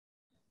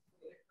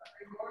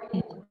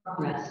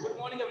Good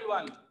morning,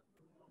 everyone.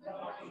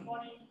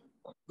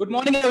 Good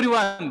morning,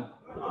 everyone.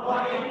 Good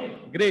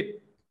morning.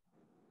 Great.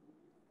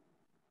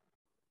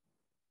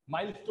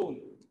 Milestone.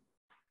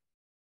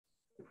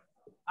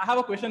 I have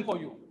a question for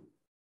you.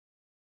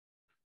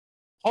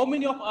 How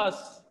many of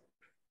us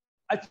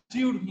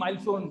achieved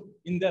milestone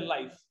in their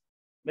life?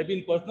 Maybe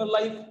in personal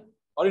life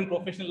or in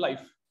professional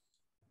life?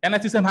 Can I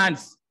see some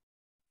hands?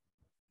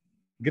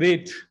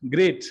 Great,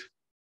 great.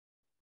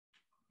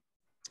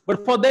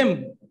 But for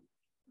them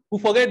who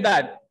forget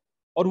that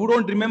or who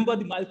don't remember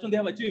the milestone they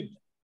have achieved,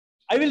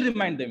 I will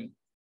remind them.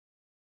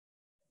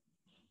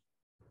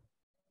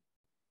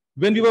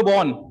 When we were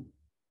born,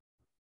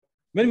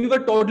 when we were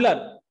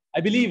toddler,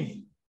 I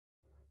believe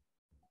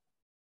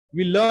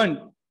we learned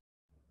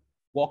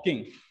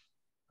walking.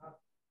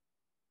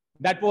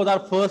 That was our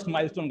first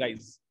milestone,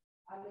 guys.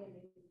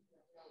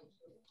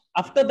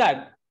 After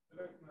that,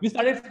 we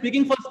started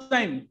speaking first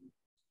time.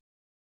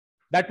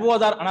 That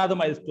was our another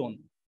milestone.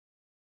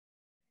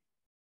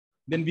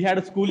 Then we had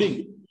a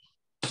schooling.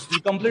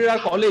 We completed our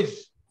college.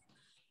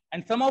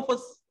 And some of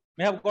us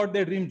may have got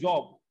their dream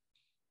job.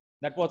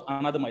 That was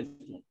another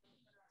milestone.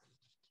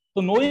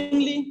 So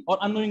knowingly or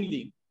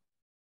unknowingly,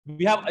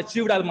 we have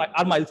achieved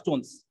our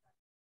milestones.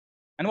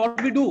 And what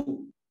do we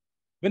do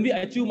when we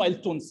achieve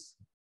milestones?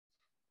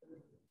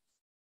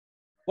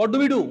 What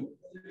do?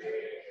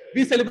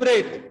 We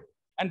celebrate.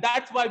 And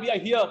that's why we are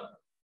here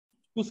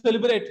to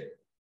celebrate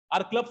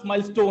our club's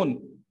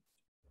milestone.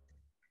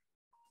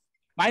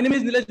 My name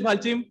is Nilesh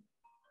Bhalchim,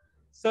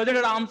 Sergeant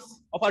at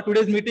Arms of our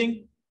today's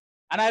meeting.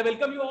 And I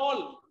welcome you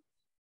all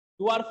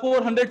to our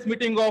 400th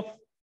meeting of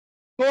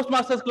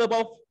Toastmasters Club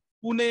of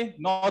Pune,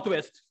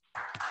 Northwest.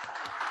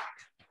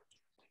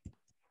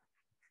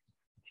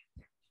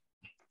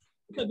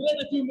 It's a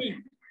great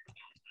achievement.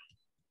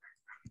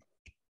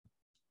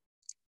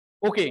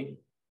 Okay.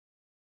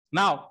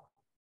 Now,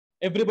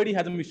 everybody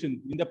has a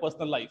mission in their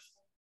personal life.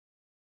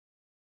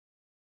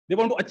 They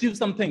want to achieve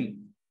something.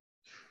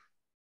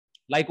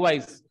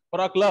 Likewise, for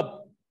our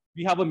club,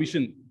 we have a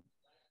mission.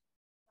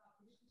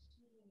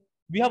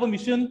 We have a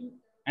mission,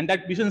 and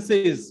that mission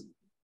says,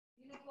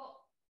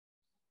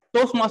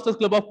 Toastmasters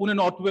Club of Pune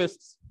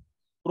Northwest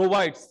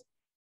provides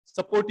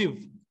supportive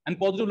and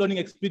positive learning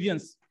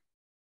experience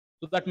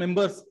so that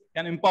members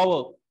can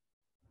empower,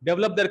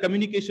 develop their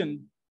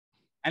communication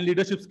and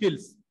leadership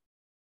skills,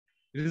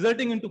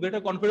 resulting into greater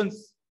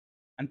confidence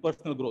and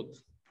personal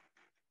growth.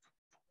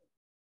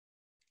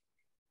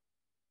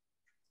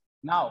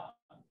 Now,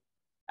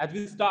 as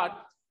we start,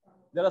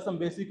 there are some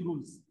basic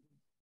rules.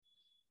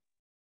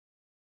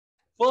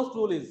 First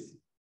rule is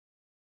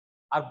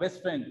our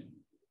best friend,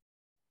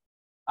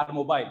 our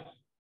mobile.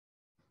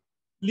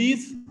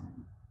 Please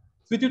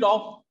switch it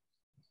off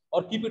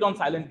or keep it on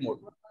silent mode.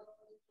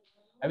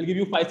 I will give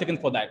you 5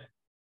 seconds for that.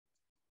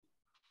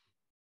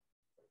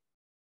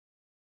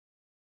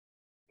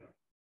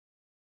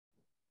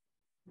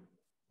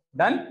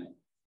 Done?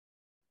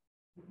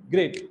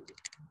 Great.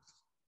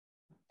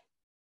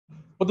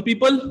 For the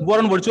people who are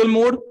on virtual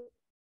mode,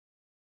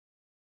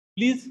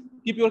 please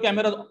keep your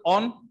cameras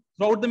on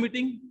throughout the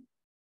meeting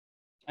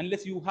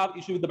unless you have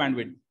issue with the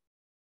bandwidth.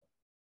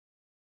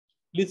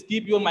 Please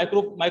keep your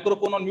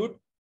microphone on mute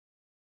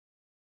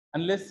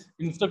unless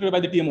instructed by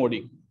the TM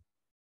OD.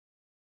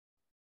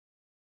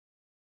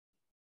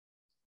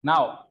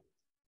 Now,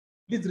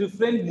 please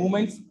refrain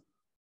movements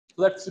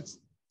so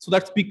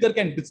that speaker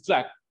can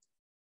distract.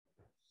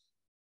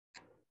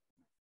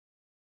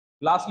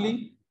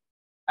 Lastly,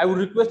 I would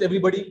request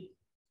everybody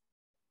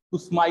to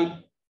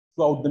smile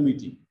throughout the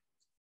meeting.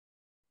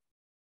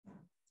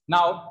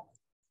 Now,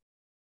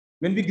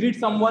 when we greet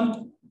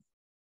someone,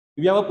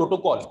 we have a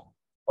protocol.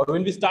 Or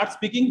when we start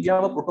speaking, we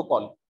have a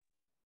protocol.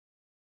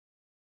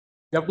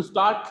 We have to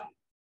start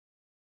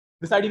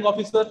presiding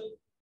officer,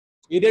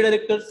 area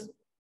directors,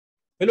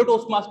 fellow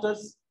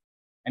Toastmasters,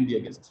 and dear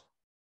guests.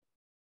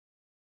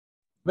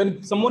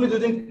 When someone is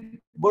using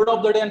word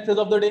of the day and phrase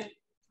of the day,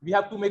 we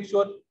have to make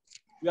sure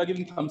we are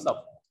giving thumbs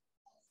up.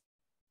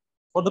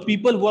 For the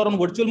people who are on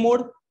virtual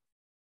mode,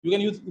 you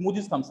can use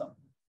emojis thumbs up.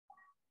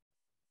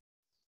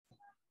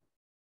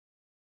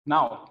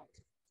 Now,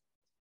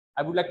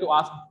 I would like to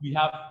ask if we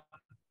have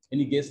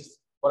any guests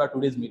for our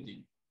today's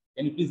meeting.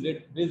 Can you please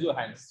raise your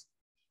hands?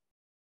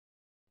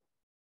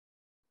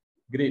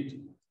 Great.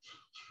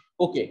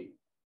 Okay.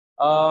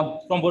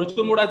 From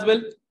virtual mode as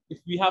well, if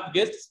we have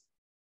guests,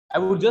 I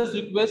would just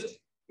request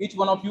each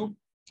one of you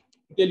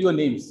to tell your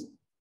names.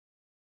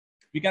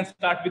 We can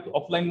start with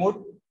offline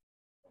mode.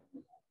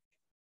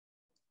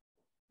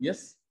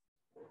 Yes.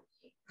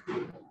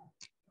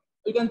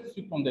 You can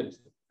speak from there.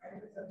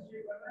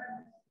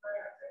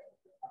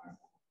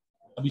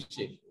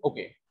 Abhishek.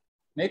 Okay.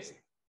 Next.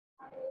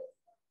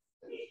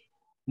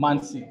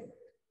 Mansi.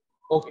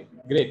 Okay.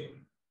 Great.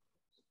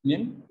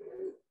 Name?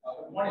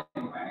 Good morning.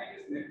 My name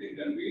is Negi.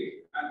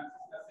 I'm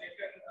the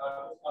second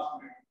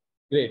Toastmaster.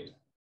 Great.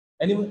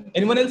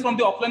 Anyone else from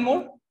the offline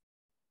mode?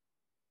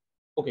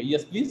 Okay.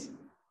 Yes, please.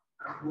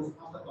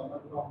 Toastmaster from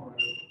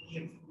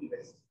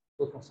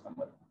Toastmaster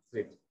number.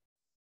 Great.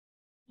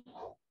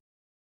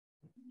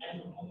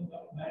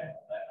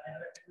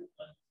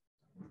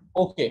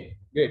 Okay,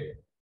 great.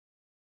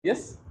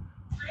 Yes?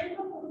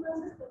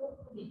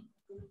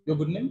 Your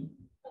good name?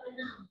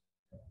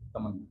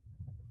 Tamanna.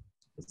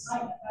 Yes.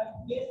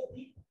 Great.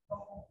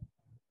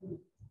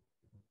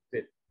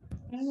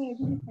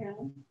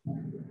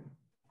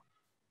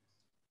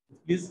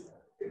 Please.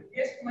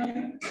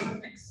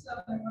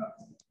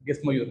 Yes,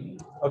 Mayur.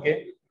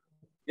 Okay.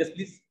 Yes,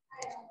 please.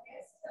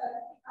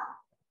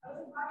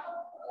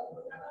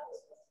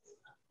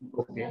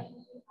 Okay.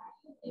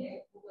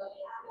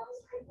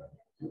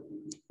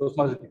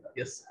 Toastmasters.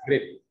 Yes,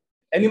 great.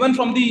 Anyone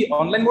from the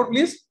online mode,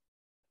 please?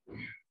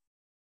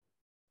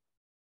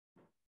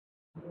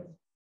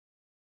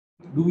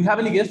 Do we have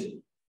any guests?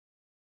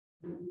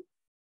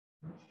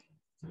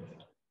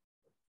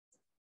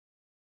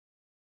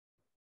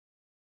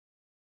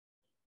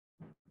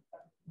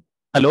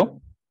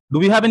 Hello? Do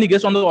we have any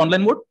guests on the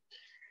online mode?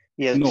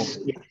 Yes. No.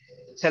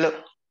 Hello.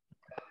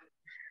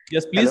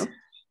 Yes, please.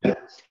 Hello.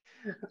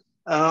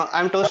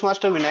 I'm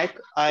Toastmaster Vinayak.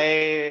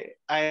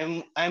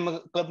 I'm a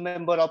club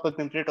member of a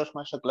Pimpri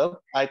Toastmaster Club.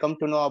 I come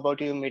to know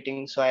about your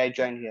meeting, so I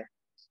joined here.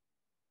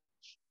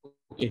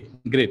 Okay,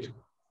 great.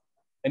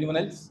 Anyone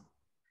else?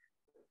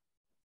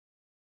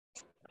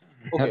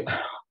 Okay.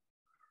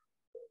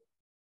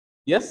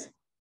 Yes.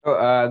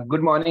 So,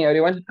 good morning,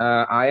 everyone.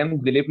 I am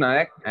Dilip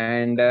Nayak,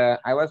 and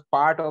I was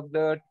part of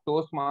the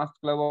Toastmaster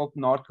Club of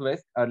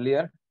Northwest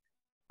earlier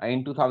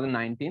in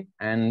 2019,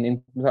 and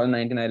in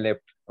 2019 I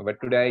left. But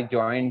today I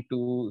joined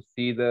to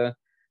see the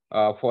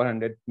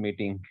 400th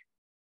meeting.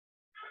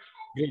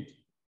 Great,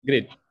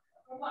 great.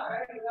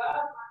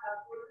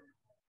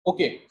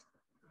 Okay.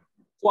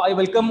 So I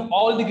welcome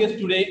all the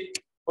guests today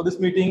for this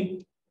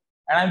meeting,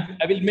 and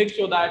I will make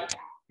sure that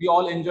we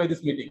all enjoy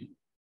this meeting.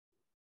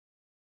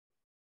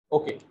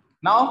 Okay.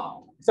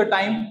 Now it's a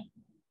time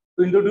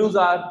to introduce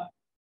our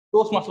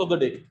Toastmaster of the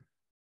day.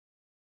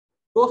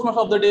 Toastmaster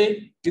of the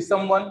day is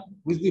someone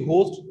who is the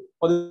host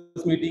for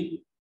this meeting.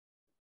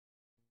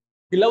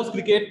 He loves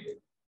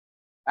cricket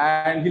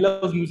and he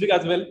loves music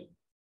as well.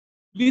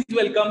 Please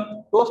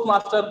welcome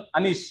Toastmaster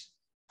Aneesh.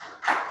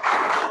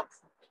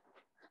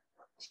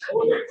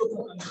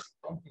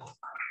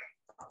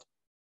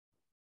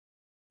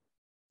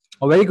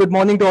 A very good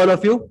morning to all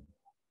of you.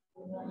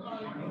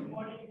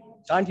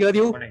 Can't hear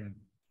you.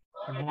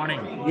 Good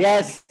morning.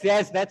 Yes,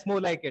 that's more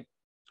like it.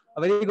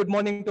 A very good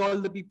morning to all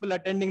the people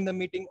attending the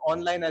meeting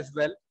online as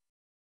well.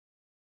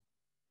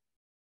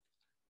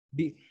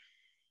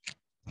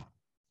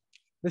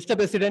 Mr.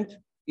 President,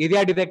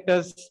 area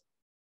directors,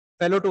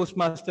 fellow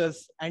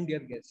Toastmasters, and dear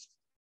guests.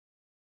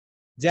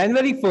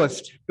 January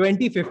 1st,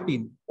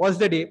 2015 was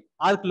the day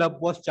our club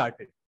was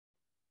started.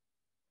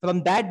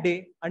 From that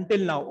day until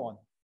now on,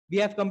 we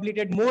have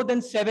completed more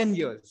than 7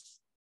 years.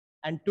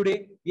 And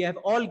today we have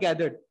all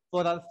gathered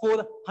for our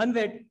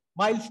 400th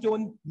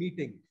milestone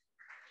meeting.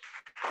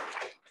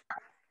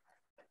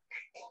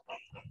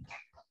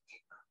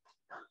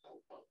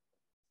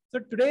 So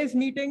today's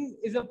meeting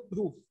is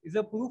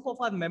a proof of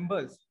our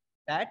members,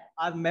 that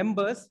our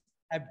members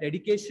have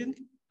dedication,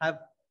 have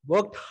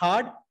worked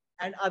hard,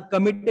 and are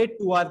committed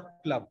to our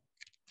club.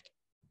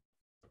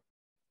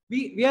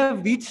 We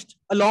have reached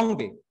a long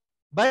way,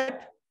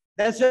 but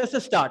that's just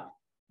a start.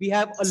 We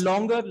have a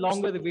longer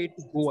way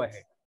to go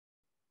ahead.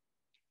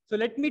 So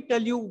let me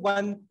tell you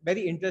one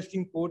very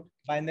interesting quote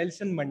by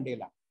Nelson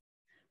Mandela.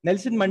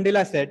 Nelson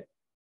Mandela said,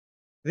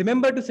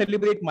 "Remember to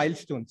celebrate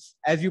milestones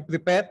as you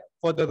prepare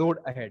for the road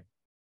ahead."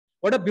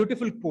 What a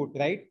beautiful quote,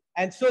 right?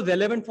 And so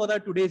relevant for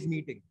our today's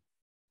meeting.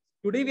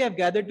 Today we have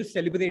gathered to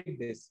celebrate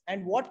this.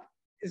 And what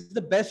is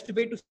the best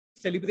way to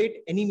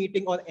celebrate any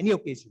meeting or any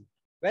occasion?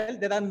 Well,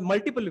 there are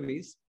multiple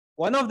ways.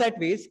 One of that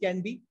ways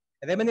can be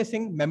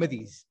reminiscing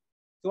memories.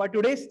 So our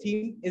today's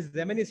theme is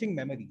reminiscing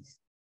memories.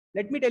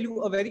 Let me tell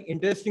you a very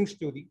interesting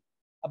story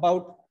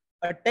about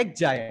a tech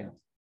giant.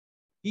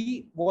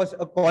 He was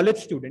a college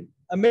student,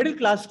 a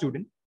middle-class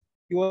student.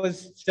 He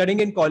was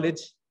studying in college.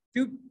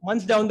 Few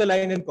months down the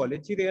line in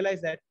college, he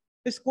realized that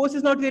this course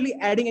is not really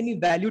adding any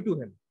value to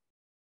him.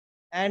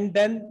 And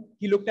then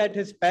he looked at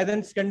his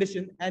parents'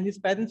 condition, and his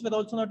parents were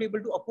also not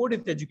able to afford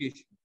his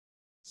education.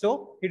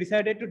 So he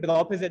decided to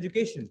drop his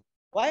education.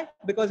 Why?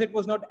 Because it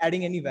was not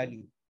adding any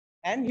value.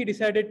 And he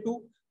decided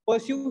to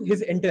pursue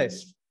his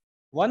interest.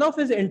 One of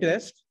his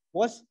interests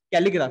was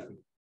calligraphy.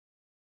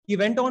 He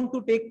went on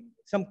to take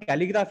some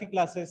calligraphy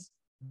classes.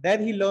 There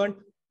he learned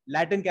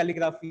Latin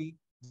calligraphy,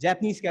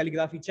 Japanese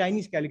calligraphy,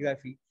 Chinese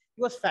calligraphy.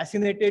 He was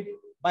fascinated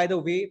by the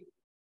way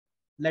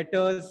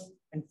letters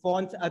and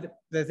fonts are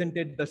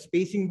presented, the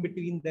spacing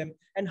between them,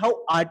 and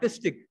how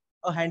artistic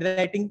a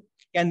handwriting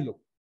can look.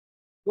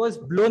 He was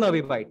blown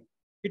away by it.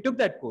 He took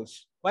that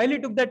course. While he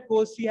took that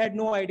course, he had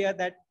no idea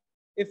that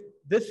if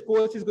this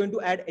course is going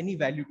to add any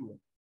value to him.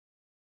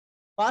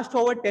 Fast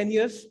forward 10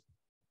 years,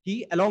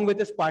 he, along with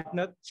his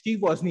partner, Steve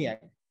Wozniak,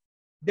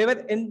 they were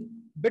in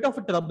a bit of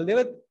a trouble. They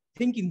were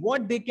thinking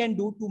what they can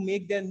do to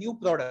make their new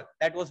product,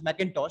 that was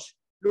Macintosh,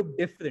 look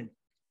different,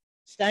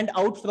 stand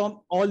out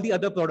from all the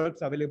other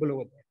products available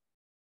over there.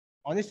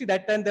 Honestly,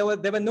 that time there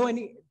were no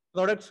any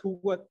products who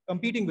were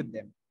competing with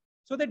them.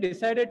 So they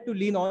decided to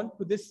lean on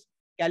to this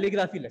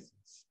calligraphy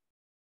lessons.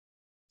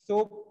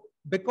 So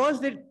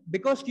because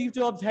Steve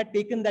Jobs had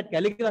taken that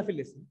calligraphy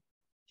lesson,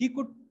 he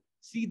could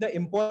see the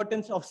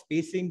importance of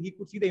spacing. He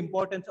could see the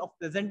importance of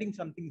presenting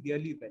something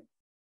really well.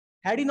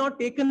 Had he not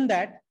taken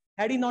that,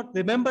 had he not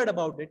remembered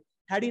about it,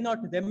 had he not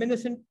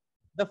reminiscent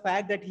the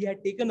fact that he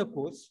had taken a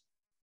course,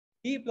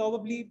 we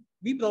probably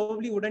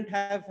wouldn't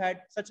have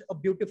had such a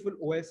beautiful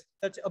OS,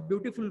 such a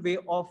beautiful way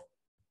of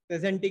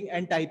presenting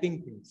and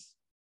typing things.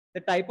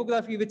 The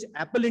typography which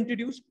Apple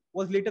introduced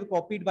was later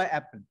copied by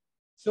Apple.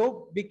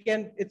 So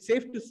it's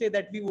safe to say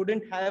that we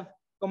wouldn't have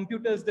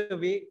computers the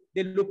way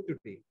they look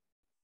today.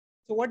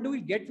 So what do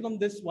we get from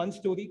this one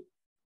story?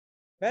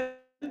 Well,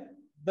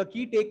 the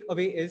key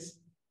takeaway is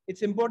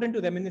it's important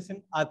to reminisce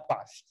our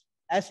past.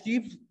 As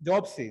Steve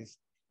Jobs says,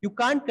 you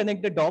can't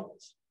connect the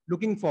dots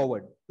looking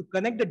forward. To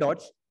connect the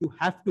dots, you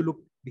have to look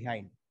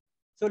behind.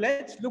 So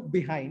let's look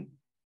behind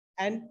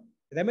and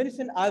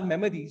reminisce our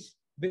memories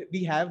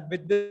we have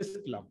with this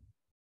club.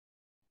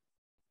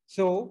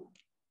 So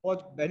for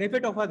the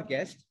benefit of our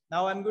guests,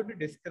 now I'm going to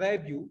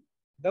describe you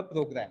the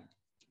program.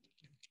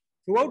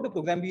 Throughout the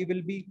program, we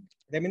will be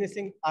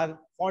reminiscing our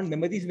fond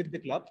memories with the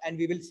club and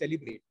we will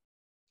celebrate.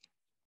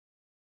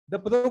 The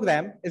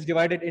program is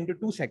divided into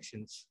two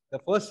sections. The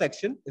first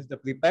section is the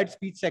prepared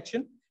speech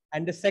section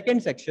and the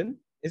second section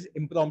is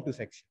impromptu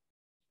section.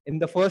 In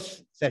the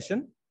first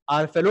session,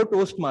 our fellow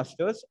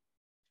Toastmasters,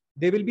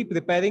 they will be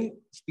preparing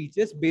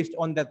speeches based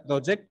on their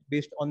project,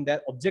 based on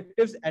their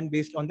objectives and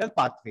based on their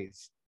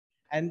pathways.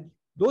 And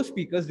those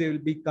speakers, they will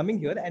be coming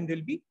here and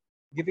they'll be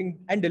giving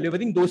and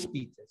delivering those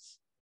speeches.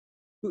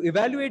 To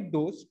evaluate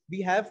those,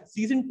 we have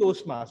seasoned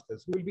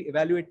Toastmasters who will be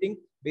evaluating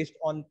based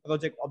on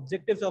project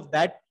objectives of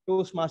that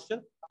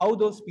Toastmaster, how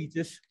those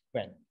speeches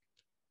went.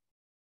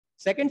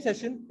 Second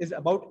session is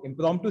about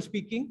impromptu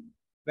speaking,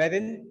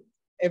 wherein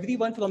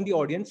everyone from the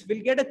audience will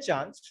get a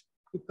chance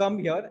to come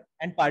here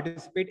and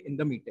participate in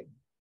the meeting.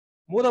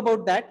 More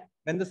about that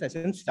when the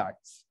session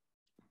starts.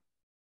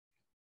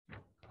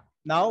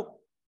 Now,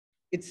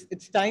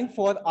 it's time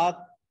for our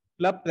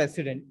club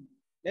president.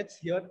 Let's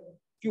hear a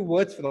few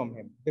words from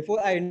him. Before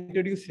I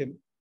introduce him,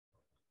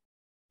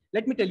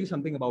 let me tell you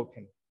something about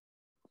him.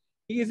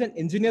 He is an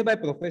engineer by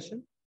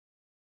profession.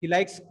 He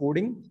likes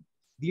coding,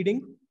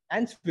 reading,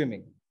 and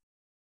swimming.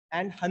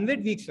 And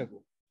 100 weeks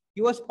ago,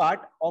 he was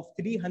part of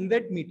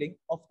 300th meeting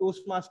of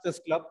Toastmasters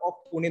Club of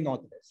Pune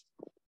Northwest.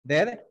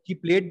 There, he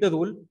played the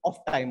role of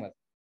timer.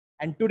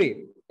 And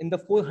today, in the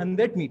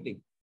 400th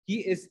meeting,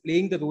 he is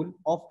playing the role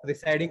of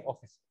presiding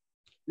officer.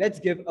 Let's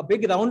give a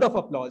big round of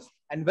applause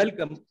and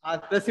welcome our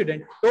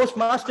president,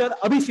 Toastmaster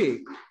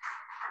Abhishek.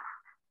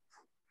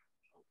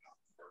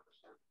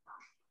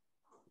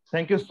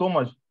 Thank you so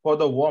much for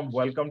the warm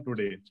welcome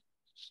today.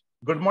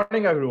 Good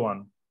morning,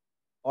 everyone.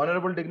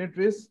 Honorable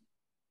dignitaries,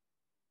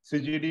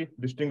 CGD,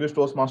 Distinguished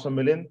Toastmaster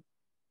Milind,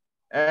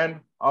 and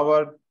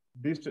our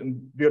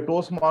dear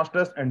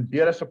Toastmasters and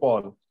dearest of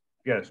all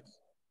guests.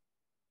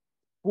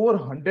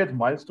 400th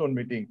milestone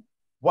meeting.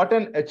 What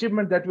an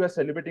achievement that we are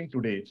celebrating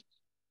today.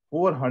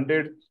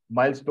 400th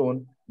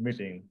milestone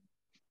meeting.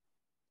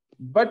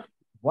 But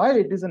why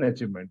it is an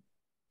achievement?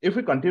 If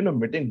we continue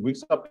meeting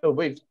weeks after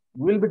weeks,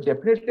 we will be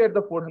definitely at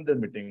the 400th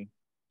meeting.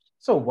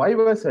 So why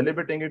we are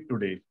celebrating it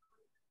today?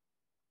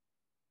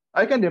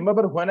 I can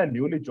remember when I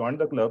newly joined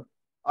the club,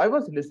 I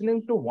was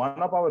listening to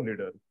one of our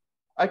leaders.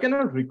 I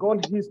cannot recall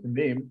his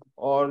name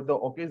or the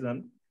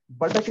occasion,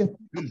 but I can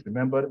still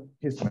remember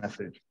his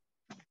message.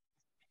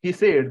 He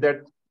said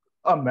that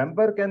a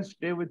member can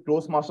stay with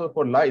Toastmasters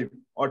for life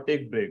or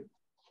take break,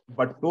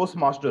 but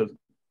Toastmasters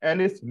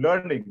and its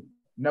learning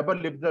never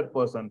leaves that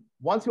person.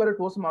 Once you are a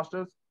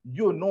Toastmasters,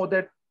 you know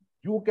that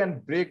you can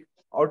break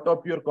out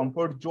of your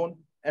comfort zone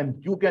and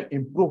you can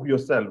improve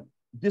yourself.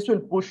 This will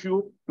push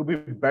you to be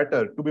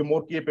better, to be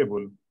more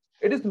capable.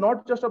 It is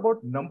not just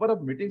about number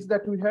of meetings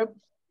that we have.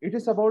 It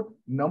is about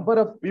number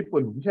of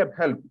people we have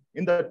helped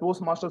in the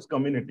Toastmasters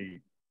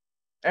community.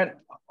 And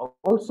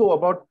also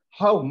about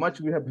how much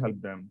we have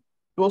helped them.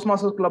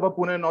 Toastmasters Club of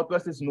Pune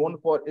Northwest is known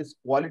for its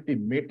quality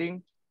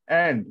meeting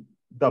and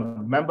the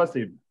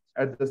membership.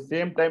 At the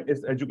same time,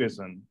 its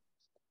education.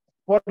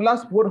 For the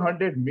last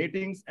 400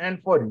 meetings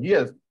and for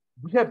years,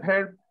 we have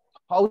had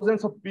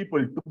thousands of people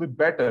to be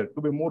better,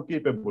 to be more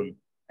capable.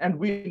 And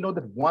we know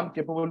that one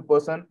capable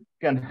person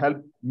can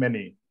help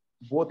many,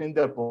 both in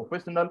their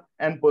professional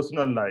and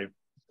personal life.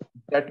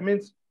 That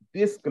means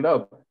this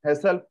club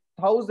has helped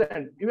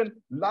thousands, even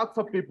lakhs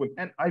of people.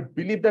 And I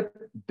believe that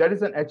that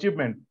is an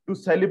achievement to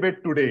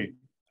celebrate today.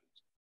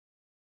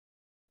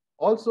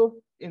 Also,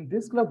 in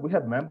this club, we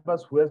have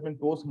members who have been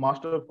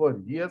Toastmasters for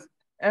years,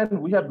 and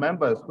we have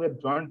members who have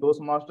joined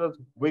Toastmasters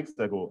weeks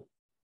ago.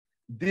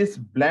 This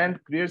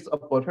blend creates a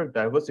perfect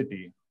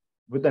diversity,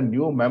 with a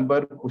new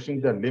member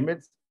pushing their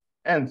limits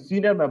and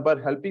senior member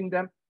helping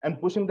them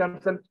and pushing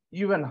themselves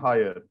even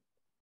higher.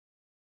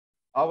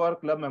 Our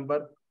club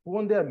member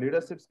hone their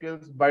leadership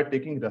skills by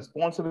taking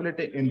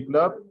responsibility in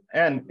club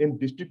and in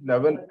district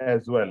level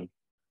as well.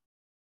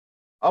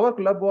 Our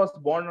club was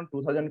born in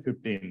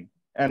 2015,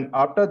 and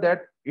after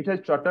that, it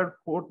has chartered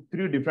for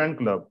 3 different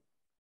clubs.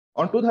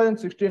 On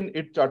 2016,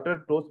 it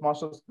chartered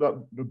Toastmasters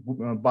Club,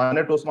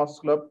 Bane Toastmasters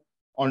Club.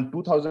 On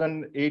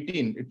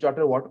 2018, it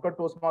chartered Watercut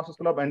Toastmasters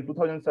Club, and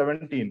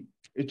 2017,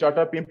 it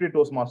chartered Pimpri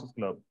Toastmasters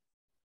Club.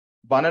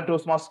 Bane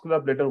Toastmasters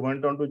Club later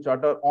went on to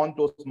charter On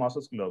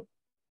Toastmasters Club.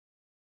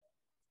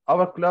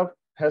 Our club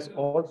has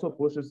also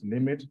pushed its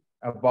limits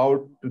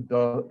about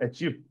the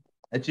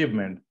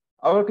achievement.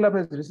 Our club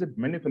has received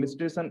many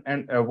felicitations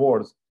and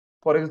awards.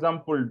 For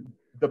example,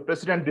 the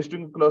President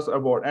Distinguished Club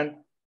Award and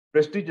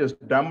prestigious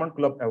Diamond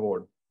Club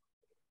Award.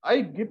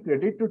 I give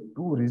credit to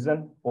 2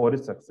 reasons for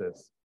its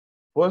success.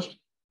 First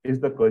is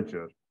the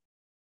culture.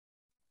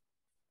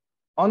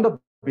 On the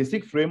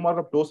basic framework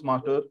of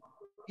Toastmaster,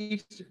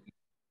 each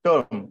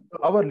term,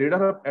 our leader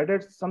have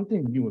added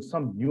something new,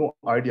 some new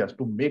ideas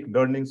to make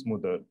learning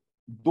smoother.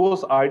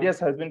 Those ideas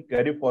has been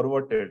carried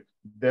forwarded.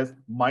 This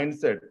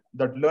mindset,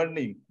 that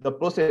learning, the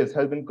process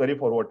has been carried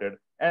forwarded,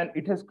 and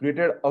it has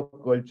created a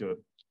culture.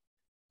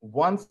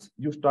 Once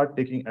you start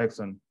taking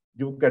action,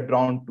 you get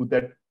drawn to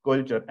that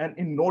culture, and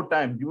in no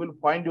time, you will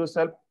find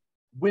yourself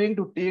willing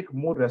to take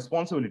more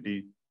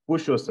responsibility,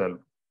 push yourself.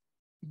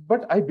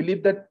 But I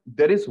believe that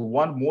there is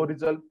one more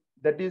result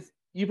that is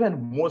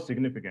even more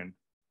significant.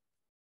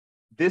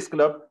 This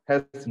club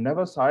has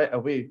never shied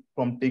away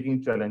from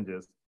taking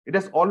challenges. It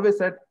has always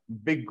set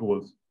big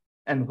goals.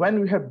 And when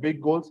we have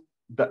big goals,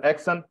 the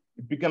action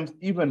becomes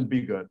even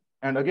bigger.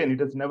 And again, it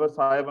has never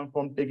shied away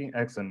from taking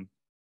action.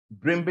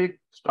 Dream big,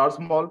 start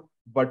small,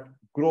 but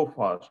grow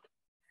fast.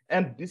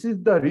 And this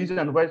is the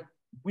reason why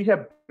we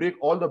have break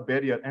all the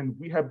barrier and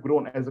we have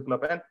grown as a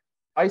club. And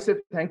I say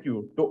thank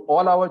you to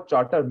all our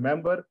charter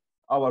member,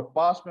 our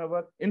past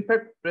member, in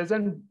fact,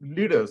 present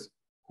leaders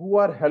who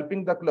are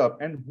helping the club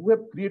and who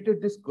have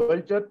created this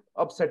culture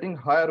of setting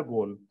higher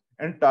goal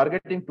and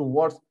targeting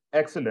towards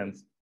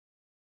excellence.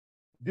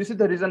 This is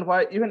the reason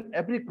why even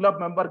every club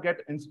member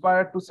get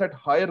inspired to set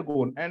higher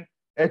goal and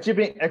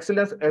achieving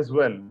excellence as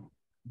well.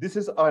 This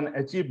is an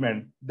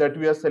achievement that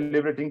we are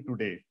celebrating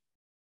today.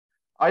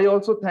 I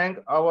also thank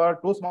our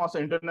Toastmaster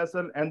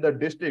International and the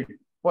district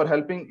for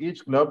helping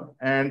each club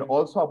and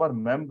also our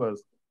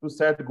members to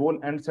set goal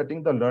and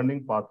setting the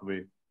learning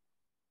pathway.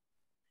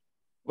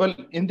 Well,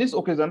 in this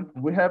occasion,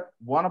 we have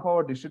one of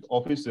our district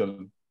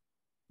official,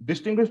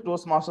 Distinguished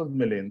Toastmasters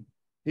Milind.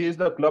 He is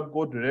the club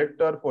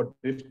co-director for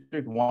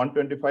District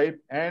 125,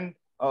 and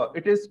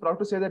it is proud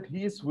to say that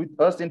he is with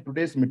us in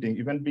today's meeting,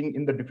 even being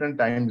in the different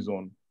time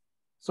zone.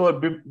 So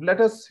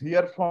let us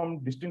hear from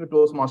Distinguished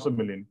Toastmaster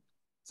Milind.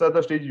 Sir,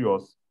 the stage is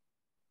yours.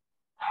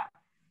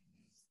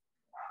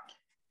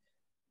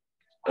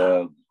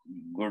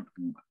 Good.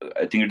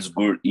 I think it's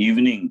good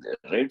evening,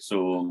 right?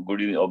 So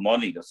good evening or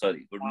morning.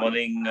 Sorry. Good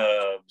morning,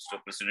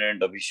 Mr.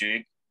 President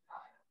Abhishek.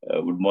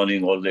 Good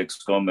morning, all the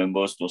ExCom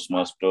members,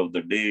 Toastmaster of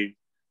the day,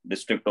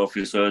 district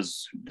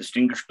officers,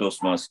 distinguished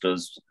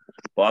Toastmasters,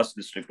 past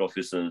district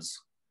officers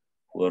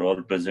who are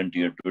all present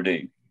here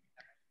today.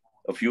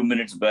 A few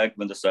minutes back,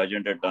 when the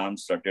Sergeant at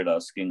Arms started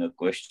asking a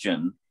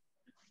question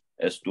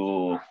as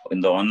to,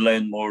 in the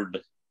online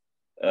mode,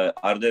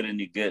 are there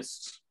any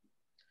guests?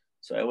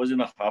 So I was in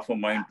a half a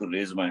mind to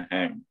raise my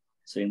hand,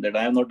 saying that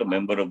I am not a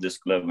member of this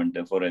club and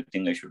therefore I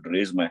think I should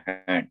raise my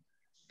hand.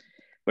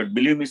 But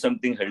believe me,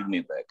 something held me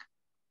back.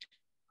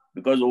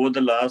 Because over the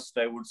last,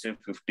 I would say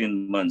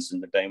 15 months, in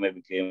the time I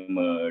became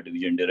a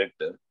division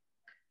director,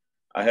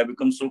 I have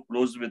become so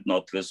close with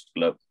Northwest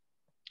Club.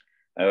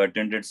 I have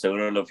attended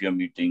several of your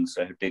meetings.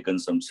 I have taken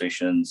some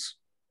sessions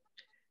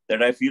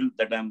that I feel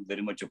that I'm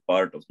very much a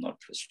part of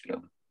Northwest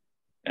Club.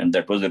 And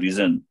that was the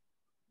reason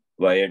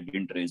why I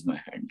didn't raise my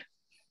hand.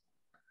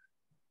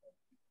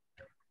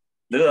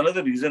 There is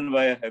another reason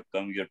why I have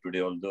come here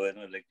today, although,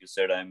 like you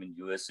said, I'm in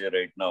USA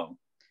right now.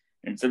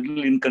 And it's a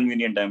little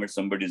inconvenient. I'm at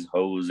somebody's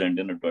house and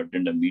to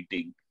attend a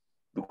meeting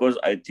because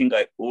I think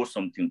I owe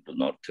something to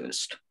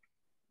Northwest.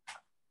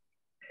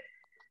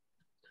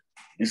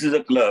 This is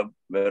a club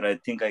where I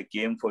think I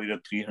came for your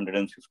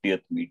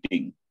 350th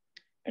meeting.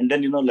 And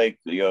then, like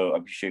your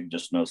Abhishek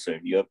just now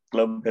said, your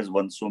club has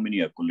won so many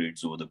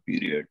accolades over the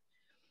period.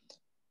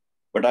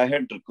 But I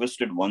had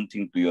requested one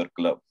thing to your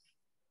club.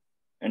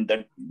 And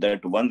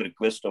that one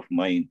request of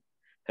mine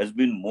has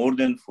been more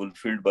than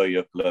fulfilled by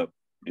your club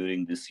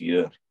during this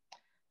year.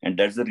 And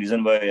that's the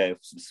reason why I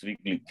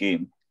specifically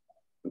came,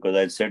 because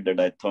I said that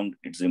I thought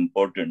it's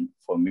important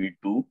for me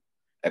to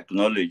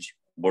acknowledge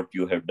what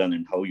you have done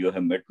and how you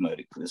have met my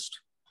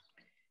request.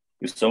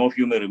 If some of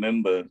you may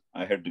remember,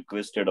 I had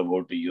requested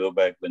about a year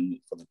back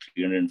for the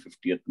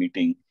 350th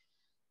meeting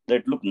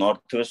that, look,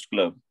 Northwest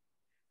Club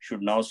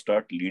should now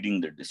start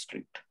leading the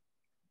district.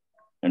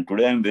 And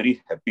today I'm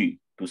very happy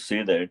to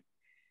say that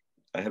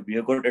we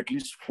have got at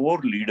least 4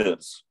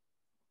 leaders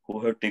who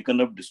have taken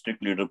up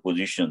district leader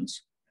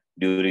positions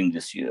during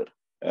this year.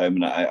 I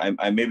mean,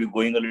 I may be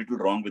going a little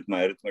wrong with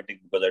my arithmetic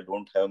because I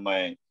don't have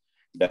my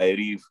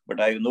diary, but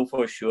I know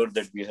for sure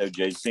that we have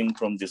Jai Singh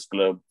from this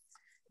club,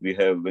 we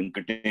have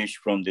Venkatesh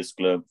from this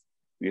club,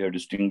 we have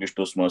distinguished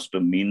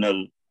Toastmaster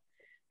Minal,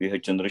 we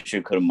have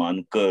Chandrashekhar,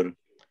 Mankar.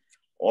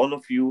 All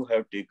of you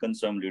have taken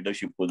some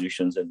leadership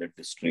positions in the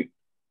district.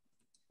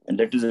 And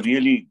that is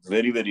really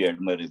very, very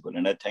admirable.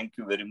 And I thank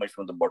you very much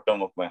from the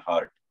bottom of my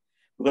heart.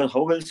 Because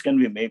how else can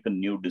we make a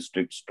new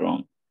district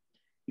strong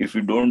if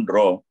we don't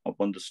draw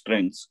upon the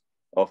strengths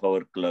of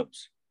our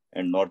clubs?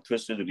 And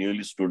Northwest has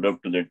really stood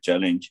up to that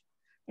challenge.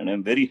 And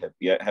I'm very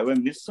happy. Have I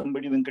missed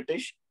somebody,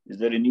 Venkatesh? Is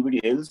there anybody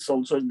else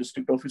also as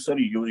district officer?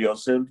 You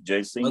yourself,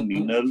 Jai Singh,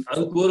 Minal?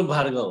 Ankur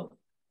Bhargava.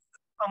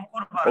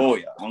 Oh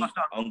yeah,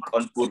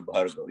 Ankur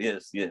Bhargava.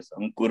 Yes,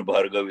 Ankur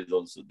Bhargava is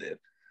also there.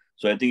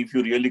 So I think if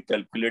you really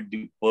calculate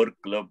the per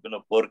club,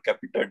 per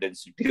capita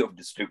density of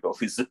district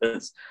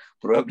officers,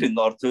 probably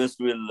Northwest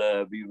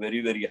will be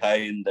very, very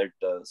high in that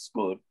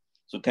score.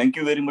 So thank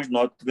you very much,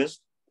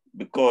 Northwest,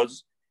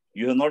 because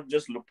you have not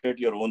just looked at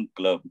your own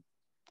club,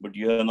 but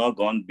you have now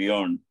gone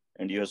beyond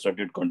and you have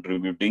started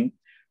contributing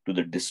to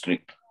the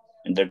district.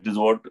 And that is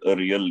what a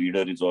real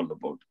leader is all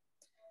about.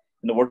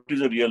 What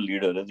is a real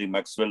leader? As the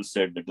Maxwell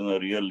said, that a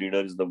real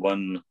leader is the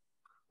one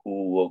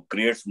who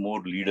creates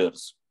more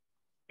leaders.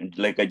 And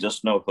like I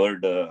just now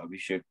heard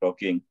Abhishek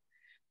talking,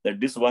 that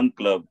this one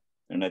club,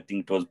 and I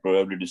think it was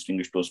probably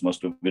distinguished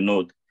Toastmaster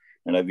Vinod,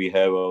 and we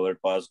have our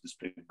past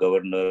district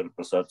governor,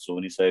 Prasad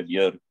Sovani Sahib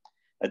here.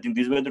 I think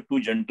these were the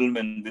two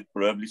gentlemen which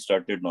probably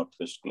started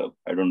Northwest Club.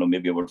 I don't know,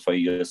 maybe about 5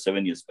 years,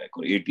 7 years back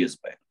or 8 years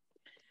back.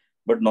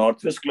 But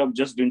Northwest Club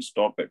just didn't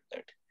stop at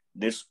that.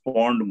 They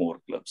spawned more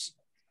clubs.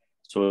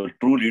 So a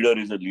true leader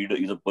is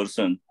a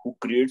person who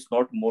creates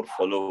not more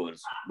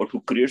followers, but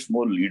who creates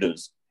more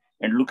leaders.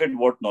 And look at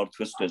what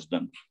Northwest has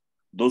done.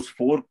 Those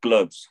 4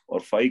 clubs or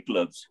 5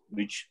 clubs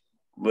which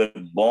were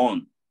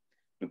born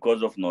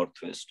because of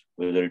Northwest,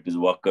 whether it is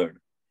Wakad,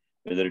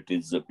 whether it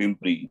is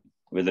Pimpri,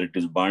 whether it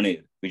is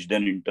Baner, which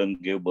then in turn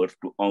gave birth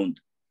to Aund.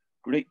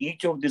 Today,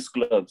 each of these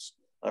clubs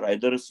are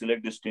either a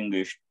select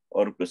distinguished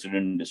or a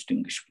president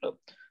distinguished club.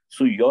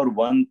 So your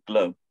one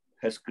club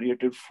has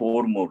created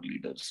 4 more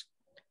leaders.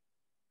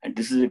 And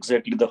this is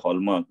exactly the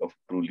hallmark of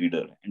a true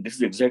leader. And this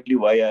is exactly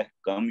why I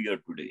come here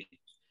today.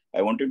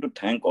 I wanted to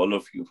thank all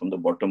of you from the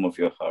bottom of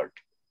your heart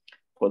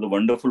for the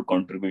wonderful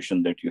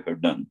contribution that you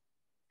have done.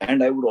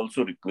 And I would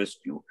also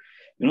request you,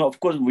 of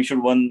course, we should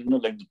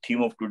like the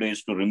theme of today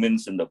is to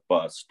reminisce in the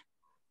past.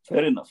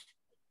 Fair enough.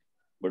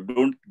 But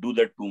don't do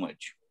that too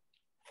much.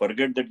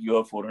 Forget that you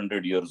are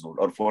 400 years old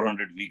or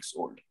 400 weeks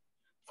old.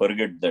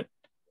 Forget that.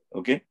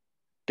 Okay?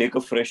 Take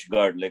a fresh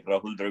guard like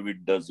Rahul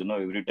Dravid does.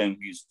 Every time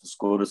he used to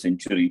score a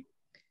century,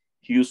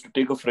 he used to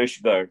take a fresh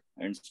guard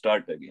and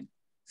start again.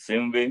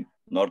 Same way,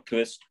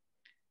 Northwest,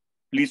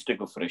 please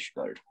take a fresh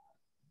guard.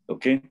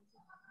 Okay?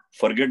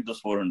 Forget those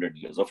 400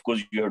 years. Of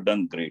course, you have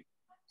done great.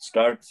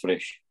 Start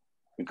fresh.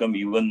 Become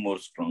even more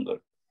stronger.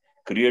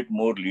 Create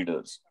more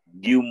leaders.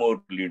 Give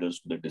more leaders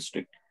to the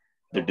district.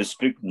 The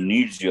district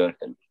needs your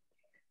help.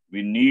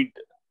 We need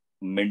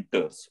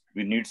mentors.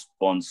 We need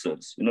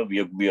sponsors. We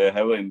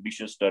have an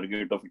ambitious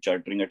target of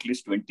chartering at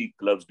least 20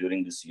 clubs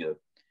during this year.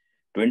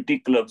 20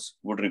 clubs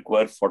would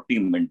require 40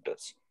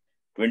 mentors.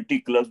 20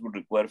 clubs would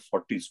require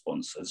 40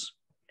 sponsors.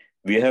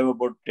 We have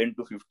about 10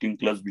 to 15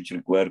 clubs which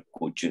require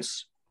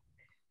coaches.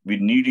 We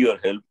need your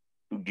help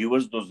to give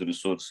us those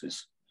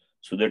resources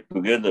so that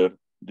together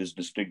this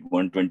district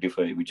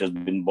 125, which has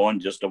been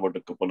born just about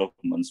a couple of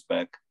months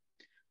back,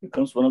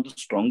 becomes one of the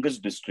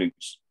strongest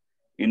districts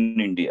in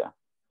India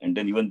and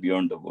then even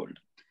beyond the world.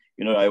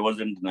 I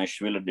was in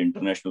Nashville at the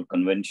international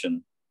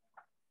convention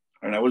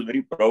and I was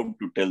very proud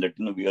to tell that,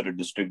 we are a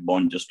district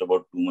born just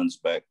about 2 months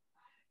back.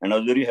 And I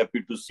was very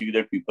happy to see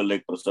that people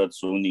like Prasad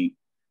Sovani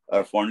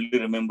are fondly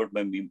remembered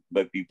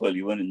by people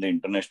even in the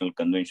international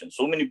convention.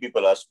 So many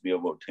people asked me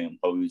about him,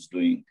 how he's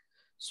doing.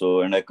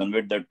 So, and I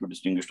conveyed that to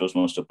distinguished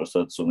Toastmaster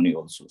Prasad Sovani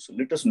also. So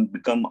let us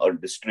become our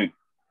district,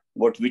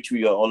 which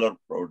we all are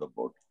proud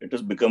about. Let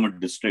us become a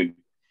district,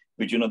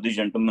 which, this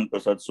gentleman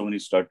Prasad Sovani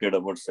started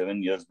about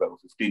 7 years back,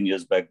 15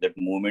 years back, that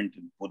movement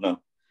in Pune.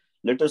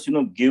 Let us,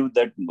 give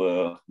that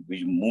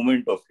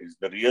movement of his,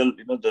 the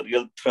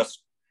real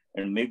thrust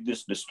and make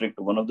this district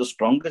one of the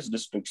strongest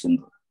districts in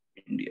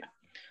India.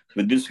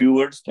 With these few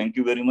words, thank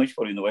you very much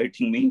for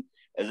inviting me.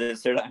 As I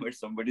said, I'm at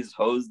somebody's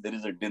house. There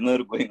is a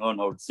dinner going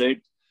on outside.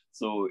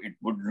 So it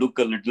would look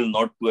a little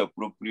not too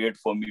appropriate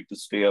for me to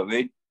stay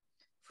away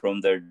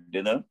from that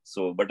dinner.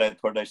 So, but I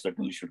thought I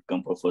certainly should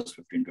come for first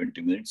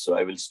 15-20 minutes. So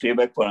I will stay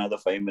back for another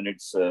 5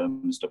 minutes,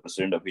 Mr.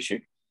 President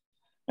Abhishek.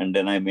 And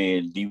then I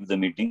may leave the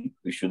meeting.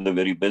 Wish you the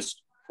very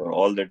best for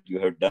all that you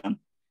have done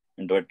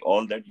and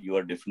all that you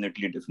are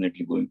definitely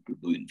going to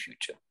do in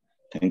future.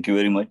 Thank you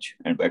very much.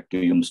 And back to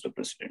you, Mr.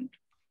 President.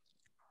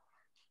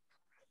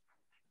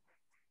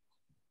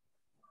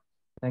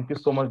 Thank you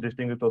so much,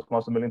 distinguished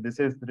Toastmaster Milind. This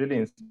is really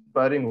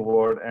inspiring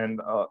word and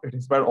it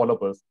inspired all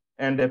of us.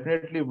 And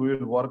definitely we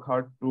will work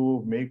hard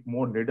to make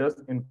more leaders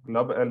in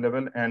club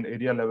level and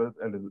area level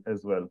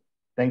as well.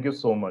 Thank you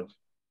so much.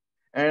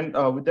 And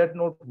with that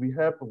note, we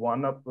have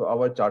one of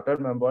our chartered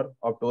member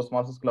of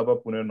Toastmasters Club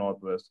of Pune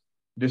Northwest,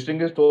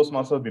 distinguished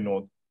Toastmaster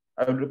Vinod.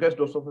 I will request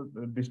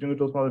distinguished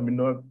Toastmaster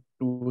Vinod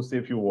to say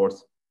a few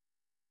words.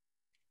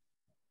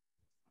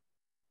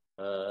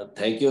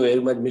 Thank you very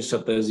much,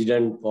 Mr.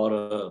 President,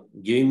 for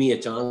giving me a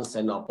chance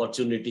and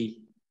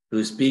opportunity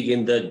to speak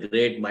in the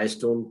great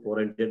milestone,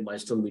 400th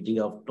milestone meeting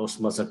of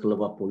Toastmaster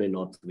Club of Pune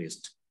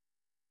Northwest.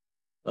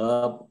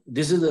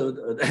 This is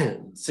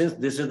since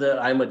this is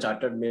I'm a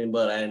chartered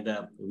member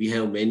and we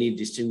have many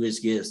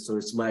distinguished guests, so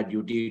it's my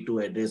duty to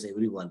address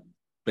everyone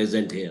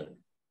present here.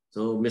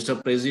 So,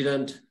 Mr.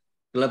 President,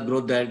 Club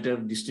Growth Director,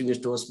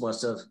 Distinguished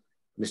Toastmaster,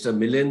 Mr.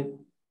 Milind,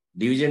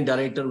 Division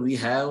Director, we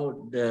have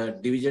the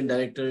Division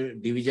Director,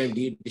 Division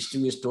D,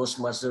 Distinguished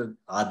Toastmaster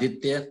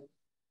Aditya.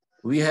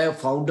 We have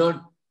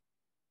founder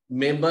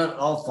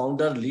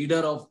leader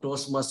of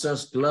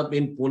Toastmasters Club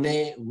in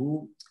Pune,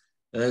 who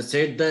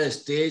set the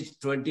stage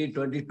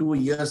 22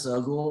 years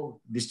ago,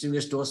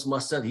 Distinguished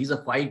Toastmaster. He's a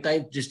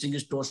 5-time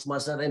Distinguished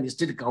Toastmaster and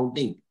still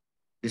counting.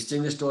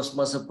 Distinguished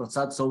Toastmaster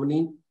Prasad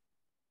Sovani.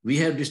 We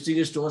have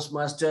Distinguished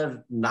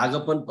Toastmaster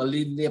Nagapan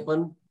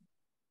Pallinyapan.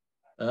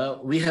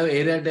 We have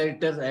area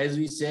directors, as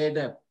we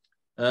said,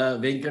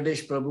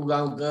 Venkatesh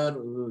Prabhugankar,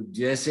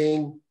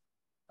 Jaising,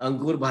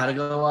 Ankur,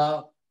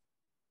 Bhargava,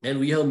 and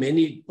we have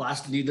many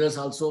past leaders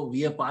also.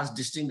 We have past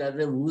district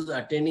director who's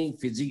attending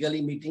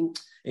physically meeting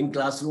in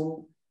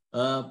classroom,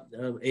 past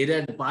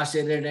area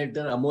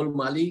director Amol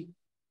Mali,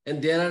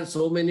 and there are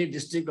so many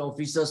district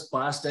officers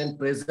past and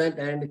present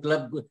and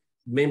club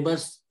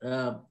members.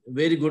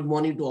 Very good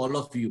morning to all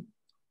of you.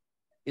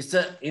 It's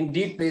a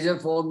indeed pleasure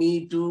for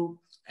me to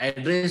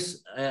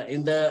address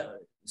in the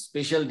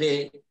special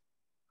day.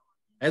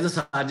 As a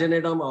Sergeant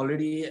at Arms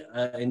already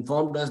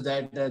informed us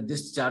that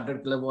this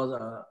chartered club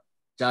was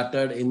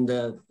chartered in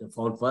the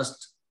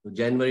 1st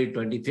January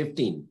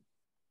 2015.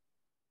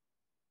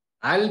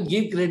 I'll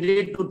give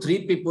credit to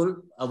 3 people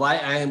why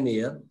I am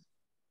here.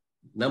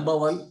 Number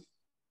 1,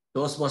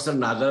 Toastmaster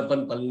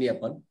Nagarapan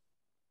Palniapan,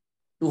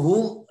 to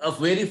whom a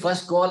very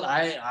first call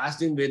I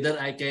asked him whether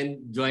I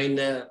can join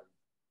a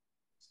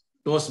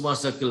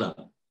Toastmaster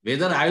club,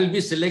 whether I will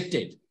be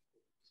selected.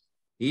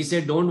 He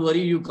said, don't worry,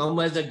 you come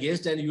as a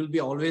guest and you will be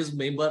always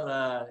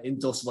member in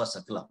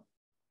Toastmaster club.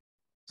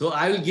 So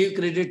I will give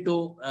credit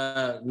to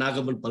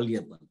Nagapan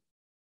Palniapan.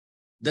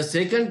 The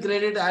second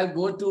credit I'll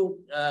go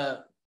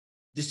to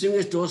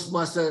Distinguished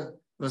Toastmaster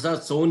Prasad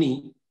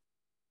Sovani,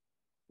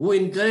 who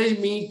encouraged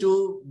me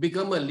to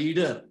become a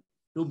leader,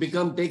 to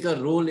take a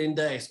role in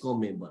the EXCOM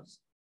members,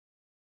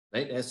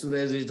 right, as soon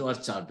as it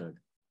was chartered.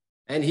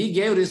 And he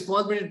gave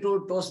responsibility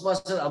to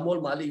Toastmaster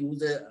Amol Mali,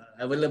 who's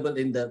available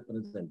in the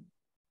present.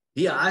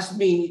 He asked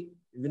me,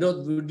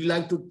 Vinod, would you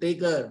like to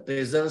take a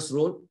treasurer's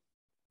role?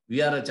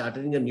 We are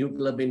chartering a new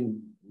club in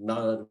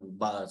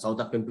South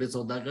of Pimpri,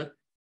 Saudagar.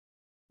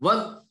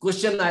 One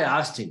question I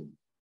asked him,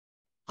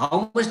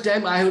 how much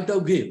time I have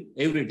to give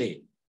every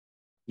day?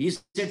 He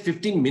said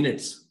 15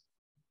 minutes.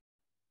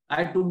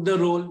 I took the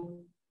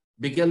role,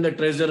 became the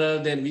treasurer,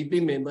 then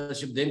VP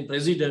membership, then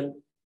president.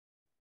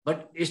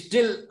 But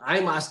still,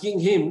 I'm asking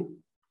him,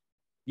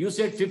 you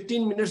said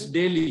 15 minutes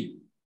daily,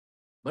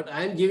 but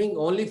I'm giving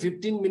only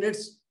 15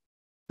 minutes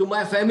to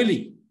my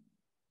family.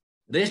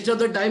 Rest of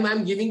the time,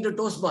 I'm giving to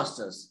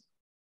Toastmasters.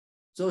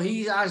 So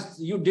he asked,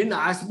 you didn't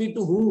ask me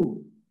to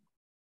whom?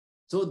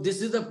 So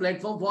this is a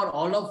platform for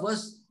all of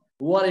us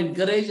who are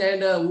encouraged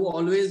and who are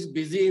always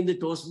busy in the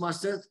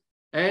Toastmasters.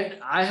 And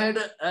I had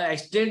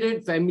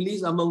extended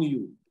families among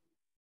you.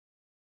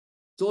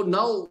 So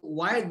now,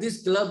 why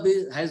this club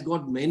has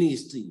got many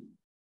history?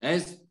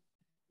 As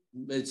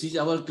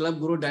our club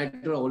growth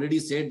director already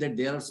said that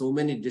there are so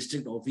many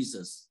district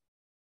officers.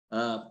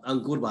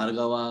 Ankur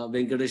Bhargava,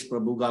 Venkatesh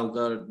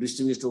Prabhugankar,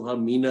 Distinguished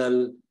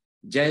Minal,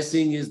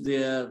 Jaising is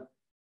there,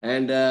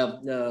 and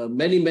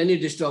many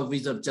district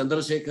officers.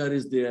 Chandrashekhar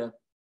is there.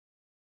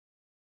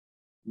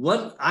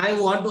 What I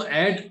want to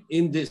add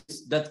in this,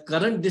 that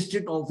current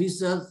district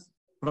officers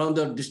from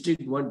the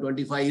district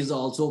 125 is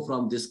also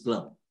from this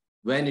club.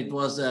 When it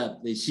was,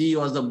 she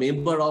was the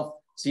member of,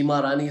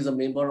 Seema Rani is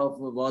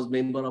was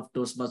member of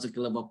Toastmaster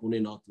Club of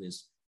Pune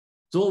Northwest.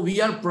 So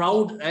we are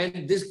proud,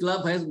 and this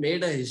club has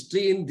made a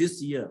history in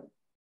this year.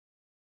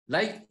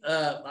 Like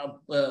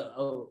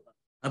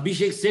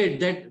Abhishek said,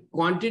 that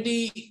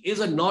quantity is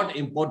not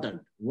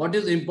important. What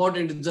is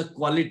important is the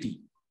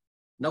quality.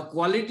 Now,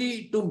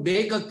 quality to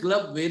make a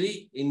club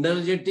very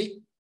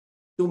energetic,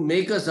 to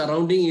make a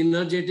surrounding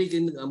energetic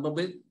in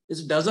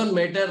it doesn't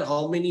matter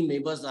how many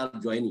members are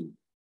joining.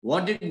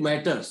 What it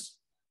matters,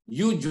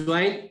 you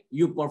join,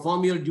 you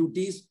perform your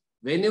duties.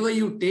 Whenever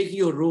you take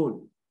your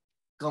role,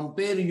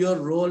 compare your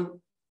role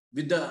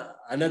with the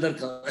another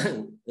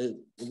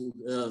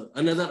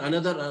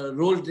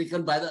role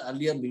taken by the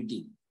earlier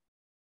meeting.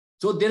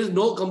 So there is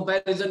no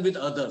comparison with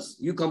others.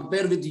 You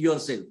compare with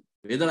yourself,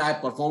 whether I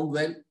performed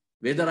well,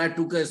 whether I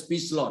took a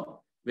speech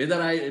slot,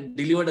 whether I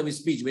delivered a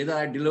speech, whether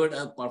I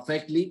delivered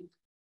perfectly.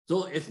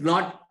 So if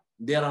not,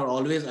 there are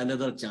always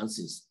another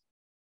chances.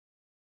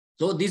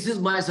 So this is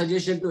my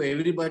suggestion to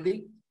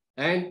everybody.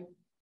 And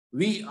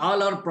we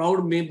all are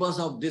proud members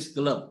of this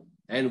club.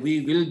 And we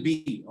will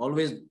be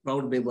always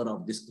proud member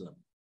of this club.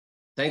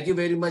 Thank you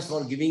very much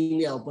for giving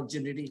me an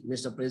opportunity.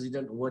 Mr.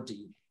 President, over to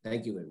you.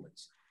 Thank you very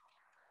much.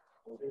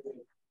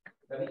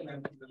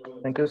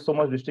 Thank you so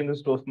much,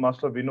 distinguished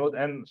Toastmaster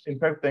Vinod. And in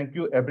fact, thank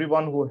you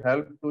everyone who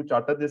helped to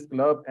charter this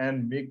club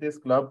and make this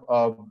club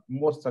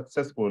more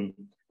successful.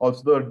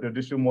 Also, the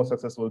district more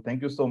successful.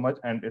 Thank you so much.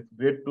 And it's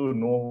great to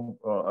know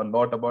a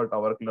lot about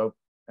our club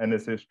and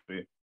its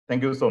history.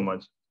 Thank you so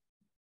much.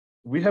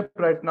 We have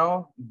right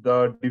now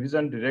the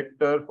division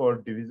director for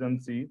Division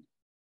C,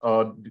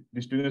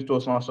 distinguished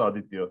Toastmaster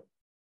Aditya.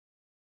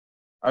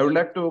 I would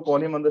like to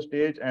call him on the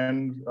stage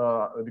and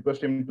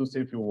request him to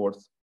say a few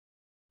words.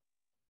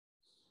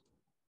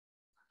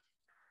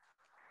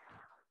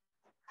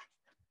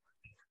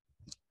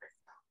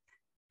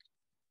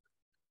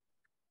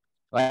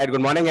 All right,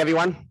 good morning,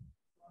 everyone.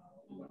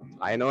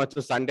 I know it's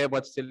a Sunday,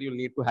 but still you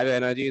need to have your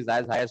energies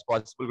as high as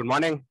possible. Good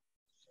morning.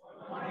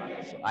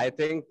 So I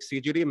think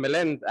CGD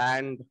Milind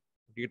and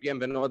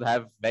DTM Vinod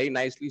have very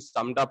nicely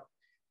summed up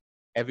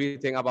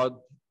everything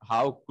about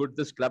how good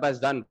this club has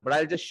done. But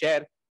I'll just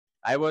share.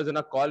 I was in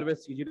a call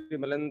with CGD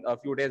Milind a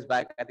few days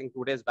back, I think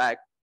 2 days back,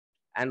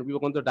 and we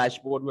were on the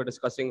dashboard, we were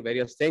discussing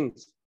various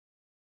things.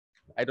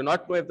 I do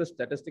not know if the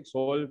statistics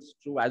holds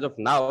true as of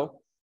now,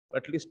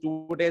 but at least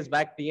 2 days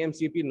back,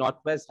 TMCP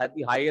Northwest had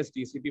the highest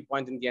DCP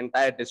points in the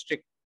entire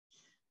district,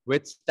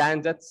 which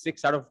stands at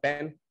 6 out of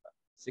 10.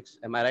 6,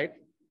 am I right?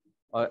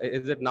 Or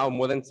is it now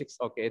more than 6?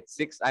 Okay, it's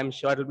 6. I'm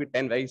sure it'll be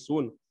 10 very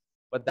soon.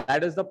 But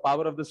that is the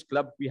power of this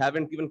club. We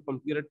haven't even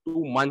completed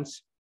 2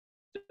 months,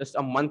 just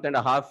a month and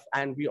a half,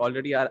 and we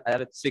already are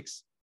at 6.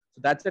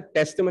 So that's a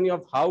testimony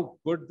of how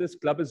good this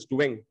club is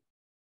doing.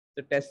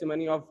 The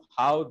testimony of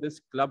how this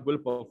club will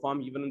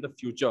perform even in the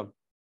future.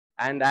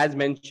 And as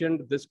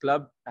mentioned, this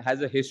club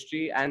has a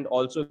history, and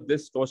also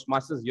this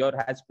Toastmasters year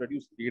has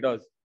produced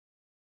leaders.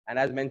 And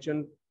as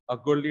mentioned, a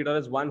good leader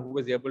is one who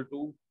is able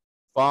to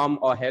form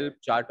or help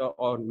charter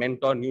or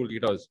mentor new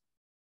leaders.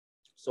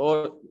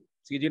 So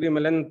CGD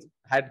Milind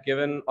had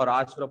given or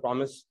asked for a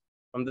promise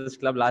from this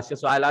club last year.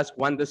 So I'll ask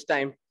one this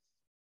time,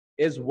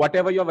 is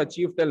whatever you have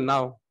achieved till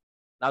now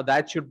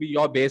that should be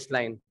your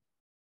baseline.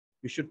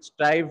 You should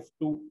strive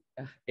to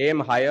aim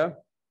higher,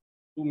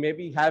 to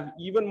maybe have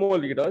even more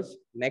leaders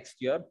next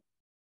year,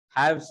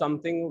 have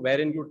something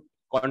wherein you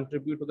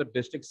contribute to the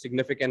district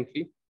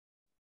significantly.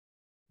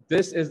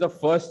 This is the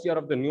first year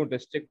of the new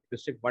district,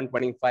 District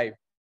 125.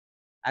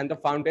 And the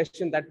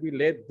foundation that we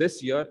laid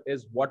this year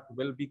is what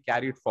will be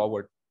carried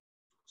forward.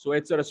 So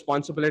it's a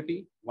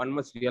responsibility. One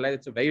must realize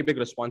it's a very big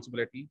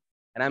responsibility.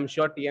 And I'm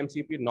sure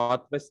TMCP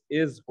Northwest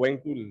is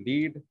going to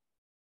lead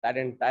that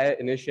entire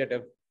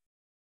initiative.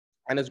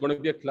 And it's going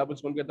to be a club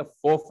that's going to be at the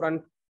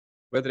forefront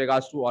with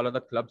regards to all other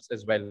clubs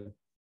as well.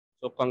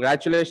 So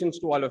congratulations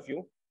to all of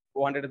you.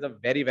 400 is a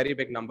very, very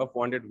big number,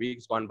 400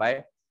 weeks gone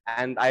by.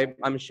 And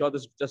I'm sure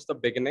this is just the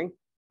beginning,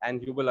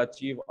 and you will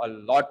achieve a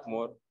lot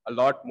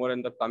more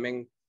in the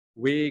coming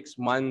weeks,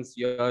 months,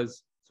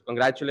 years. So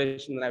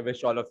congratulations, and I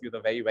wish all of you the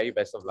very, very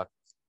best of luck.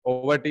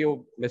 Over to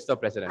you, Mr.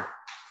 President.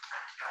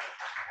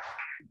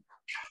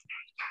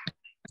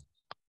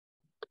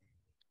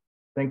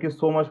 Thank you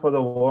so much for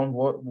the warm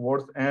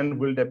words, and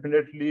we'll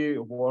definitely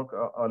work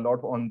a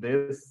lot on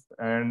this,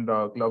 and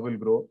club will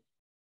grow.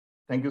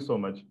 Thank you so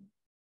much.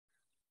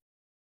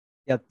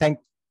 Yeah, thank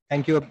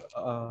you,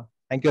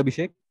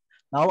 Abhishek.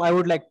 Now I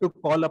would like to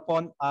call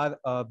upon our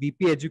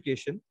VP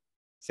Education.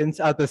 Since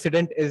our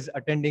president is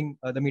attending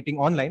the meeting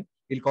online,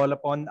 we'll call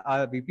upon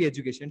our VP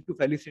Education to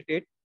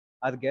felicitate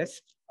our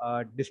guest,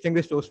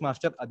 distinguished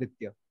Toastmaster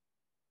Aditya.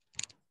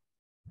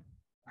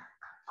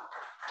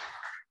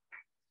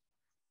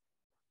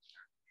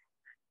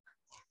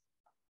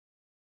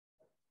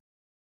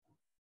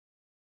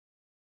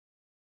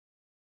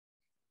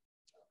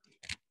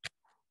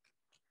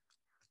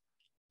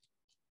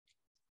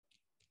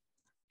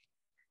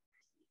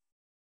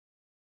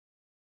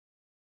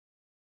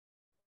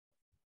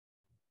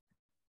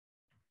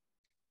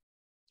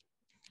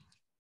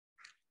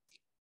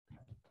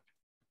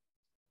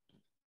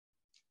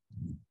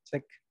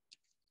 Like,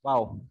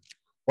 wow,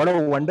 what a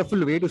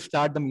wonderful way to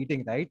start the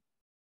meeting, right?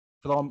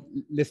 From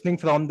listening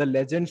from the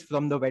legends,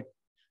 from the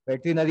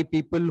veterinary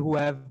people who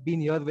have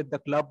been here with the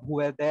club, who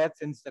were there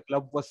since the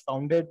club was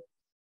founded,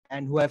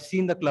 and who have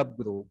seen the club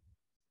grow.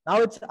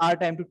 Now it's our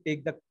time to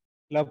take the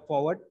club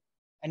forward,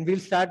 and we'll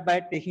start by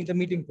taking the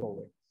meeting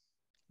forward.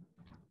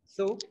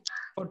 So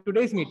for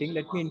today's meeting,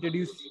 let me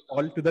introduce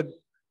all to the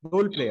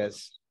role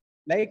players.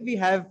 Like we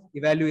have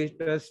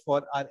evaluators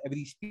for our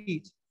every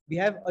speech, we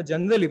have a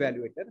general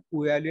evaluator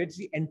who evaluates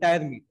the entire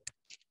meeting.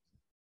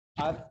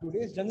 Our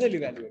today's general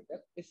evaluator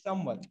is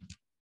someone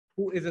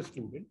who is a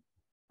student.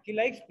 He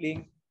likes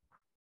playing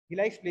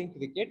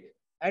cricket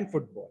and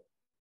football.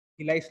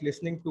 He likes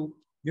listening to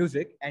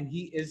music, and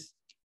he is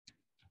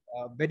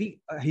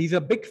he's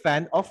a big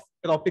fan of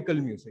tropical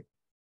music.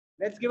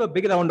 Let's give a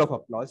big round of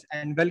applause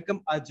and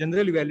welcome our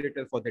general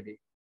evaluator for the day,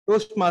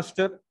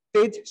 Toastmaster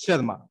Tej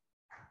Sharma.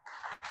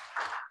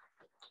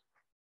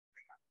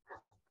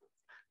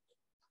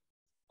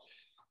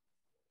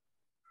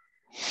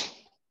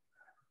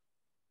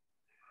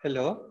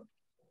 Hello.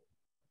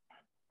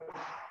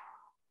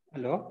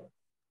 Hello.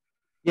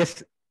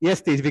 Yes,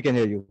 Tej, we can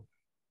hear you.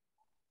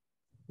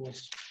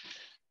 Yes.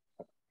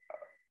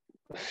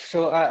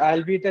 So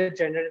I'll be the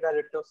general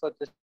director for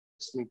this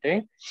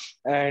meeting,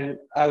 and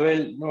I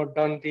will note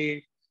down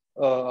the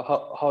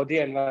how the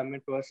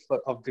environment was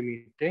of the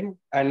meeting.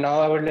 And now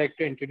I would like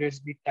to introduce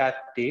the TAT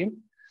team.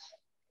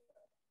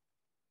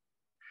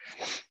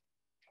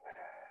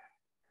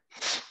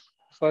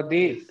 For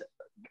the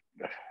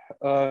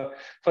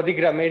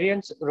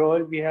grammarian's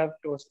role, we have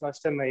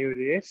Toastmaster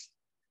Mayuresh.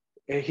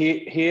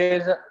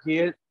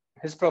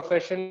 His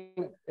profession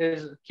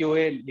is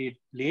QA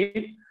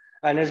lead,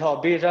 and his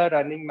hobbies are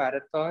running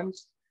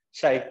marathons,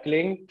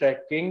 cycling,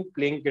 trekking,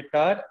 playing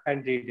guitar,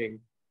 and reading.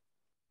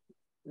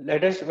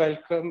 Let us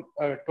welcome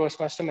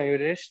Toastmaster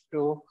Mayuresh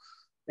to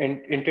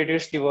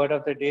introduce the word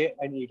of the day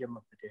and idiom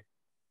of the day.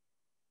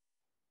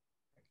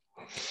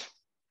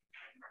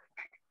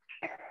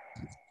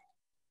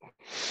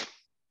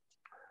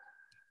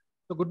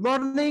 So good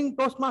morning,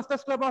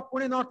 Toastmasters Club of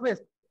Pune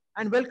Northwest,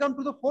 and welcome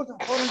to the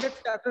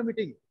 400th chapter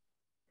meeting.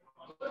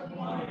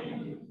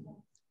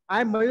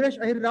 I am Mayuresh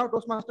Ahir Rao,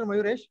 Toastmaster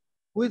Mayuresh,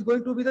 who is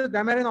going to be the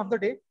grammarian of the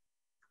day.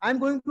 I am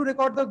going to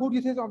record the good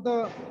usage of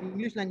the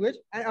English language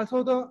and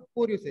also the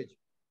poor usage.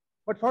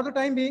 But for the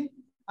time being,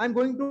 I am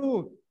going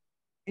to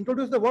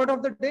introduce the word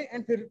of the day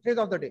and phrase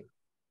of the day.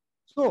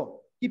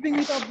 So, keeping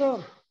with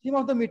the theme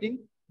of the meeting,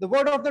 the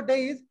word of the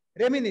day is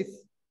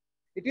reminisce.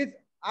 It is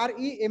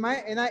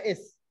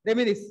R-E-M-I-N-I-S.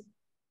 Reminisce.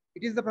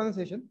 It is the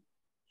pronunciation.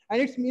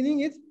 And its meaning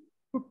is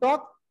to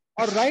talk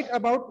or write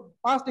about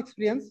past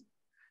experience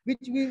which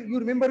you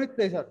remember with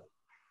pleasure.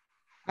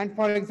 And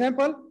for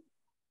example,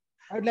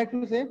 I would like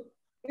to say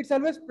it's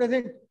always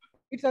pleasant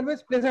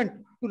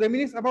to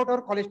reminisce about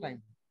our college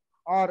time.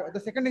 Or the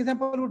second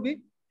example would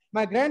be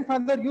my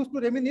grandfather used to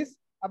reminisce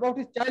about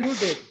his childhood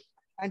days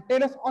and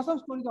tell us awesome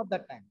stories of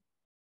that time.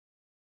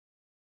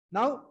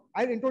 Now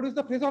I'll introduce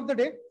the phrase of the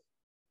day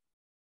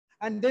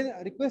and then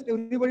request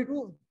everybody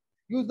to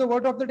use the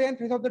word of the day and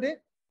phrase of the day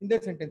in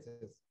their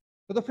sentences.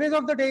 So the phrase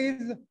of the day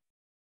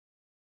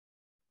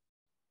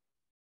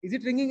is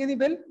it ringing any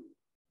bell?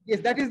 Yes,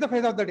 that is the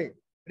phrase of the day.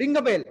 Ring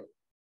a bell.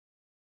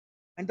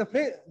 And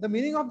the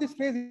meaning of this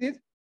phrase is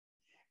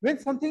when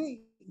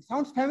something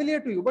sounds familiar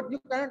to you, but you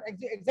cannot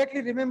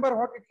exactly remember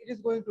what it is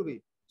going to be.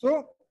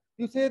 So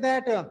you say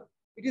that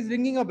it is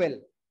ringing a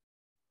bell.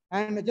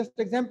 And just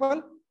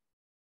example,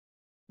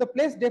 the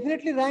place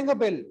definitely rang a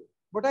bell,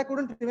 but I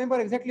couldn't remember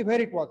exactly where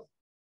it was.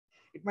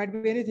 It might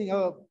be anything,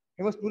 a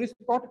famous tourist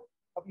spot,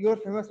 your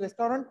famous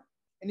restaurant,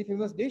 any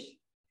famous dish.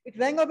 It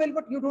rang a bell,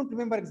 but you don't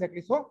remember exactly.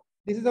 So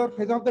this is our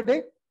phrase of the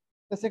day.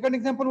 The second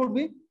example would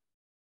be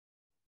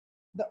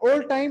the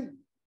old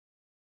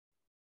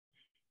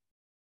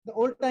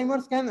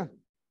timers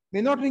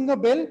may not ring a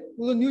bell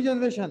to the new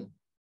generation,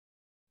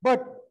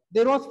 but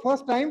there was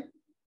first time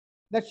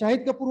that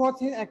Shahid Kapoor was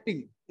seen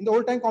acting in the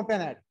old time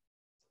Complan ad.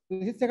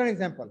 This is second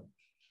example.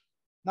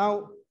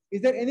 Now,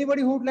 is there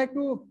anybody who would like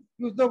to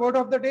use the word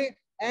of the day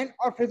and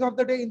or phrase of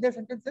the day in their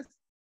sentences?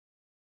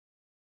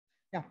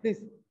 Yeah,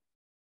 please.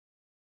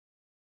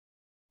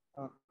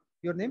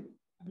 Your name?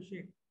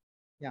 Abhishek.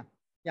 Yeah.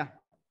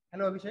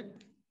 Hello, Abhishek.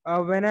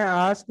 When I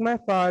asked my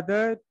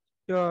father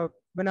to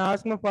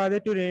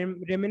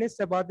reminisce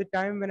about the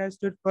time when I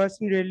stood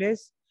first in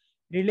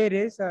relay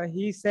race,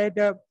 he said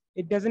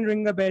it doesn't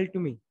ring a bell to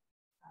me.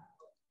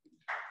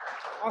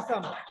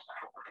 Awesome.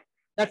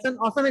 That's an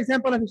awesome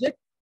example, Abhishek.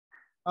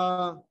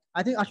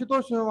 I think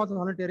Ashutosh was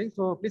volunteering,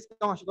 so please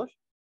come, Ashutosh.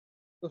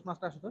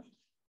 Toastmaster Ashutosh.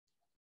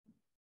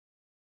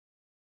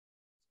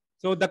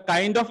 So the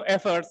kind of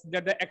efforts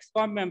that the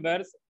ExCom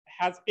members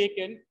has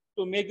taken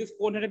to make this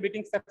 400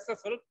 meeting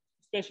successful,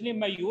 especially in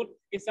my youth,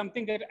 is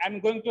something that I'm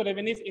going to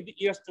reminisce in the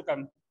years to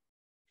come.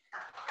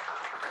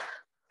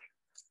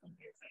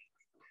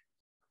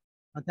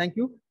 Thank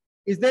you.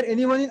 Is there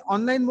anyone in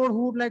online mode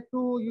who would like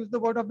to use the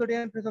word of the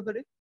day and phrase of the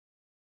day?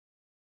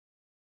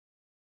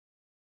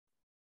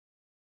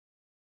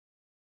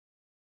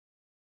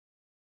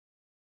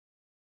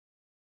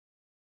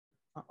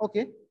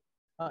 Okay.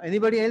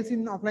 Anybody else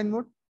in offline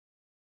mode?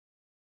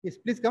 Yes,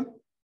 please come.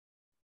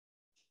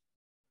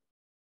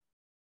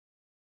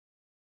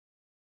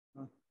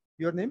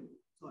 Your name?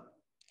 Saurabh.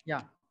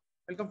 Yeah.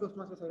 Welcome to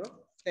Toastmaster Saurabh.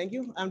 Thank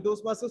you. I'm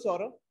Toastmaster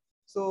Saurabh.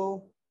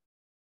 So,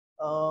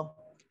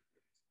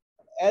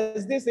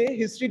 as they say,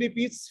 history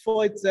repeats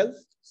for itself.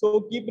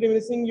 So keep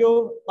reminiscing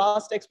your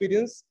past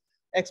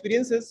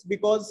experiences,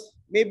 because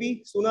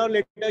maybe sooner or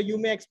later you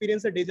may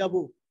experience a deja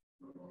vu.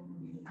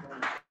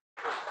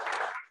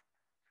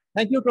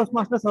 Thank you,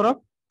 Toastmaster Saurabh.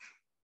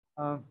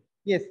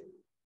 Yes.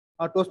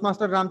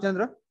 Toastmaster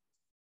Ramchandra.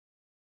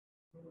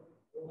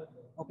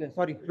 Okay,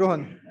 sorry,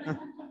 Rohan.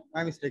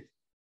 My mistake.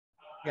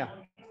 Yeah.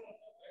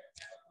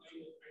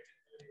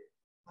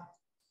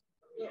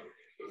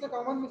 It's a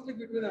common mistake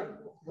between them.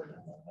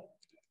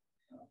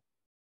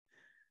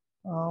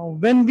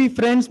 When we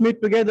friends meet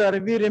together,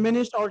 we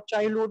reminisce our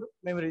childhood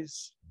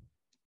memories.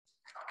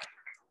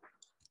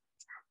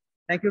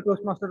 Thank you,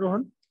 Toastmaster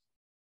Rohan.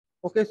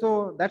 Okay,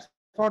 so that's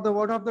for the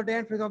word of the day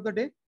and phrase of the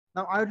day.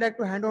 Now I would like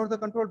to hand over the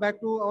control back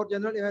to our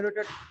general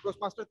evaluator,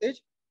 Toastmaster Tej.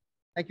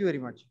 Thank you very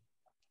much.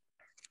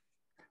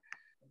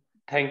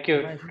 Thank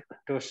you,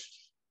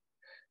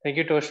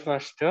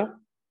 Toastmaster.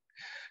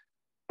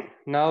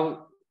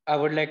 Now, I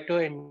would like to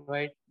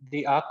invite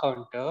the R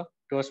counter,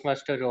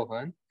 Toastmaster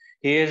Rohan.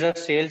 He is a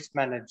sales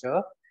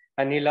manager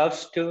and he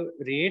loves to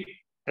read,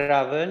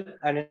 travel,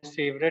 and his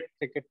favorite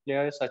cricket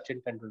player is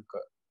Sachin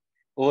Tendulkar.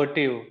 Over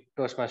to you,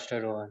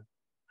 Toastmaster Rohan.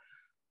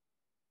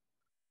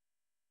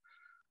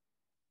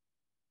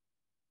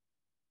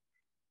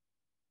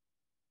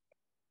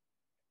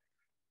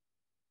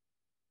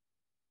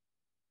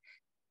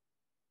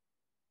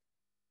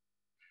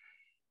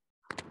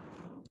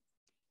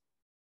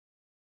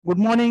 Good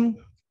morning,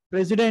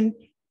 President,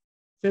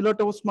 fellow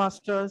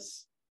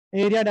Toastmasters,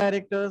 area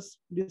directors,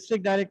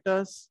 district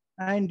directors,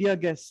 and dear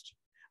guests.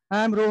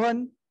 I am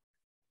Rohan.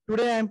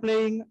 Today I am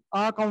playing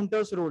R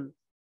counter's role.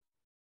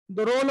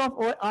 The role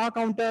of R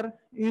counter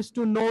is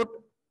to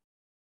note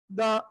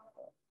the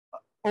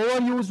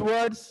overused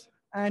words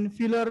and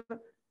filler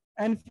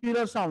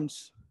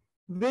sounds,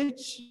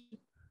 which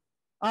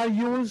are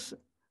used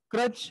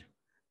crutch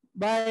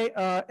by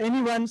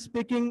anyone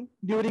speaking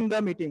during the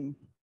meeting.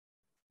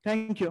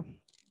 Thank you.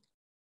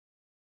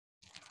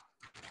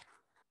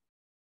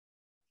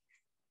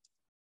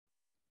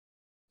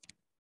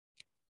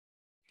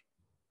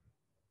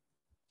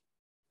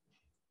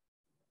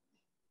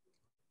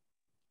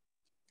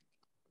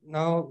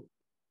 Now,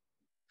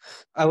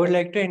 I would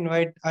like to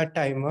invite our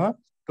timer,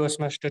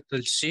 Toastmaster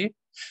Tulsi.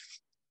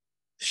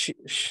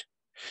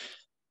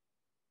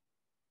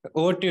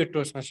 Over to you,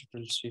 Toastmaster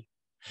Tulsi.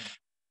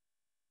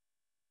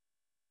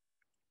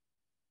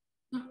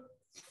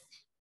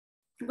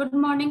 Good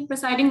morning,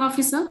 Presiding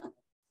Officer,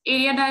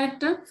 Area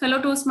Director,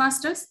 fellow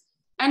Toastmasters,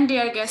 and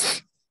dear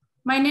guests.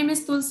 My name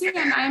is Tulsi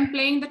and I am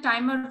playing the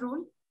timer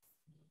role.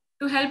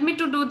 To help me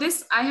to do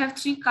this, I have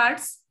 3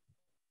 cards: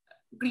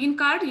 green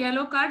card,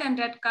 yellow card, and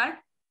red card.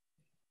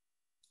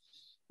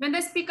 When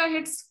the speaker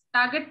hits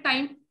target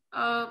time,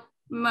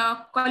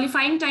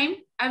 qualifying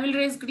time, I will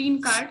raise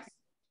green card.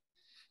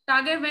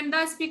 When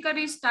the speaker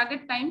reaches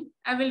target time,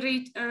 I will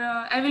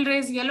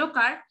raise yellow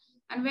card.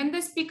 And when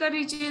the speaker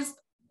reaches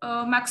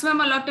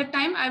maximum allotted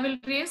time, I will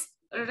raise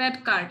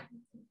red card.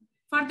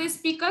 For these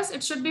speakers,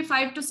 it should be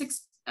 5 to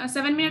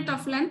 7 minutes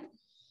of length.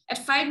 At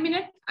 5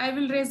 minutes, I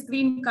will raise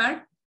green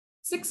card.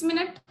 6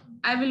 minutes,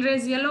 I will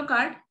raise yellow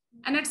card.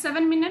 And at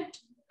 7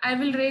 minutes, I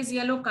will raise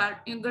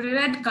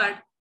red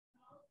card.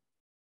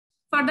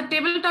 For the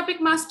table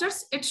topic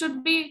masters, it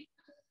should be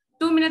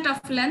 2 minutes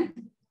of length.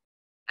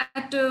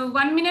 At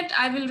 1 minute,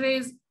 I will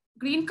raise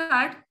green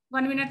card.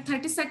 1 minute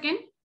 30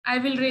 seconds, I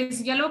will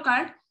raise yellow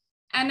card.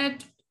 And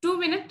at 2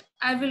 minutes,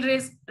 I will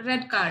raise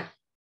red card.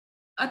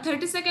 A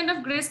 30-second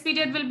of grace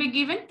period will be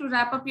given to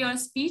wrap up your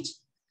speech.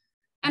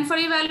 And for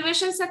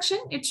evaluation section,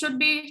 it should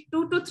be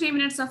 2 to 3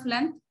 minutes of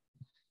length.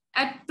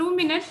 At 2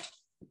 minutes,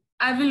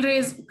 I will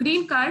raise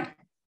green card.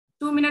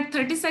 2 minutes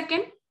 30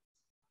 seconds,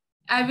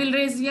 I will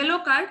raise yellow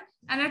card.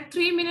 And at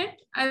 3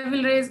 minutes, I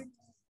will raise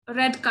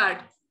red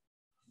card.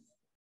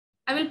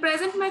 I will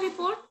present my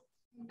report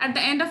at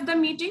the end of the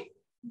meeting.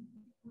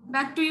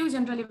 Back to you,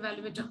 General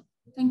Evaluator.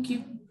 Thank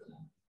you.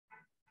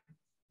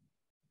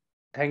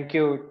 Thank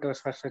you,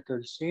 Toastmaster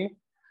Tulsi,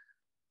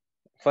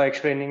 for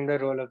explaining the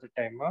role of the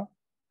timer.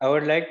 I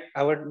would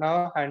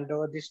now hand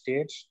over the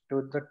stage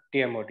to the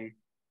TMOD.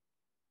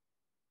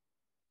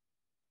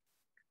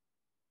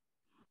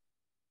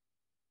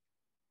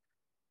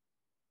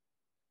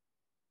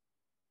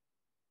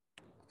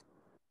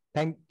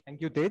 Thank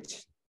you,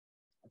 Tej.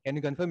 Can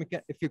you confirm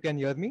if you can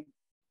hear me?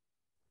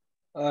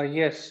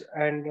 Yes,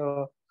 and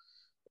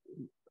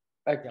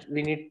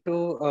we need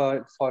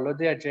to follow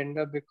the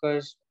agenda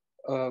because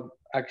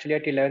actually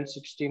at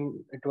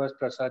 11:16 it was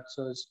Prasad's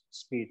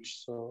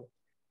speech. So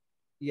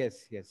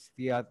yes,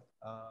 we are.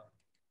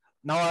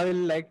 Now I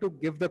will like to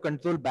give the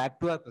control back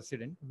to our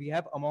president. We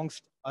have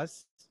amongst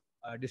us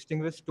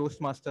distinguished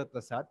Toastmaster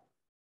Prasad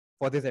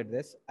for this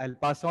address. I'll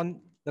pass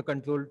on the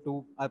control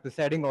to our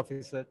presiding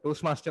officer,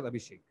 Toastmaster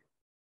Abhishek.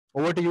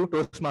 Over to you,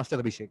 Toastmaster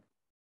Abhishek.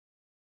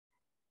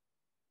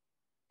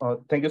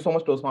 Thank you so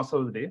much, Toastmaster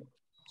of the day.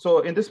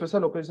 So in this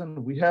special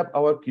occasion, we have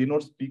our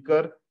keynote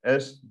speaker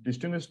as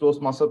distinguished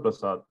Toastmaster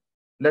Prasad.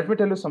 Let me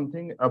tell you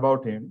something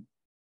about him.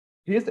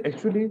 He is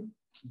actually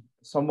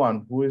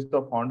someone who is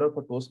the founder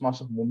for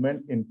Toastmaster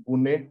movement in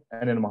Pune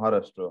and in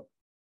Maharashtra.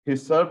 He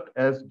served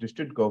as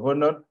district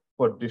governor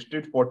for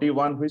District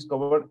 41, which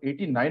covered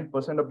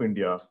 89% of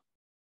India.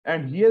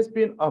 And he has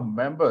been a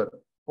member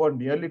for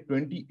nearly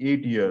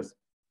 28 years.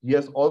 He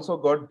has also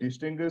got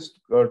Distinguished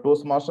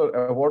Toastmaster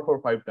Award for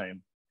 5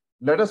 times.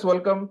 Let us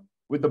welcome,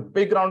 with a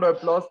big round of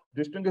applause,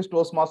 Distinguished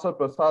Toastmaster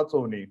Prasad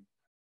Sovani.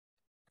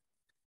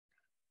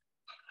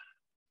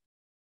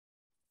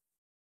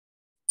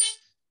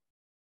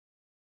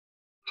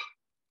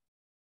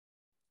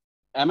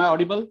 Am I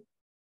audible?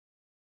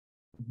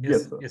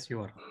 Yes, sir. Yes,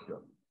 you are.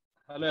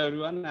 Hello,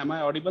 everyone. Am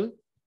I audible?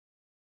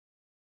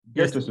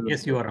 Yes,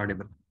 yes, you are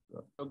audible.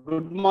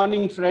 Good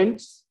morning,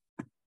 friends.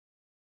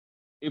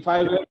 If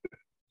I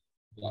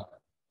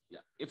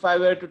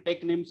were to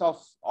take names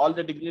of all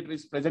the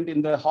dignitaries present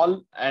in the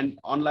hall and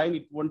online,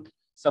 it won't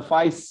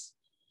suffice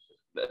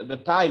the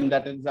time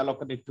that is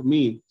allocated to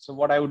me. So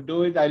what I would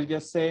do is I'll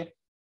just say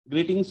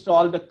greetings to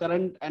all the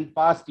current and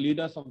past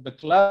leaders of the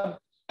club,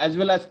 as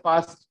well as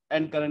past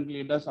and current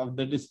leaders of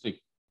the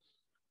district.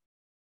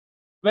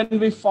 When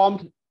we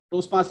formed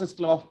Toastmasters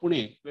Club of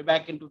Pune way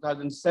back in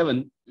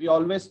 2007, we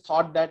always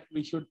thought that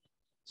we should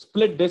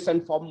split this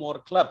and form more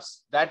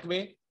clubs. That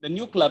way, the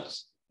new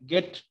clubs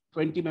get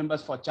 20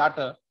 members for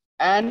charter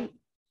and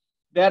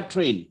they are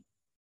trained.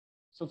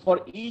 So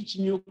for each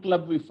new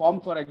club we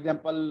form, for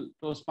example,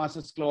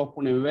 Toastmasters Club of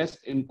Pune West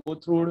in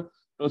Kothurud,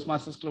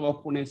 Toastmasters Club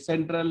of Pune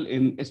Central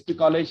in SP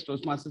College,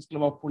 Toastmasters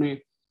Club of Pune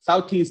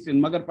Southeast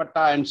in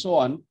Magarpatta, and so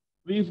on.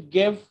 We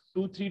gave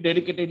 2-3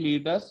 dedicated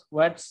leaders who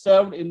had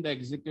served in the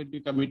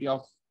executive committee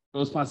of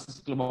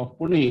Toastmasters Club of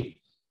Pune.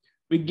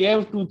 We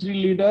gave 2-3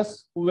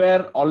 leaders who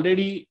were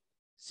already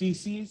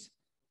CCs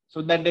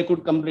so that they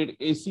could complete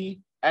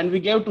AC. And we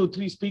gave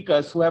 2-3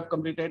 speakers who have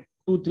completed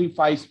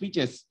 2-3-5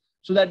 speeches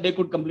so that they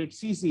could complete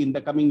CC in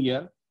the coming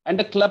year. And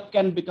the club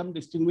can become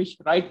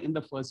distinguished right in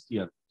the first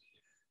year.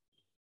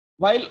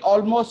 While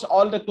almost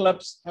all the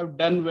clubs have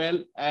done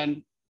well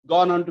and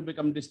gone on to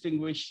become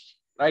distinguished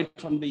right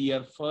from the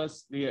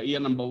year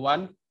number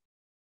 1,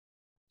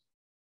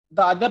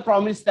 the other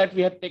promise that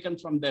we had taken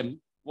from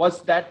them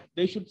was that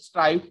they should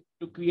strive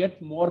to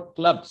create more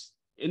clubs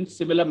in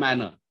similar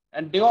manner.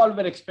 And they all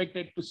were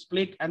expected to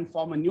split and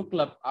form a new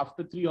club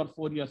after 3 or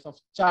 4 years of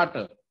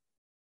charter.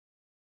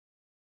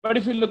 But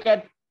if you look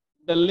at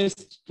the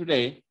list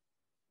today,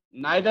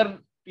 neither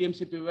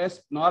TMCP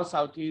West nor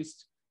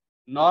Southeast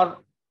nor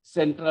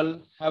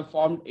Central have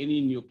formed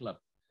any new club.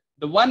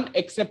 The one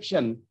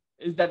exception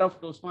is that of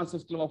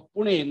Toastmasters Club of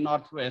Pune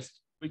Northwest,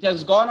 which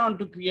has gone on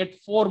to create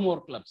 4 more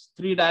clubs,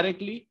 3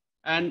 directly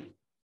and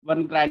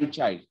 1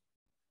 grandchild.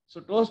 So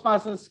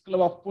Toastmasters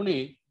Club of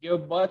Pune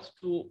gave birth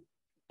to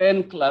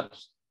 10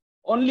 clubs.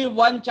 Only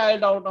 1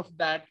 child out of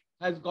that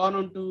has gone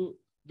on to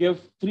give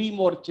 3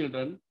 more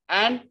children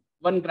and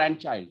 1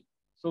 grandchild.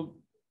 So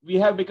we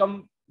have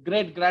become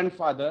great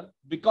grandfather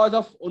because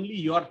of only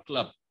your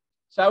club.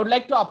 So I would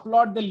like to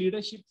applaud the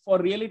leadership for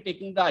really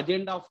taking the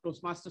agenda of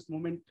Toastmasters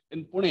movement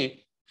in Pune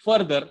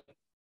further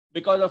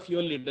because of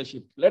your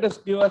leadership. Let us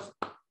give a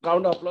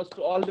round of applause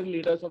to all the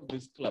leaders of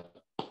this club.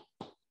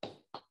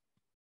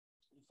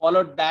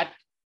 Followed that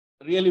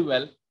really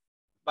well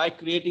by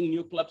creating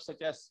new clubs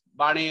such as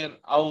Baner,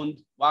 Aund,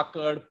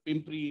 Wakad,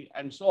 Pimpri,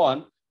 and so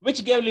on,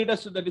 which gave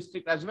leaders to the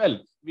district as well.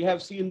 We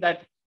have seen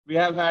that we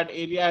have had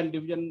area and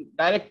division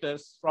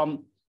directors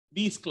from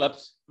these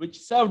clubs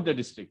which served the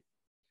district.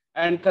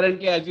 And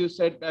currently, as you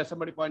said,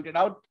 somebody pointed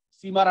out,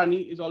 Seema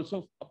Rani is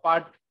also a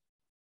part,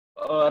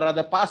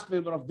 rather past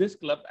member of this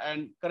club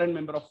and current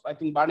member of, I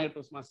think, Baner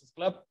Toastmasters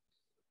Club.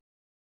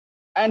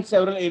 And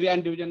several area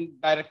and division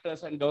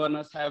directors and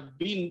governors have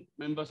been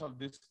members of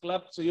this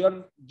club. So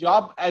your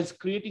job as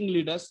creating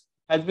leaders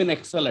has been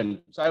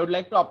excellent. So I would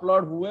like to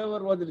applaud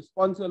whoever was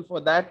responsible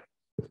for that.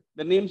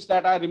 The names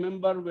that I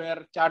remember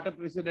were Charter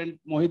President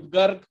Mohit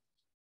Garg.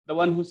 The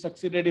one who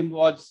succeeded him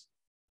was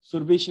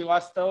Surbhi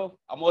Srivastav,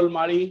 Amol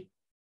Mali,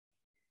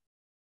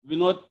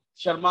 Vinod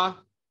Sharma.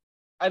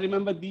 I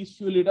remember these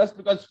few leaders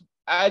because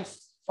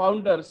as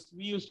founders,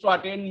 we used to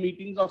attend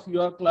meetings of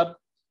your club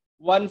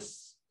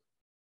once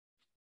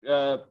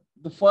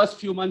the first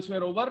few months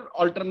were over,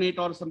 alternate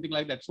or something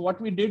like that. So what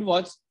we did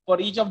was, for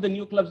each of the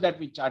new clubs that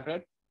we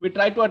chartered, we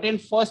tried to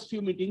attend first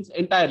few meetings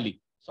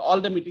entirely. So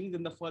all the meetings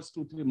in the first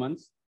 2-3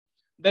 months.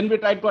 Then we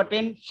tried to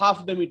attend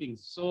half the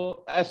meetings.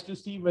 So as to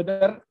see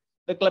whether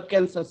the club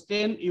can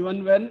sustain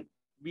even when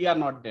we are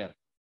not there.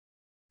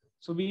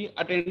 So we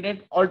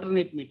attended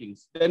alternate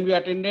meetings. Then we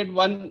attended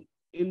 1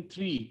 in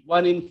 3,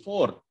 1 in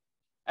 4,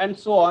 and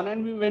so on.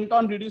 And we went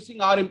on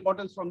reducing our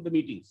importance from the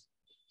meetings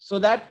so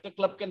that the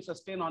club can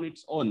sustain on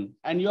its own.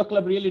 And your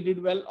club really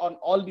did well on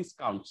all these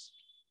counts.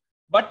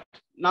 But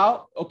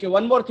now, okay,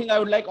 one more thing I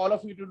would like all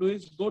of you to do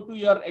is go to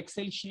your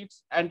Excel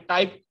sheets and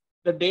type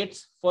the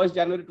dates, 1st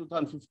January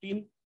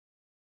 2015.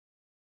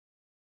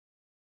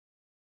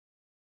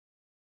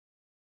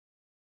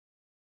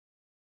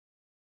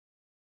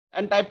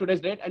 And type today's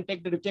date and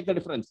check the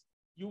difference.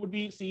 You would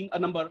be seeing a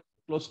number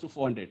close to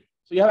 400.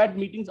 So you have had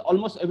meetings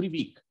almost every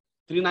week.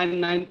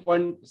 399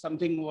 point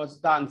something was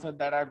the answer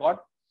that I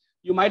got.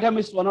 You might have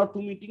missed 1 or 2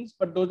 meetings,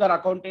 but those are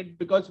accounted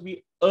because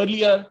we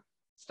earlier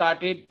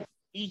started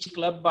each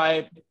club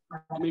by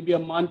maybe a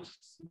month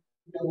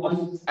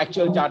of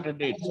actual charter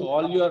date. So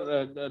all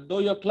your, though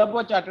your club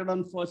was chartered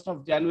on 1st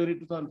of January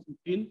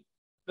 2015,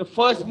 the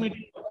first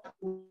meeting,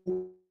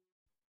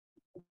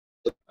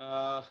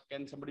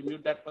 can somebody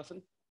mute that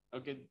person?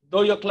 Okay,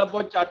 though your club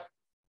was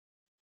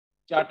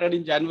chartered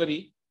in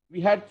January, we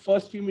had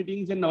first few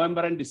meetings in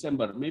November and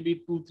December.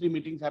 Maybe 2-3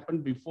 meetings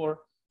happened before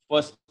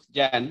 1st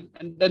Jan,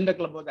 and then the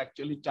club was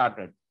actually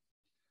chartered.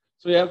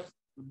 So you have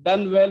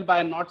done well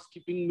by not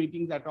skipping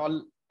meetings at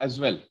all as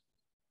well.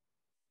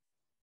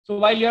 So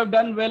while you have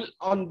done well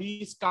on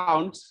these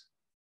counts,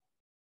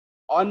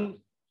 on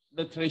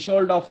the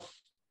threshold of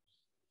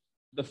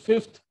the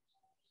 5th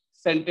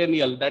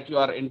centennial that you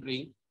are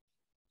entering,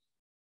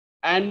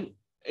 and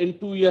in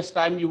 2 years'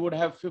 time, you would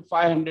have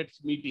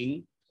 500th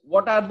meeting.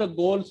 What are the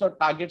goals or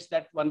targets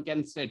that one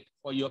can set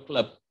for your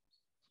club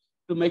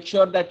to make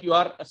sure that you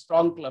are a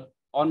strong club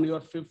on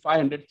your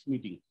 500th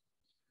meeting?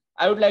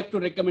 I would like to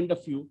recommend a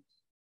few.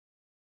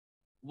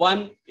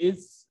 One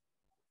is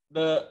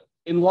the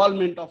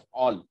involvement of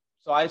all.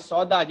 So I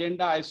saw the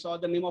agenda. I saw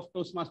the name of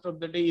Toastmaster of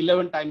the day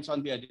 11 times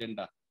on the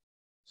agenda.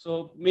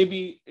 So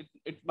maybe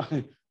it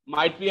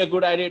might be a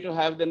good idea to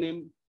have the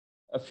name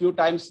a few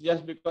times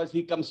just because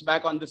he comes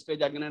back on the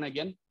stage again and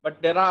again.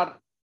 But there are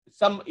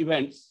some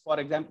events, for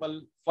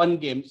example, fun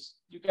games.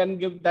 You can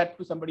give that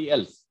to somebody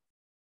else.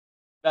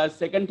 The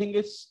second thing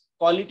is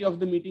quality of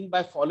the meeting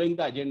by following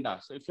the agenda.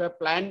 So if you have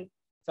planned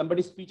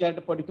somebody's speech at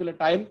a particular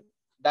time,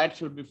 that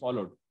should be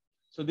followed.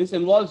 So this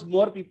involves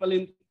more people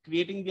in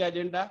creating the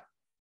agenda.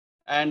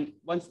 And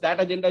once that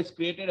agenda is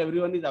created,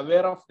 everyone is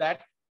aware of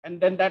that.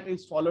 And then that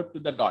is followed to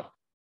the dot.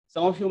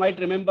 Some of you might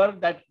remember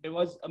that there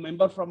was a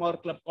member from our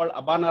club called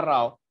Abana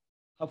Rao.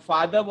 Her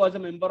father was a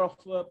member of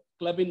a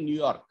club in New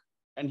York.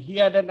 And he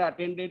had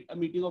attended a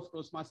meeting of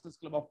Toastmasters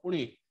Club of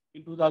Pune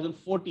in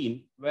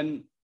 2014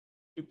 when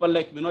people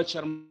like Vinod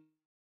Sharma.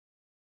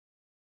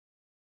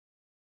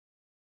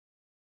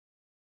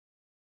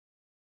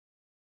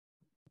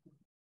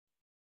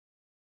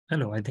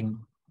 Hello, I think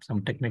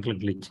some technical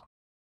glitch.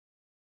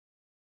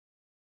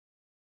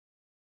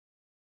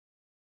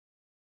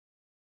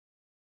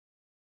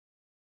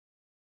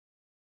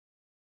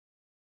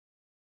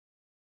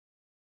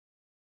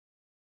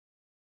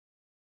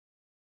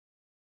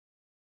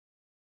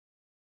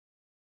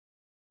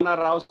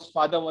 Rao's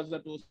father was a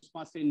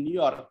Toastmaster in New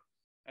York,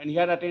 and he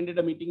had attended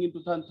a meeting in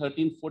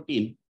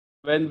 2013-14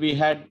 when we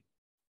had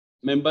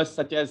members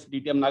such as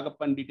DTM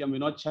Nagappan, DTM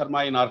Vinod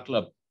Sharma in our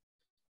club.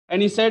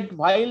 And he said,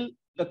 while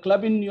the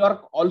club in New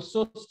York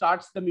also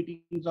starts the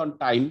meetings on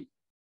time,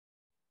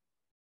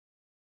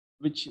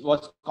 which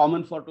was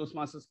common for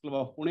Toastmasters Club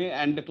of Pune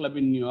and the club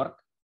in New York,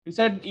 he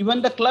said,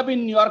 even the club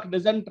in New York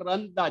doesn't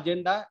run the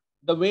agenda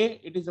the way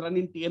it is run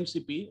in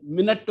TMCP,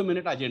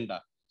 minute-to-minute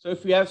agenda. So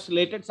if we have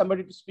slated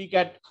somebody to speak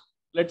at,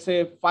 let's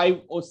say,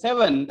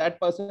 5:07, that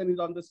person is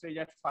on the stage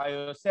at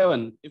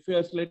 5:07. If you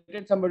have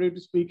slated somebody to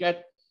speak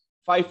at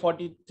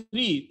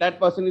 5:43, that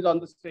person is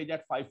on the stage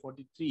at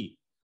 5:43.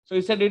 So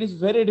he said it is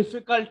very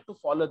difficult to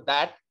follow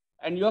that.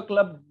 And your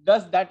club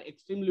does that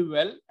extremely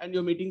well. And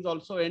your meetings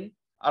also end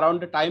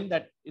around the time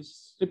that is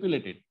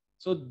stipulated.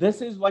 So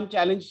this is one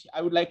challenge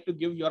I would like to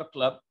give your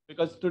club,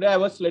 because today I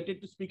was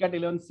slated to speak at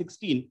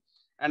 11:16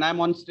 and I'm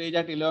on stage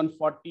at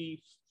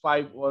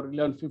 11:45 or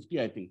 11:50,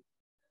 I think.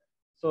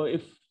 So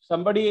if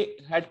somebody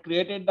had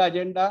created the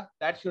agenda,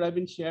 that should have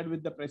been shared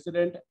with the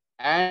president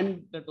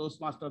and the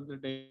Toastmaster of the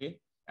day.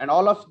 And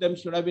all of them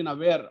should have been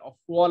aware of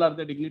who all are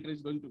the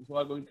dignitaries who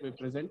are going to be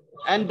present.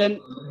 And then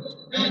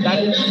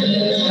that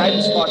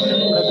time slot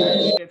should have been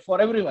created for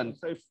everyone.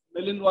 So if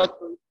Milind was,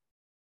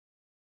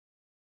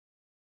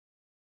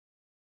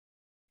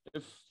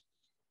 if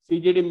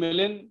CGD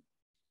Milind,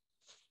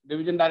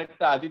 Division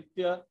Director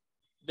Aditya,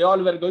 they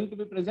all were going to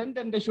be present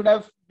and they should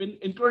have been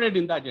included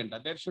in the agenda.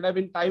 There should have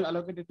been time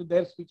allocated to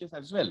their speeches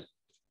as well.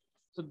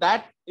 So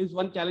that is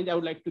one challenge I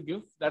would like to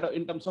give, that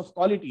in terms of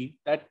quality,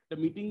 that the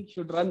meeting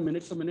should run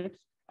minute to minute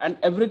and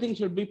everything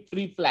should be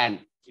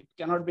pre-planned. It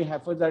cannot be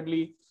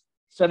haphazardly,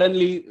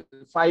 suddenly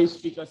 5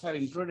 speakers are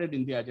included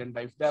in the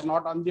agenda. If they're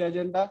not on the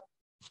agenda,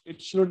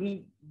 it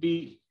shouldn't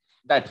be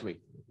that way.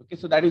 Okay,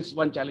 so that is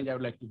one challenge I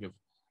would like to give.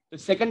 The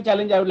second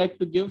challenge I would like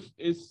to give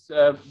is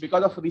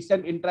because of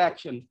recent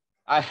interaction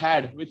I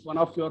had with one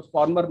of your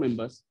former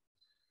members.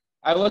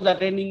 I was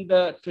attending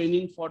the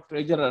training for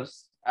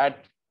treasurers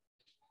at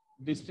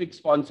district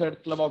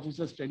sponsored club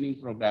officers training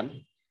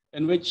program,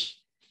 in which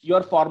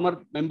your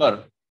former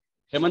member,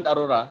 Hemant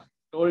Arora,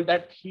 told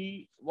that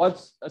he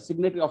was a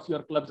signatory of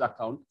your club's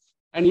account.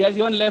 And he has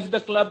even left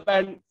the club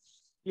and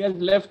he has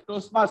left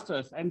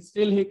Toastmasters and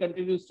still he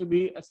continues to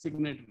be a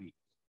signatory.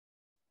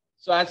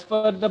 So as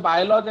per the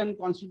bylaws and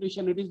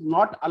constitution, it is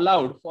not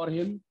allowed for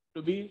him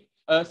to be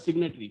a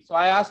signatory. So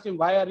I asked him,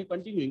 why are you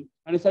continuing?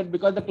 And he said,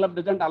 because the club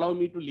doesn't allow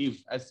me to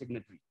leave as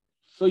signatory.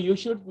 So you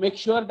should make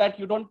sure that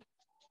you don't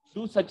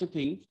do such a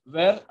thing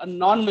where a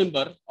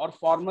non-member or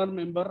former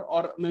member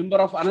or member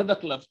of another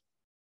club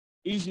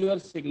is your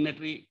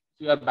signatory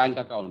to your bank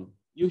account.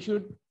 You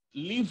should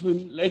leave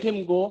him, let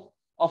him go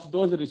of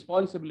those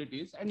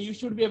responsibilities, and you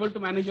should be able to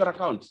manage your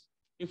accounts.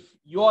 If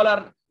you all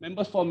are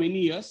members for many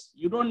years,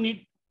 you don't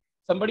need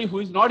somebody who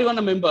is not even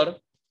a member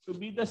to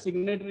be the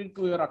signatory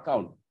to your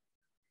account.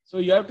 So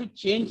you have to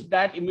change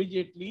that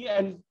immediately.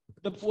 And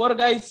the poor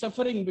guy is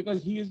suffering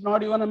because he is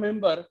not even a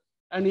member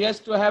and he has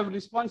to have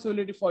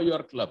responsibility for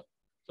your club.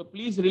 So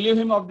please relieve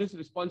him of this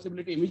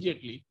responsibility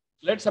immediately.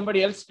 Let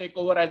somebody else take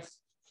over as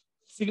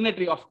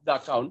signatory of the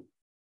account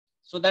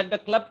so that the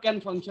club can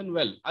function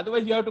well.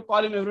 Otherwise, you have to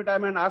call him every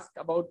time and ask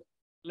about,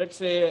 let's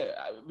say,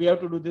 we have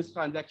to do this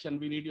transaction,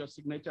 we need your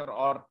signature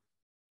or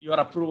your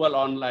approval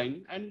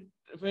online. And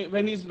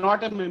when he's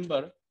not a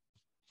member,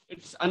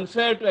 it's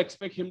unfair to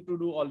expect him to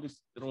do all these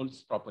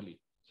roles properly.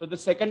 So the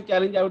second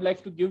challenge I would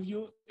like to give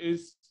you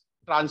is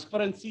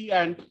transparency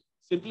and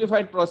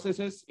simplified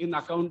processes in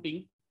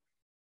accounting,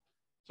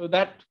 so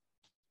that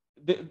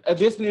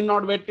this need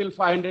not wait till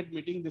 500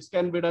 meeting. This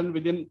can be done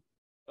within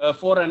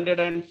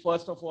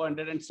 401st or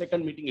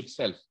 402nd meeting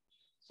itself.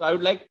 So I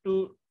would like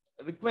to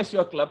request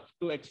your club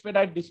to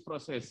expedite this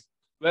process,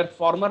 where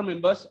former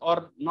members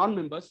or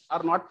non-members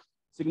are not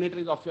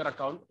signatories of your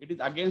account. It is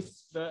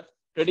against the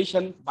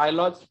tradition,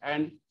 bylaws,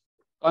 and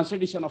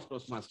constitution of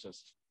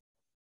Toastmasters.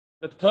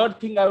 The third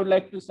thing I would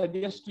like to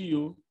suggest to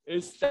you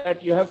is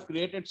that you have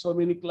created so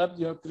many clubs,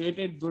 you have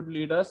created good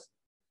leaders.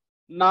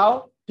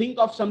 Now think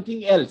of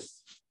something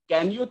else.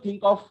 Can you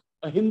think of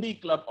a Hindi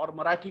club or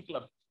Marathi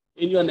club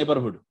in your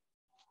neighborhood?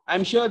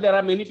 I'm sure there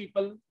are many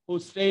people who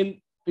stay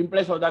in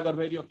Pimple Saudagar,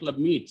 where your club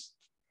meets,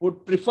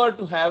 would prefer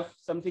to have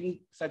something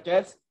such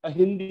as a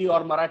Hindi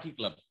or Marathi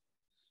club.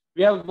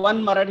 We have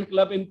one Marathi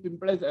club in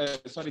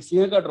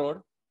Sinhagad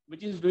Road,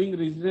 which is doing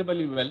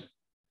reasonably well.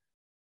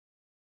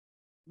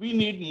 We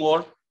need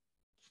more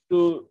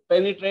to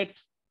penetrate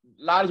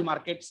large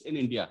markets in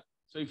India.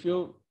 So if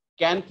you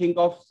can think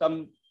of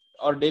some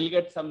or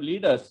delegate some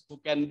leaders who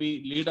can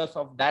be leaders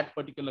of that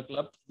particular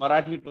club,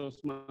 Marathi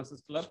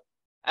Toastmasters Club,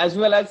 as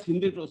well as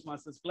Hindi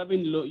Toastmasters Club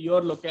in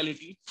your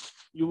locality,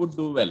 you would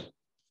do well.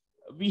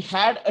 We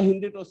had a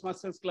Hindi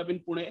Toastmasters Club in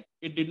Pune.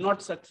 It did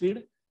not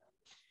succeed.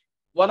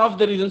 One of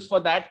the reasons for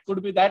that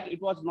could be that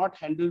it was not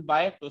handled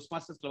by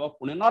Toastmasters Club of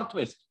Pune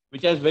Northwest,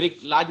 which has very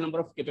large number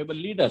of capable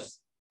leaders.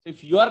 So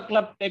if your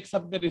club takes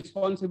up the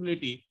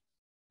responsibility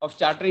of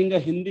chartering a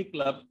Hindi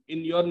club in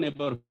your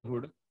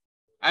neighborhood,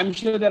 I'm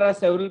sure there are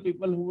several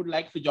people who would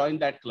like to join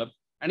that club.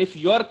 And if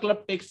your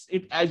club takes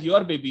it as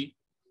your baby,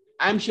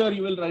 I'm sure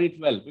you will run it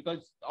well,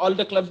 because all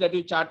the clubs that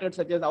you chartered,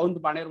 such as Kaun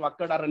Banega,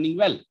 Wakkad, are running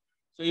well.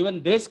 So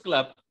even this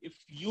club, if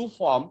you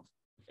form,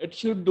 it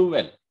should do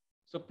well.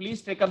 So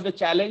please take up the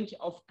challenge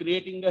of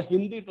creating a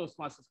Hindi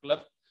Toastmasters Club.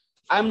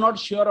 I'm not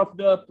sure of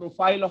the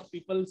profile of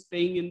people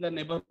staying in the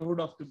neighborhood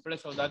of Pimple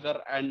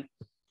Saudagar and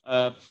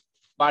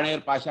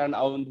Baner, Pashan,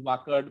 Aund,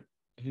 Wakkad,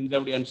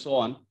 Hinjawadi, and so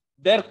on.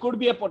 There could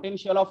be a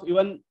potential of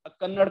even a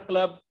Kannada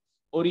club,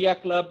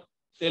 Oriya club,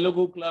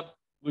 Telugu club,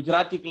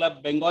 Gujarati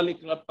club, Bengali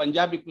club,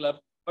 Punjabi club.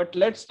 But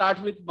let's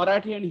start with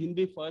Marathi and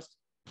Hindi first.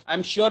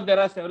 I'm sure there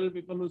are several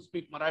people who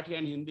speak Marathi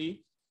and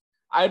Hindi.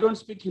 I don't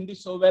speak Hindi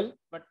so well,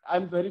 but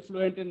I'm very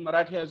fluent in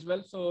Marathi as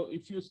well. So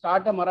if you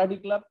start a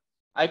Marathi club,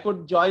 I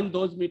could join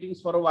those meetings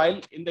for a while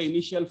in the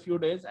initial few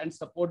days and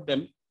support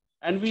them.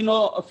 And we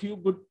know a few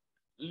good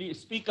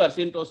speakers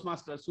in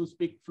Toastmasters who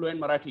speak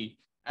fluent Marathi,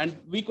 and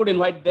we could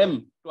invite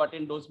them to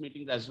attend those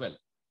meetings as well.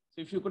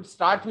 So if you could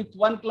start with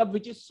one club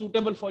which is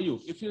suitable for you,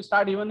 if you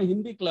start even a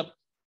Hindi club,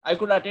 I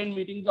could attend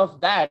meetings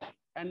of that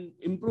and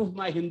improve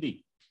my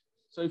Hindi.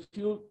 So if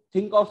you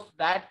think of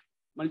that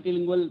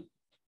multilingual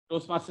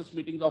Toastmasters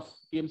meetings of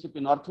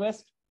TMCP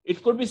Northwest,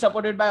 it could be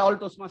supported by all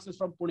Toastmasters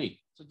from Pune.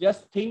 So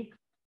just think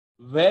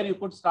where you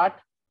could start,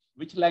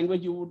 which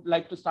language you would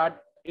like to start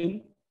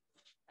in,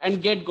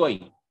 and get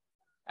going.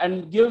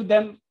 And give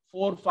them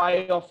 4 or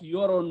 5 of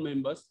your own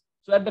members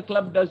so that the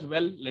club does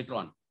well later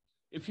on.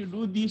 If you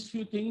do these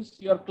few things,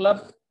 your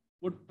club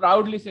would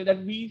proudly say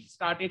that we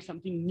started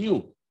something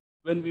new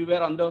when we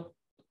were on the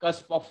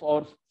cusp of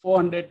our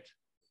 400th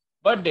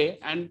birthday.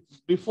 And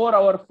before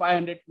our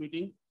 500th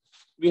meeting,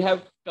 we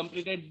have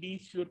completed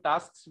these few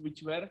tasks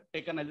which were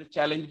taken as a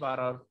challenge by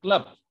our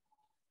club.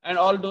 And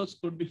all those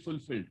could be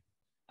fulfilled.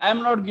 I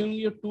am not giving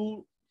you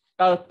 2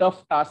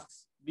 tough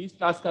tasks. These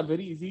tasks are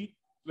very easy.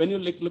 When you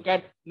look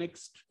at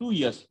next 2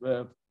 years,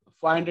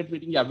 500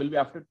 meeting, will be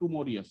after 2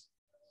 more years.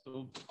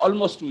 So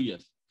almost 2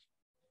 years.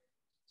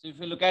 So if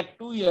you look at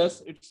 2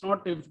 years, it's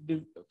not,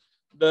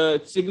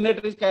 the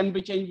signatories can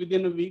be changed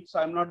within a week. So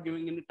I'm not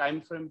giving any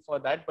time frame for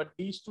that. But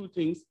these 2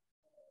 things,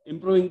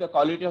 improving the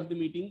quality of the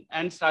meeting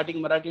and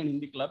starting Marathi and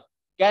Hindi club,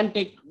 can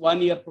take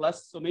 1 year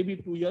plus. So maybe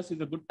 2 years is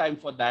a good time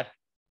for that.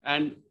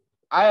 And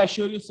I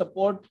assure you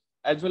support,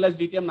 as well as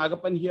DTM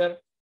Nagapan here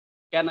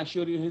can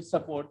assure you his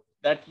support,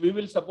 that we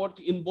will support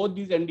in both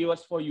these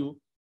endeavors for you.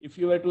 If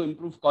you were to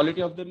improve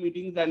quality of the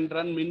meetings and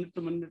run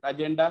minute-to-minute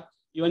agenda,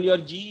 even your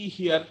GE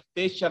here,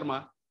 Dir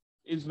Sharma,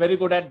 is very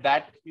good at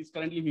that. He's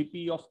currently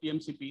VP of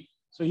TMCP.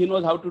 So he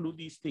knows how to do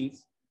these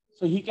things.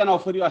 So he can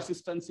offer you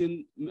assistance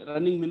in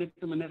running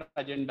minute-to-minute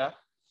agenda.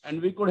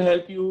 And we could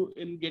help you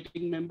in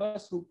getting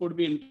members who could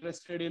be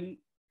interested in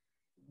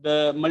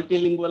the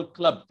multilingual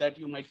club that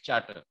you might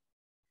charter.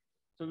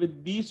 So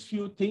with these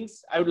few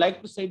things, I would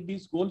like to set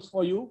these goals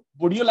for you.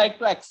 Would you like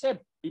to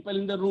accept, people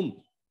in the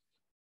room?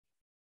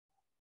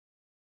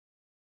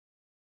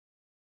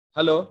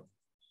 Hello?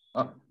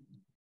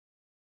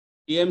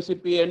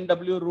 TMCP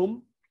NW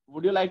room,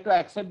 would you like to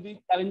accept these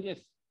challenges?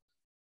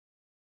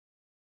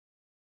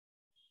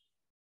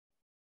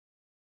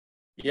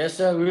 Yes,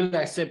 sir, we will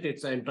accept it,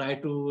 sir, and try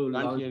to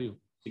Can't hear you.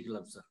 The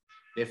club, sir.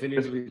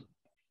 Definitely.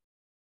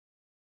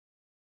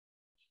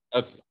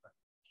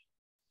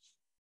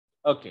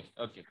 Okay.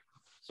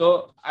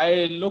 So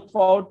I look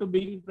forward to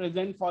being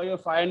present for your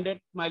 500th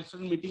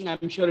milestone meeting.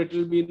 I'm sure it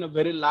will be in a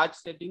very large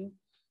setting.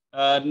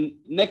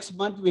 Next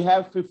month, we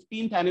have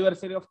 15th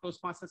anniversary of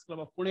Toastmasters Club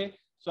of Pune.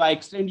 So I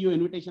extend you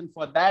invitation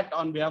for that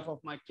on behalf of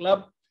my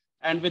club.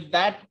 And with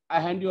that, I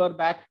hand you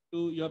back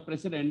to your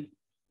president,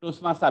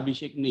 Toastmaster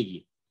Abhishek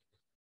Negi.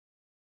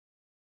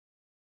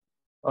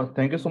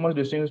 Thank you so much,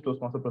 distinguished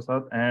Toastmaster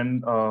Prasad.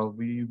 And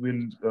we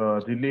will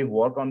really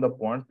work on the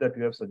points that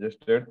you have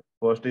suggested.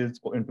 First is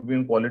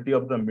interviewing quality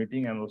of the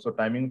meeting and also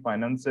timing,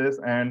 finances,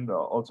 and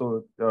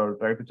also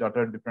try to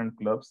charter different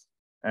clubs.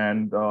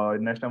 And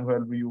next time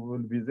when we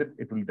will visit,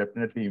 it will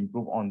definitely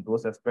improve on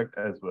those aspects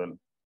as well.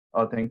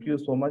 Thank you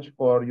so much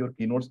for your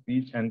keynote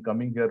speech and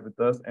coming here with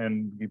us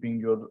and giving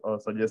your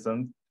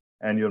suggestions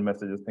and your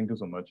messages. Thank you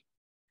so much.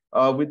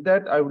 With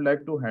that, I would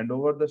like to hand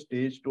over the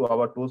stage to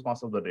our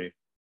Toastmaster of the day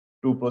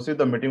to proceed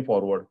the meeting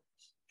forward.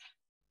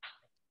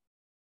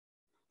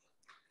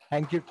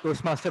 Thank you,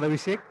 Toastmaster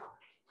Abhishek.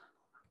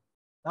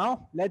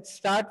 Now, let's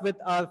start with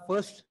our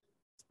first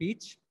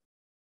speech.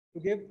 To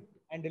give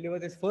and deliver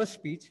this first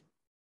speech,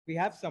 we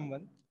have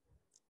someone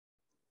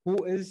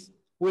who is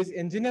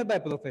engineer by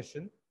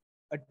profession,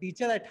 a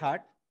teacher at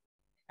heart,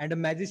 and a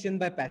magician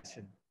by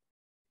passion.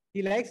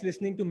 He likes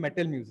listening to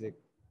metal music.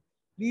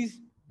 Please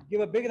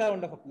give a big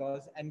round of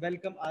applause and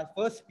welcome our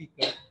first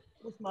speaker,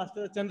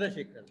 Toastmaster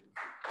Chandrashekhar.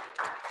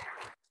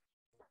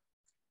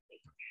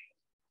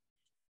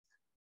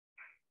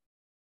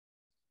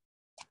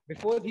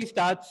 Before he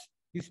starts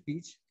his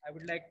speech, I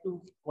would like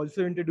to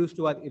also introduce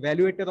to our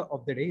evaluator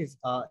of the day, his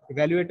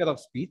evaluator of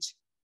speech.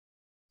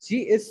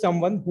 She is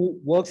someone who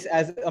works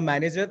as a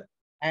manager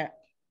and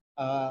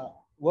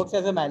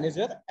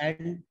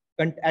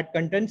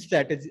content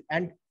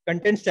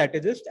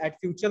strategist at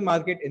Future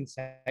Market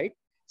Insight.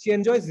 She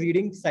enjoys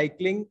reading,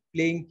 cycling,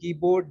 playing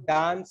keyboard,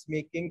 dance,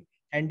 making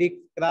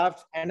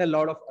handicrafts, and a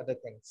lot of other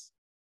things.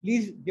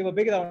 Please give a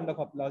big round of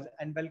applause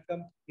and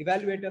welcome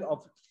evaluator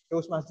of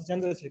Toastmaster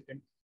Chandrashekhar,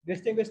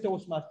 distinguished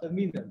Toastmaster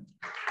Minal.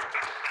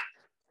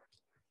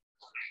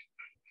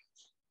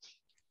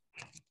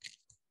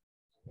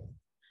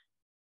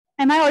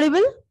 Am I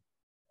audible?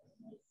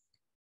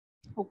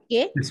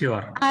 Okay. Yes, you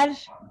are. Our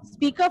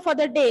speaker for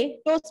the day,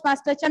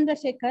 Toastmaster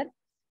Chandrashekhar,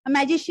 a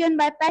magician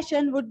by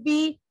passion, would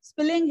be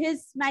spilling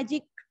his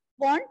magic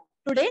wand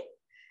today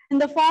in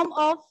the form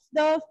of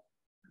the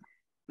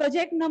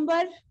project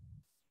number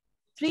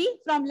 3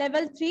 from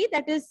level 3,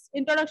 that is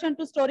Introduction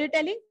to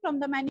Storytelling from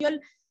the manual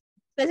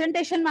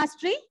Presentation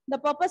Mastery. The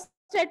purpose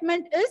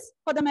statement is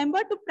for the member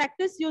to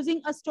practice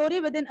using a story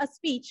within a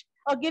speech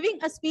or giving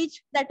a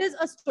speech that is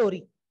a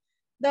story.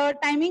 The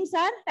timings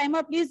are,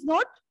 timer please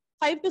note,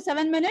 5 to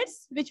 7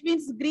 minutes, which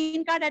means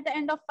green card at the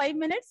end of 5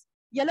 minutes,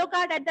 yellow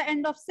card at the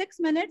end of 6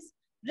 minutes,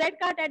 red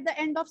card at the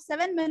end of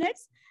 7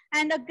 minutes,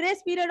 and a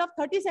grace period of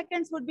 30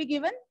 seconds would be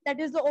given. That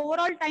is, the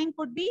overall time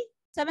could be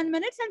 7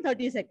 minutes and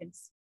 30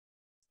 seconds.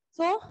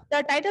 So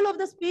the title of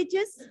the speech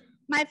is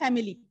My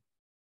Family.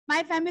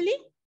 My Family,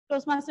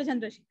 Toastmaster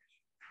Chandrashekhar.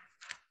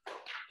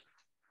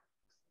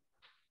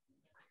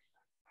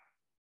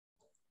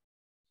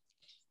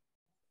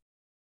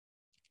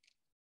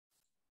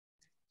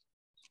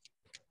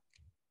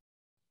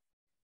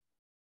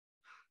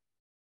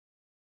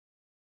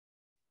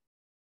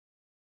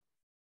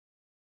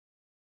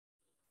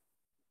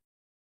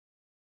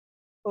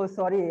 Oh,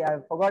 sorry, I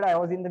forgot I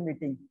was in the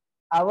meeting.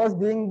 I was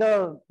doing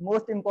the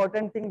most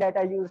important thing that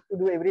I used to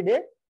do every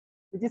day,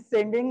 which is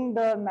sending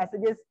the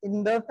messages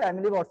in the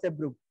family WhatsApp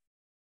group.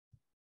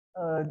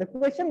 The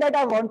question that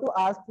I want to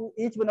ask to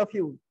each one of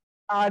you,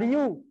 are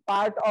you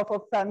part of a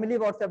family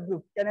WhatsApp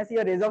group? Can I see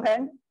a raise of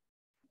hand?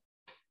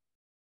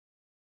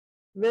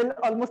 Well,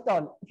 almost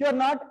all. If you are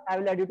not, I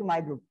will add you to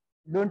my group.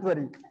 Don't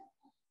worry.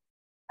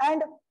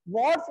 And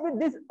what's with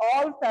this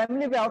all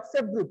family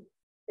WhatsApp group?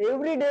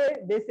 Every day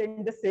they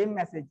send the same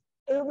message.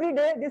 Every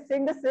day they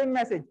send the same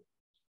message.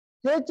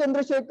 Hey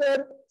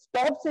Chandrashekhar,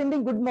 stop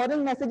sending good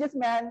morning messages,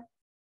 man.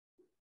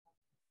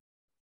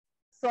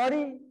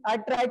 Sorry, I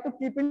tried to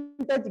keep in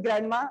touch,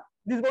 grandma.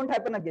 This won't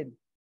happen again.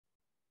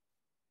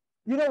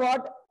 You know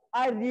what?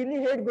 I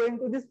really hate going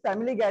to these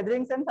family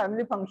gatherings and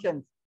family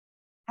functions.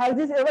 Has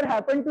this ever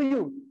happened to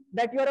you?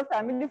 That you are a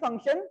family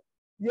function,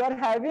 you are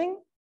having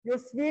your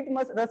sweet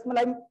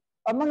rasmalai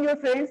among your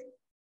friends,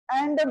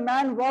 and the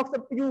man walks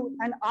up to you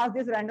and asks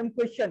this random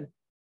question.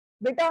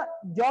 Beta,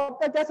 job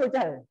ka kya socha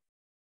hai?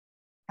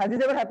 Has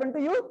this ever happened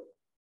to you?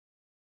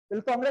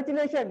 Well,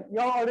 congratulations, you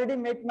have already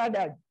met my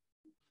dad.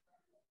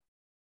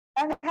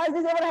 And has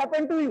this ever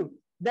happened to you?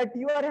 That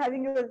you are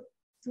having your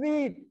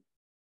sweet,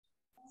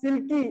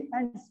 silky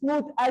and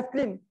smooth ice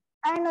cream,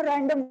 and a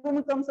random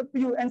woman comes up to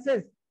you and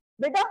says,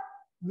 Beta,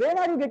 when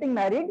are you getting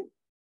married?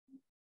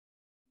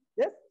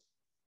 Yes?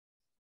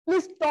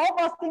 Please stop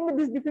asking me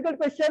this difficult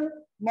question,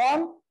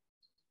 Mom.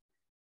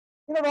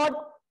 You know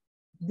what?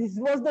 This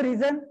was the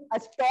reason I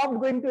stopped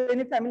going to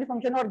any family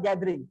function or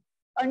gathering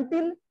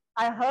until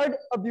I heard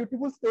a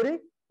beautiful story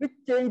which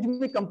changed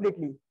me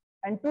completely.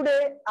 And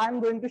today I'm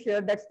going to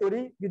share that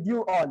story with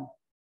you all.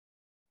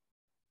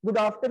 Good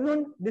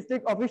afternoon,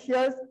 district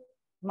officials,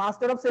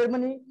 master of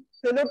ceremony,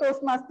 fellow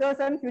Toastmasters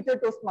and future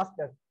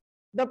Toastmasters.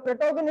 The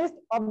protagonist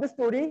of the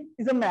story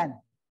is a man.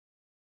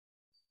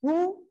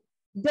 who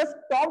just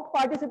stopped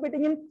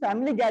participating in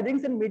family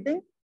gatherings and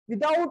meetings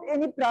without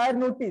any prior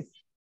notice.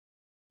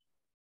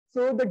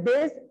 So the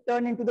days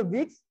turned into the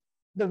weeks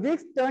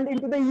turned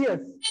into the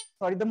years,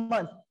 sorry, the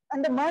months,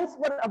 and the months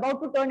were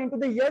about to turn into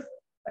the years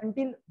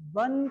until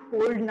one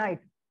cold night,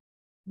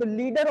 the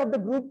leader of the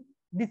group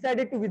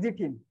decided to visit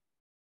him.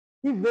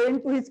 He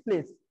went to his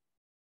place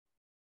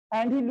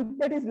and he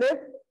looked at his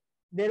left,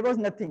 there was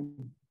nothing.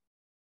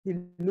 He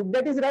looked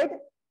at his right,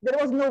 there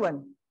was no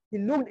one. He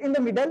looked in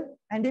the middle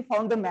and he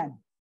found the man,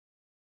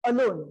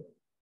 alone,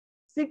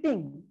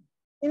 sitting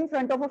in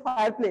front of a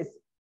fireplace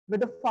where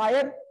the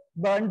fire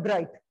burned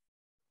bright.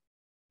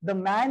 The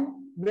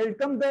man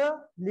welcomed the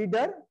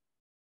leader,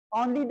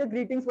 only the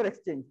greetings were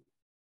exchanged.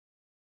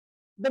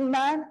 The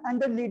man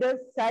and the leader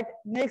sat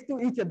next to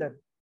each other.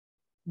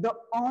 The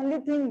only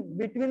thing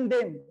between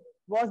them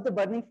was the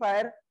burning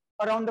fire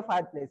around the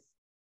fireplace.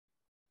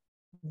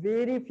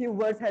 Very few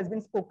words has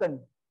been spoken.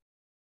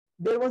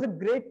 There was a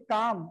great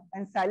calm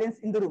and silence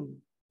in the room,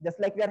 just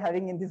like we are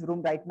having in this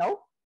room right now.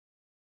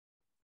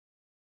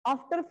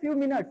 After a few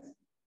minutes,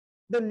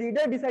 the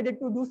leader decided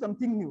to do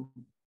something new.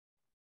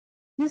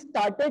 He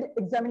started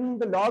examining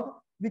the log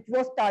which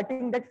was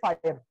starting that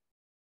fire,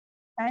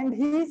 and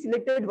he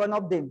selected one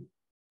of them,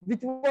 which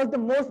was the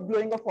most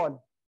glowing of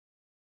all.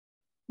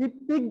 He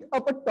picked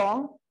up a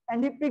tongue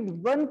and he picked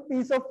one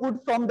piece of wood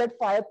from that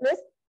fireplace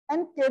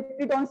and kept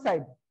it on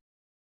side.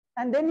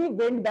 And then he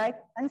went back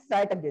and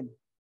sat again.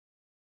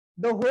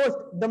 The host,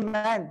 the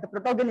man, the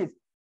protagonist,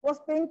 was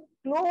paying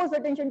close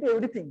attention to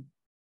everything,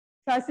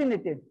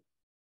 fascinated.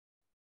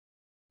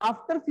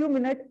 After a few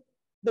minutes,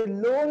 the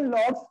lone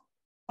log's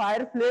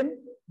fire flame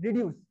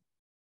reduced.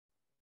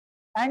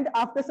 And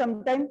after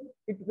some time,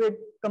 it would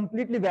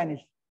completely vanish.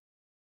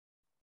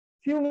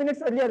 Few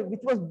minutes earlier,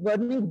 which was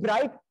burning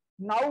bright,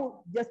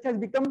 now just has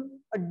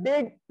become a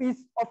dead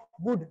piece of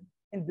wood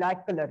in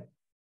black color.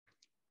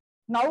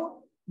 Now,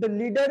 the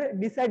leader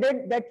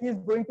decided that he is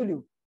going to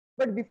leave.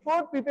 But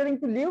before preparing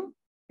to leave,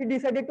 he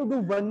decided to do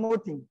one more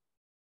thing.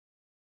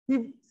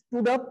 He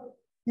stood up,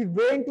 he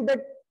went to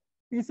that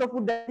piece of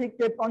wood that he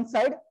kept on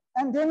side,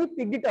 and then he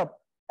picked it up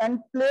and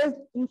placed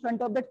in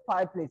front of that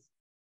fireplace.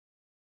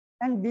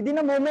 And within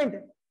a moment,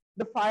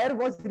 the fire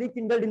was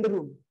rekindled in the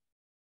room,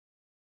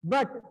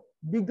 but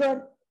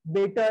bigger,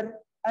 better,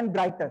 and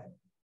brighter.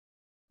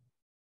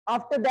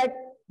 After that,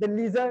 the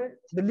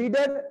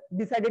leader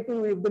decided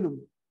to leave the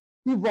room.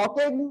 He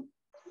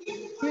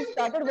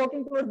started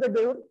walking towards the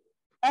door,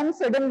 and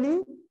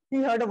suddenly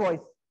he heard a voice.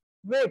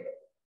 Wait.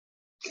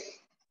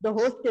 The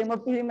host came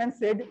up to him and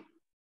said,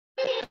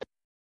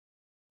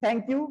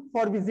 "Thank you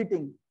for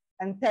visiting,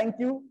 and thank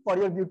you for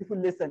your beautiful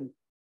lesson.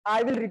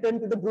 I will return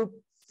to the group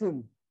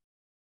soon."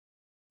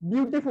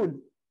 Beautiful,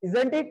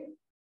 isn't it?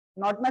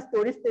 Not my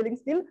storytelling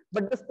skill,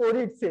 but the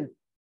story itself.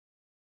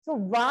 So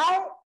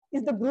why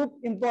is the group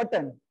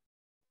important?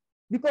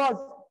 Because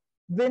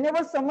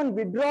whenever someone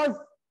withdraws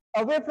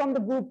away from the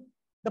group,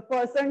 the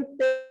person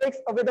takes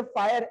away the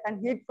fire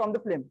and heat from the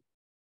flame.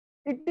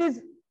 It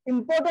is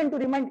important to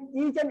remind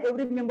each and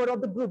every member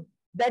of the group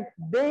that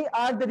they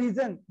are the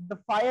reason the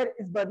fire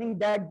is burning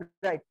that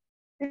bright.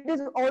 It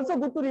is also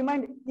good to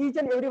remind each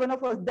and every one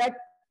of us that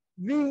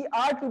we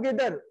are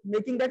together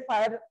making that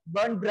fire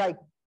burn bright.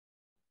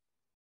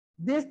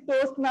 This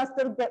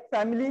Toastmaster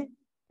family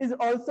is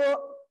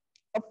also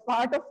a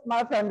part of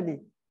my family,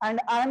 and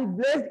I am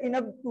blessed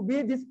enough to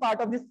be this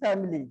part of this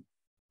family.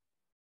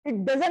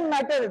 It doesn't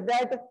matter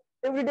that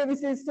every day we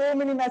see so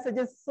many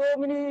messages, so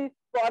many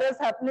quarrels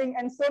happening,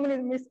 and so many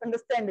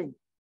misunderstandings.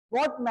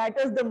 What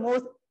matters the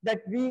most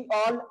that we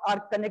all are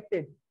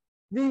connected.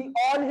 We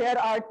all here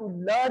are to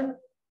learn,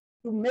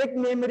 to make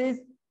memories,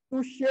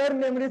 to share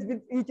memories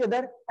with each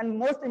other, and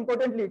most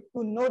importantly,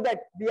 to know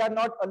that we are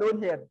not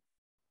alone here.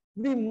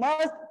 We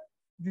must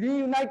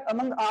reunite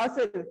among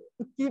ourselves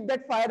to keep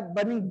that fire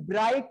burning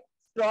bright,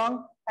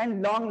 strong,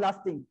 and long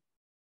lasting.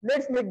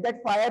 Let's make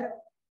that fire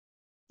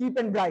keep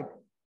and bright.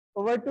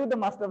 Over to the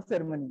master of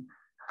ceremony.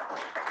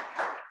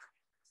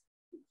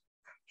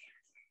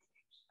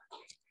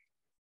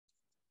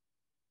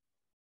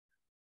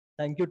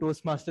 Thank you,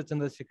 Toastmaster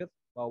Chandrasekhar.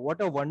 Wow,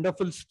 what a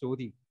wonderful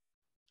story.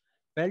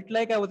 Felt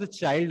like I was a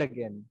child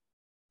again.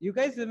 You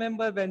guys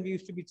remember when we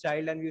used to be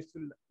child and we used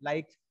to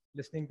like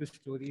listening to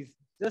stories?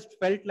 Just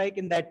felt like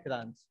in that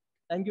trance.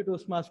 Thank you,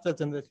 Toastmaster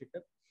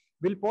Chandrasekhar.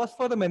 We'll pause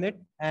for a minute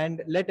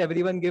and let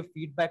everyone give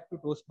feedback to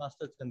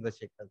Toastmaster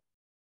Chandrasekhar.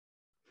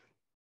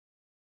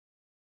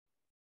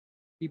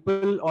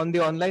 People on the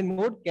online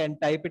mode can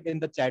type it in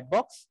the chat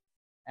box,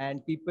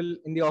 and people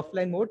in the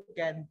offline mode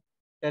can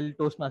tell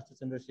Toastmaster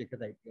Chandrasekhar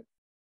right here.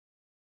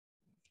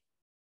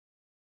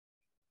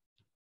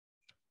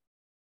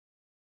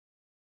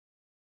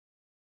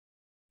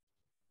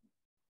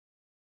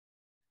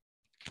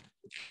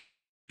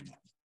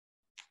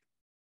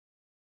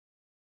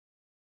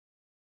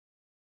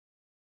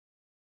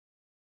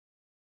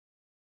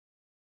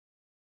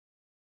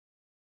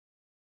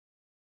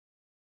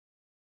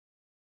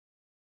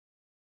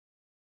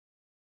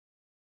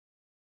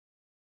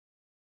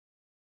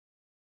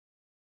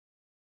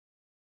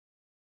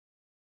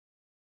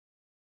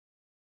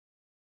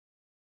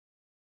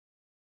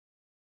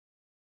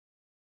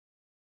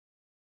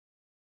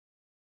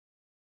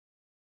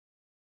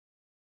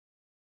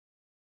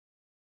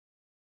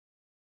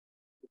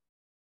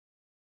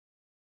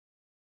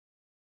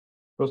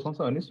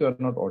 Toastmaster Aneesh, you are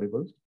not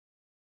audible.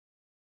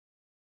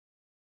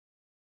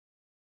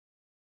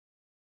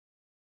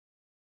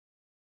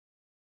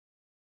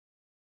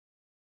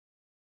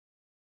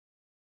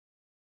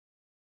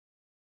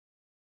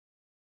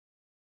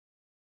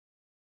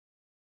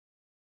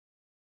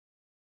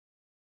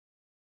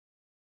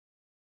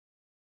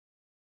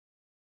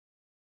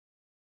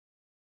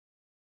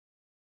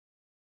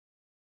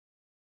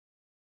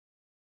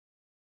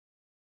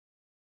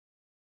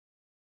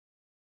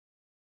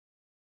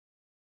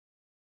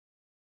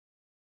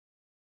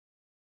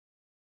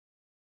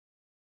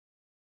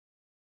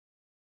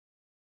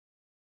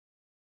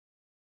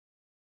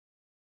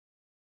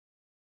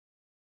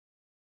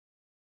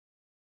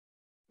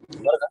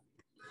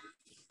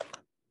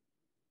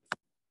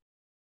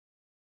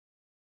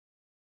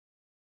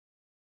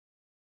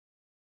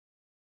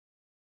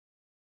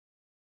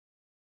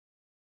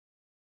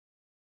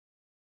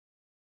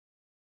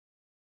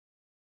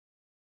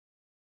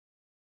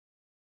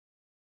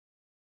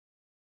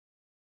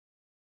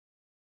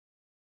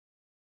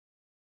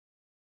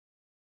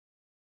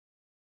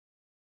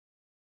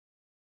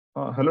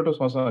 Hello,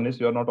 Toastmaster Aneesh,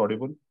 you are not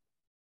audible.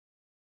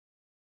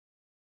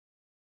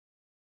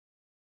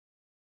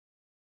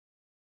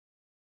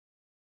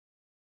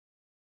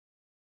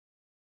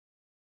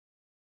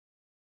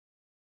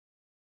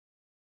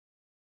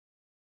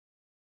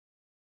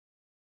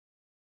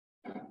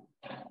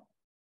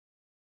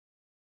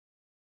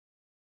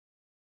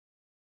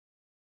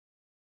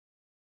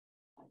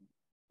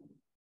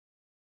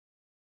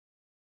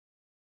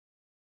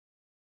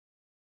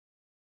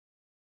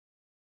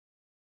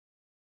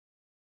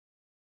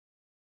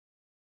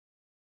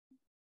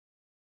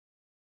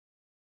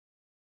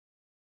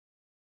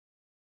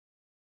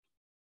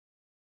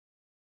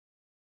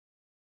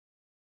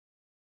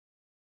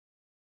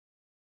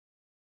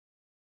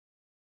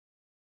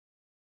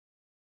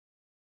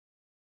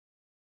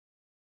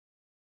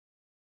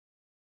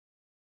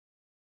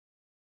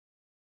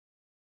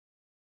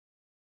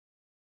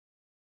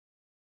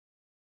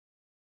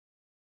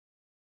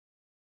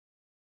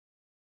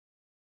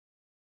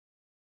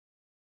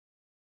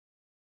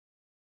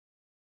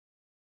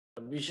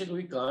 Abhishek,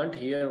 we can't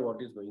hear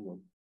what is going on.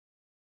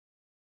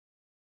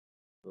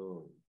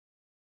 Oh.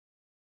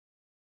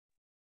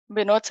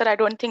 Vinod sir, I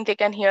don't think they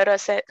can hear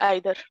us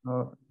either.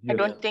 Yes. I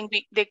don't think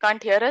they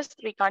can't hear us.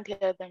 We can't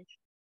hear them.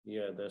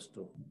 Yeah, that's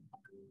true.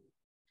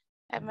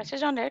 I have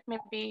message on it.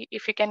 Maybe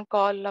if you can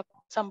call up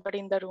somebody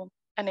in the room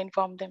and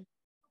inform them.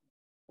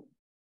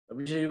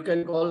 Abhishek, you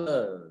can call.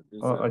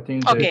 I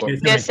think okay,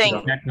 they're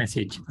saying that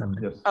message from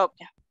them. Yes.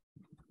 Okay.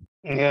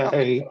 Yeah,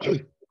 I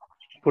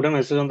put a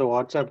message on the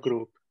WhatsApp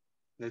group.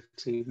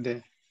 Let's see if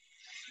they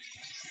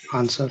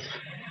answer.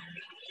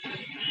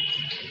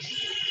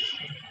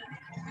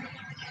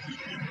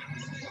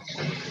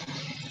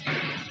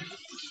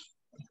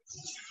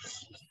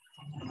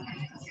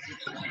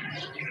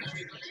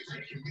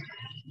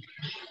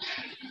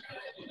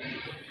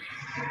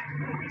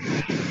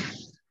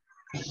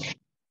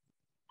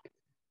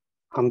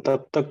 हम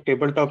तब तक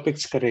table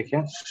topics करें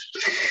क्या?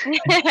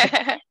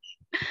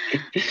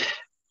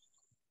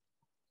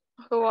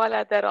 Who all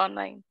are there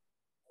online?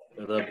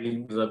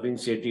 Rabin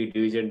Shetty,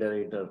 Division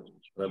Director.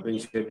 Rabin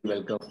Shetty,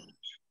 welcome.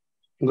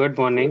 Good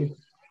morning.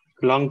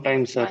 Long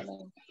time, sir.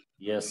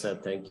 Yes, sir.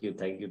 Thank you.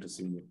 Thank you to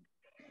see you.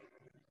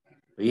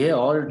 Yeah,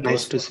 all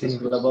Nice to see you.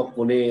 Club of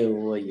Pune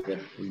over here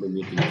in the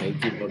meeting.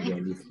 Thank you for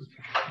joining.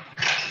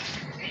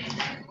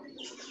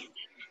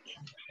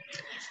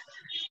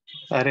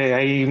 Arey,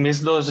 I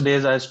miss those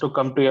days. I used to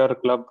come to your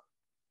club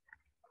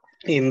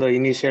in the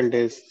initial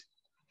days.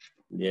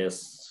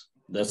 Yes,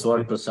 that's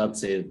what Prasad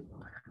said.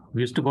 We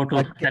used to go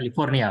to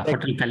California,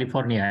 Hotel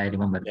California, I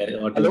remember. Yeah,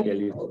 Hotel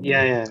California.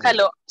 Yeah.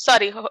 Hello.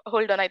 Sorry,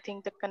 hold on. I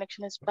think the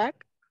connection is back.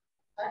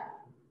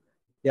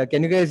 Yeah,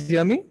 can you guys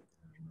hear me?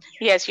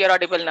 Yes, you're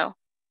audible now.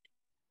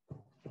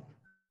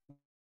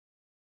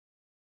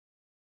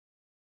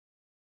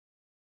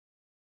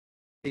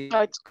 Oh,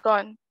 it's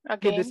gone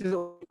again. This is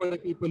only for the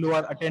people who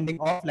are attending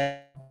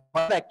offline.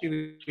 Other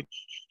activities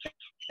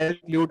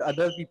include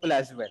other people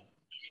as well.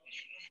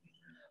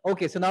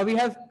 Okay, so now we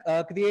have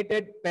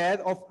created pair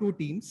of two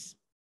teams.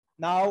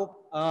 Now,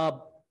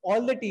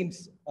 all the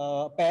teams,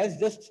 pairs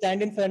just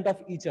stand in front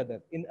of each other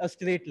in a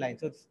straight line.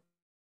 So it's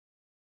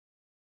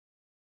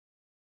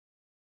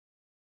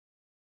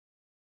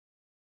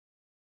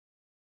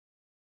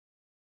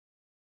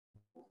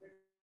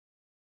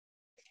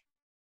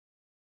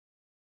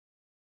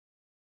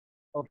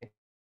okay.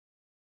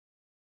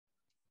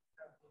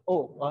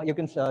 Oh, you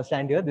can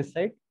stand here, this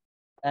side,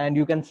 and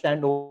you can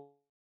stand over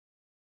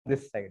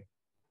this side.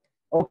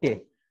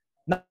 Okay.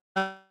 Now,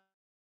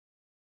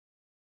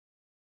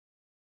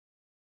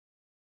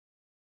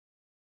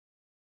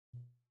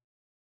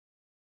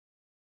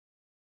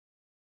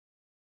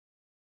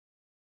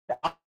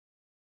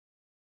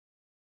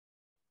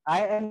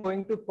 I am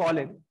going to call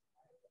in.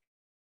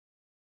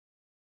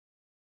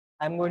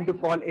 I'm going to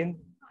call in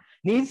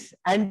knees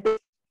and toes.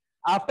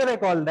 After I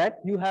call that,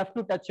 you have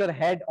to touch your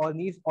head or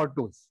knees or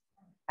toes.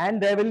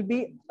 And there will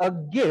be a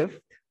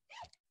gift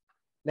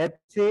let's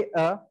say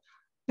a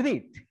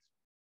treat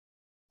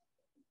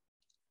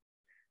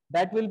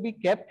that will be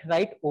kept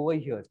right over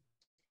here.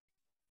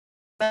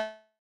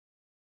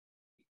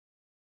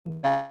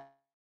 The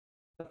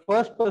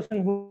first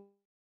person who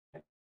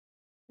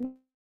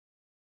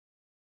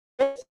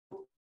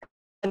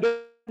and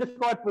the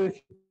squad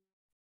position.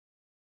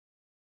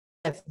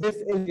 Yes, this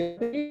is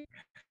your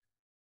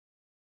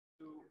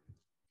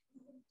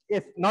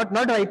yes, not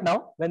right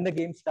now when the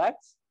game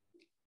starts.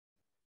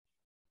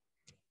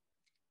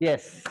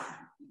 Yes.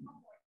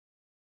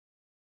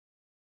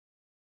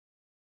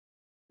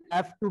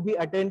 Have to be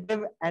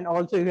attentive and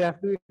also you have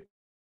to be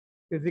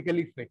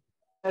physically fit.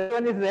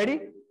 Everyone is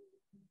ready?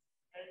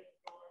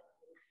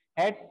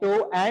 Head,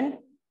 toe, and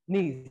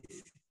knees.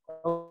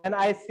 When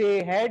I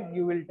say head,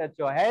 you will touch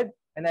your head.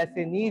 When I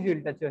say knees, you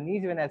will touch your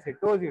knees. When I say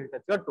toes, you will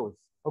touch your toes.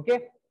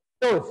 Okay?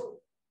 Toes.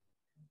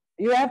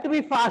 You have to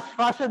be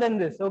faster than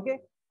this. Okay?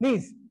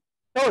 Knees,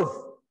 toes,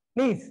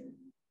 knees,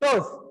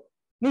 toes,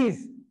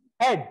 knees,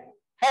 head,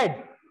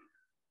 head,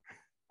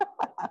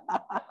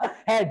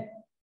 head,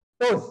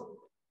 toes,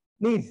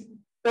 knees,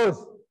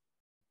 toes,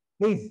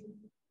 knees,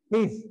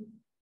 knees,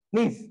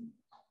 knees,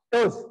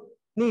 toes,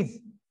 knees,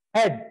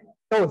 head,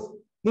 toes,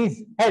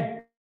 knees,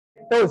 head,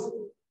 toes.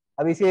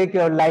 Abhishek,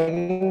 you're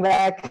lying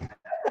back.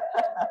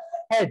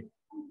 Head,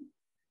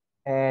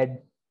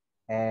 head,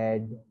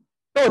 head,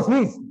 toes,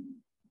 knees.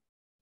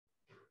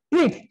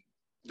 Treat.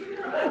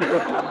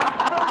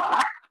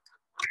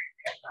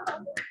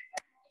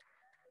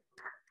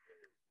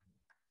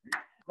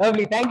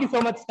 Lovely. Thank you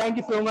so much. Thank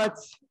you so much.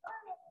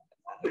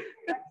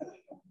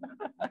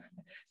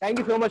 Thank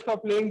you so much for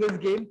playing this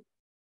game.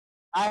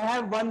 I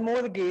have one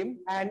more game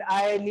and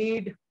I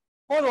need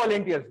 4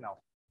 volunteers now.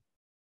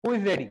 Who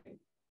is ready?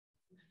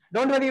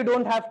 Don't worry, you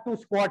don't have to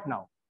squat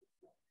now.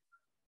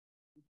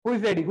 Who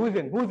is ready? Who's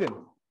in? Who's in?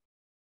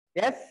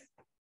 Yes?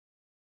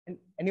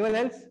 Anyone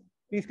else?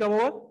 Please come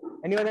over.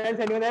 Anyone else?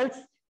 Anyone else?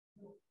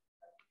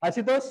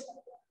 Ashutosh?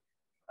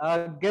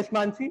 Guess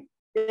Mansi?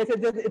 Yes,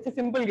 it's a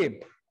simple game.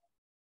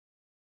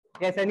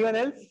 Yes, anyone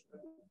else?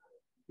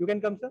 You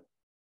can come, sir.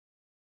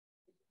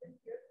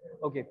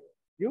 Okay.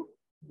 You?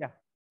 Yeah.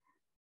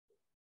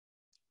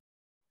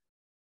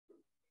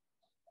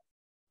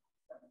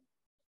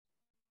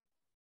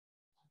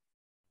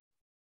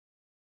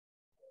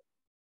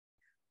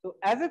 So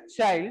as a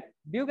child,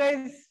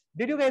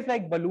 did you guys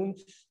like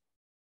balloons?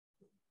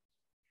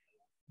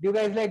 Do you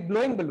guys like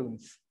blowing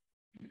balloons?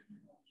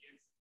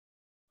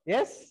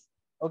 Yes?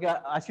 Okay,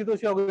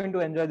 Ashutosh, you are going to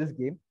enjoy this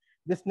game.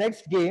 This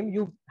next game,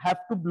 you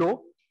have to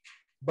blow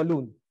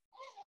balloon.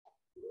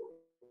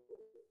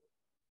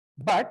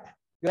 But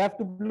you have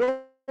to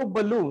blow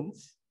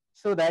balloons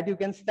so that you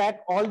can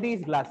stack all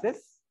these glasses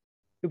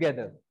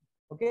together.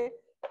 Okay?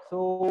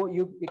 So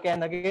you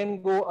can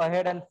again go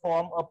ahead and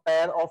form a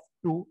pair of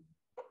 2.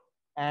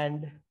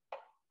 And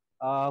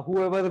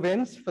whoever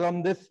wins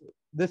from this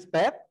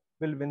pair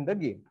will win the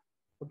game.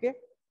 Okay,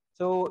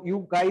 so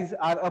you guys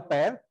are a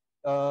pair.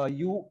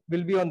 You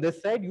will be on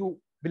this side, you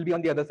will be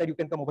on the other side. You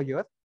can come over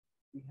here.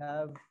 We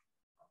have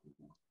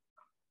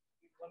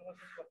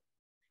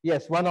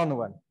yes,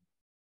 1-on-1.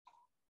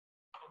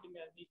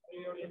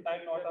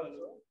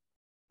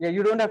 Yeah,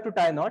 you don't have to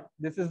tie knot.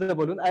 This is the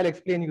balloon. I'll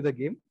explain you the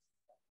game.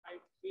 I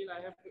feel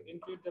I have to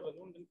inflate the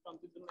balloon, then from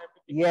the balloon I have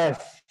to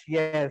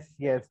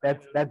Yes.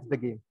 That's the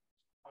game.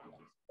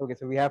 Okay,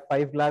 so we have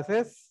 5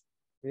 glasses.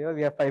 Here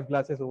we have 5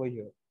 glasses over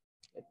here.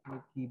 Let me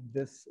keep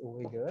this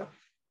over here.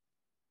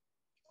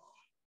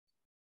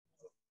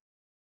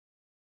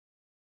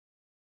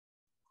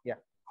 Yeah.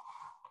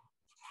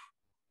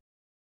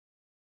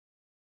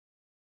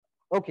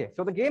 Okay,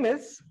 so the game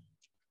is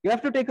you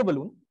have to take a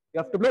balloon, you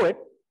have to blow it.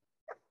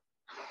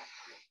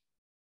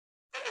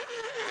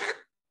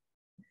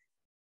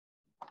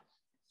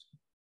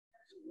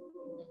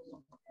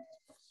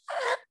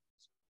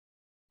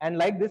 And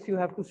like this, you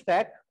have to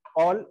stack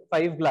all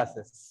 5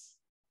 glasses.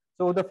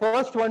 So the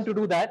first one to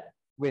do that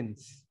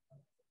wins.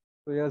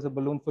 So here's a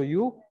balloon for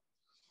you.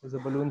 There's a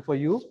balloon for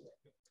you.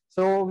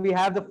 So we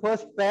have the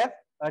first pair.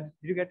 Did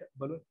you get a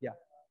balloon? Yeah.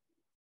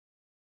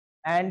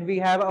 And we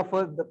have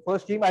the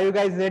first team. Are you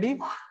guys ready?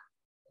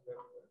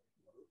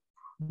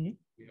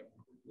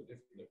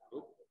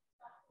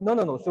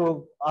 No.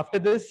 So after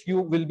this, you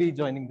will be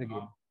joining the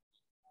game.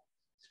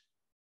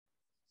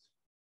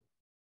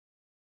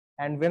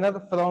 And winner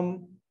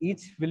from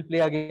each will play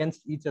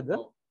against each other.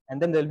 And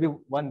then there will be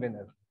one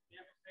winner.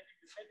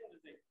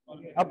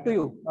 Up to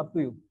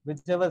you,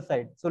 whichever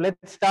side. So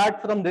let's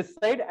start from this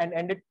side and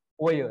end it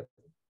over here.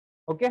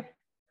 Okay.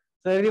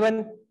 So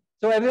everyone,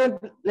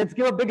 let's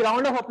give a big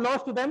round of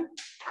applause to them.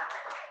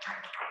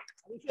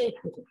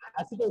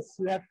 Ashutosh,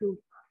 you have to,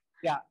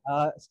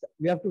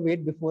 we have to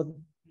wait before,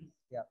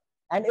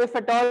 And if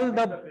at all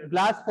the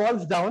glass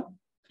falls down,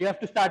 you have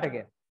to start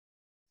again.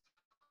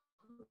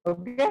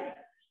 Okay.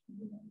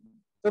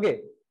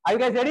 Okay. Are you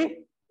guys ready?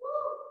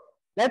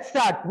 Let's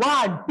start.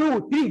 1,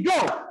 2, 3,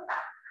 go.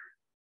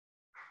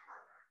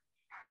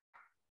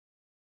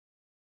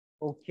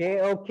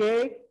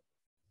 Okay.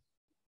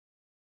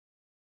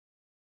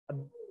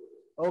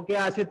 Okay,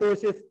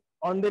 Ashutosh is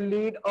on the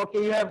lead.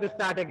 Okay, you have to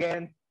start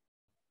again.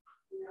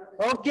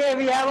 Okay,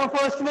 we have a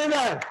first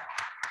winner.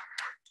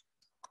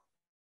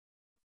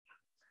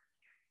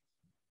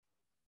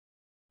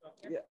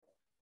 Yeah.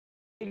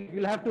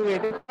 You'll have to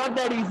wait. It's not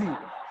that easy.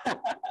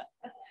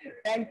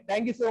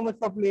 Thank you so much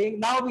for playing.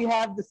 Now we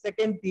have the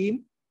second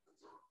team.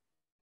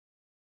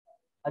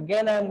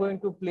 Again, I'm going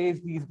to place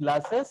these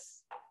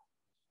glasses.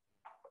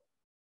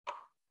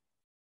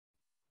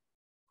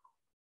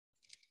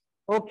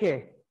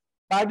 Okay,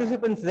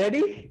 participants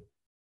ready?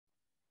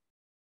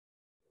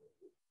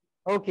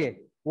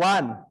 Okay,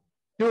 1,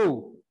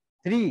 2,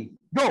 3,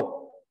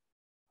 go.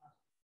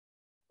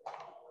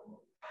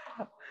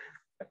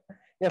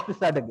 You have to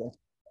start again.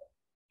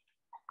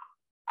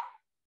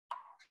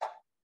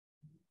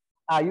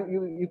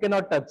 You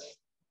cannot touch.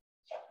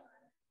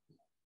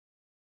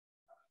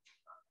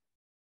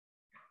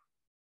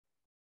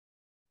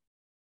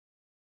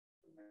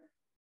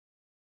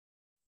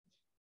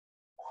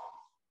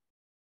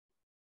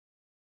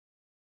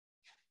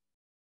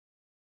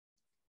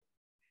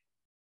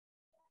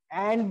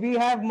 And we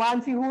have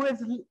Mansi who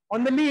is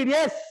on the lead.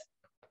 Yes.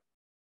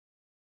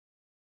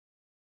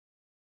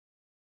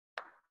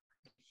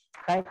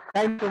 Thank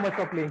you so much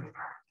for playing.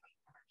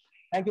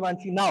 Thank you,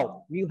 Mansi.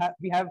 Now we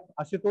have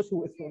Ashutosh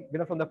who is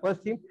winner from the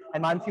first team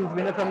and Mansi who is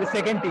winner from the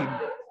second team.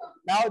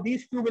 Now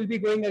these two will be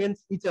going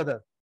against each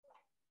other.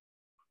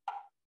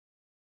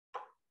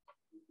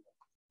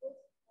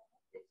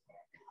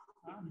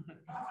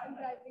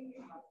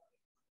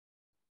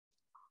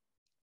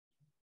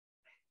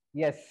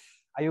 Yes.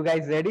 Are you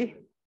guys ready?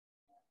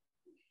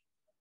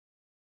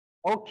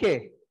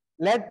 Okay.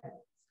 Let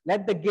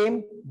the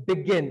game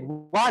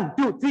begin. 1,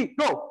 2, 3,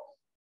 go.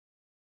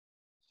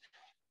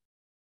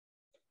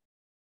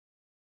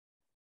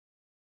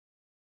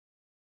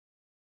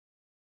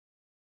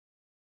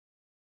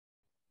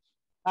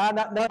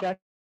 No.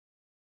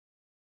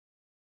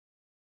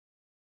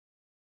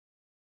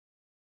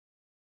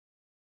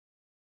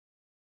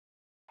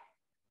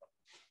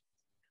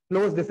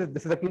 Close. This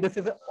is a key. This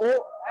is a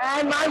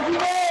and Mansi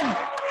wins.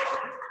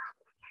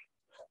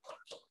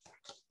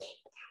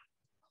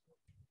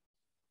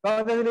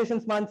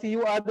 Congratulations, Mansi.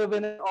 You are the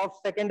winner of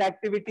second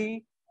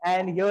activity.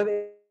 And here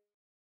is...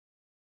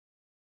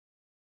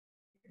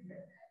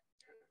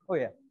 Oh,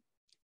 yeah.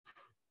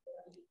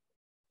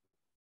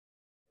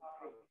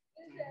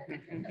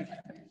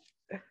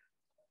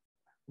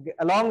 Okay,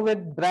 along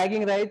with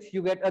bragging rights,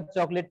 you get a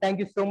chocolate. Thank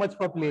you so much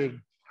for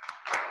playing.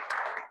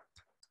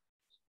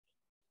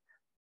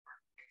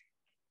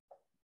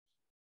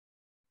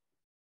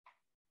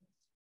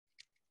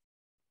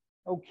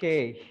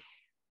 Okay.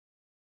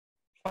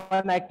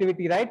 Fun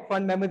activity, right?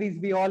 Fun memories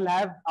we all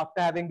have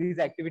after having these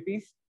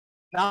activities.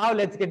 Now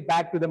let's get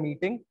back to the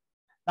meeting.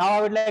 Now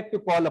I would like to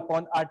call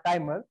upon our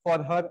timer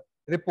for her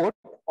report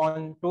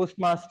on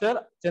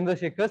Toastmaster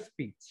Chandrashekhar's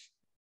speech.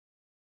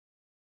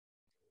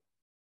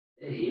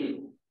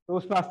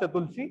 Toastmaster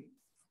Tulsi.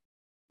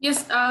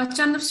 Yes,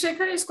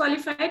 Chandrasekhar is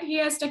qualified. He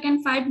has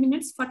taken 5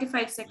 minutes,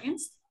 45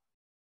 seconds.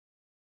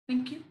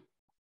 Thank you.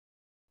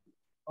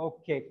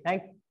 Okay,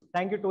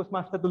 thank you,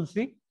 Toastmaster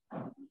Tulsi.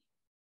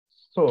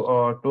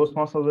 So,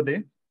 Toastmaster of the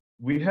day,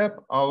 we have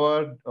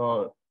our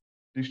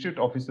district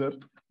officer,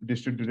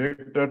 district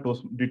director,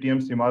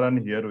 DTM Seema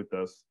Rani here with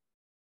us.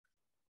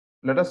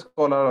 Let us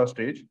call her on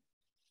stage.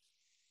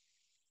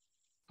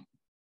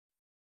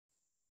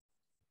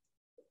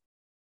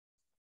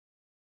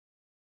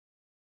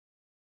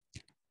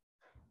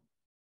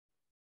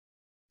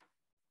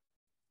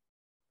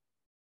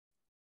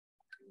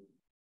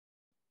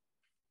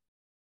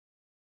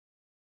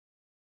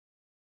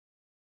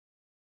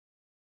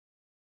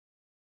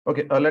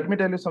 Okay, let me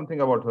tell you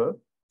something about her.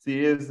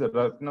 She is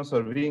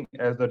serving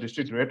as the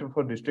district director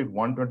for District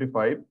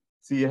 125.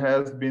 She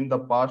has been the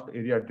past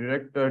area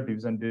director,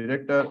 division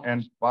director,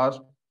 and past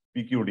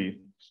PQD.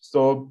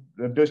 So,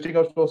 the district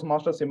of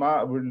Toastmaster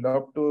Seema would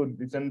love to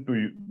listen to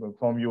you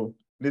from you.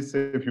 Please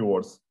say a few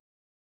words.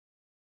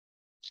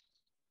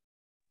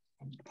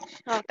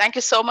 Thank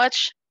you so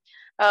much,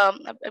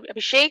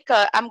 Abhishek.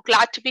 I'm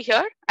glad to be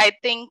here. I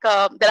think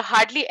there are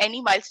hardly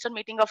any milestone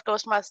meeting of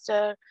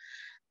Toastmaster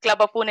Club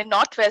of Pune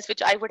Northwest,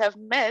 which I would have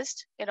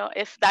missed,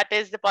 if that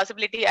is the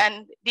possibility.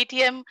 And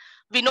DTM,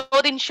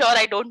 Vinod ensure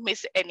I don't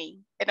miss any.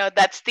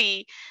 That's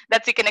the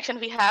connection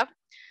we have.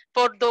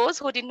 For those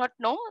who did not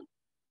know,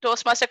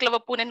 Toastmaster Club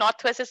of Pune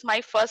Northwest is my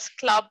first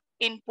club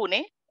in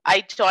Pune. I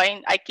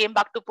came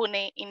back to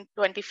Pune in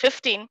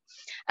 2015.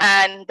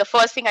 And the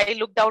first thing I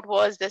looked out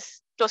was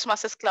this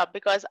Toastmasters Club,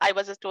 because I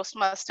was a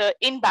Toastmaster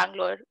in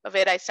Bangalore,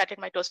 where I started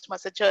my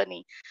Toastmaster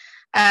journey.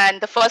 And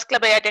the first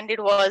club I attended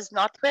was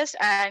Northwest.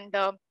 And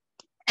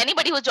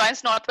anybody who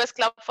joins Northwest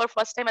Club for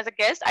first time as a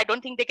guest, I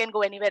don't think they can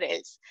go anywhere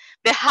else.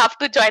 They have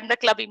to join the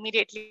club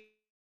immediately.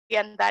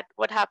 And that's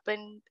what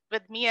happened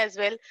with me as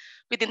well.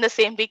 Within the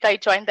same week, I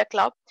joined the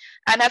club.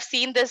 And I've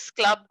seen this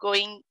club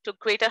going to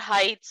greater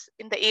heights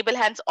in the able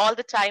hands all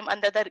the time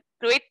under the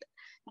great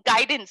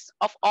guidance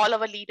of all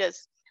our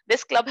leaders.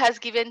 This club has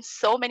given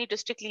so many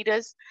district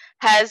leaders,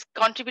 has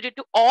contributed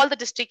to all the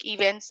district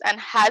events, and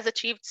has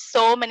achieved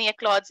so many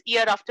accolades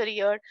year after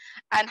year,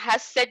 and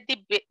has set the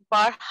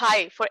bar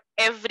high for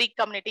every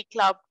community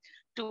club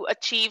to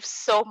achieve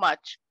so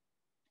much.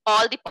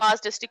 All the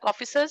past district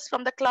officers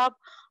from the club,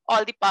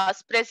 all the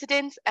past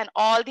presidents, and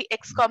all the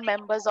ExCom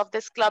members of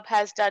this club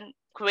has done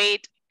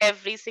great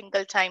every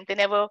single time. They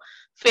never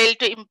fail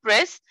to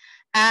impress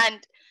and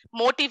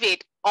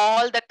motivate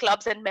all the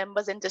clubs and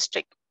members in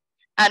district.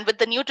 And with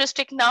the new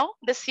district now,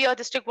 this year,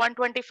 District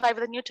 125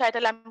 with a new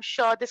title, I'm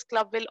sure this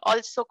club will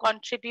also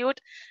contribute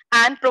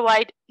and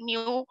provide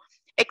new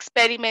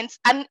experiments.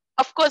 And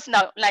of course,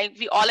 now, like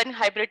we all in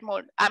hybrid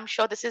mode, I'm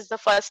sure this is the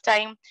first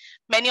time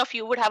many of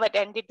you would have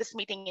attended this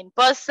meeting in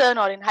person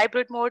or in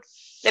hybrid mode.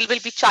 There will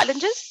be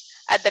challenges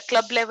at the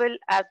club level,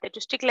 at the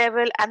district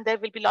level, and there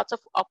will be lots of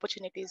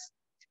opportunities.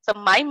 So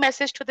my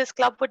message to this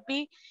club would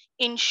be,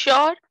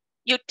 ensure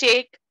you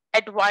take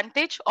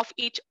advantage of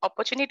each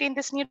opportunity in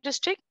this new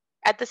district.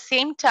 At the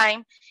same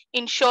time,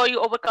 ensure you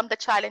overcome the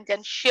challenge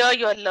and share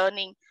your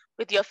learning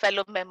with your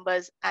fellow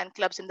members and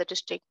clubs in the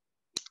district.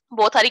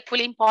 Both are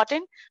equally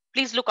important.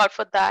 Please look out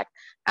for that.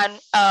 And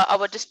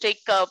our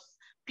district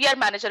PR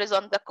manager is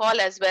on the call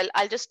as well.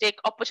 I'll just take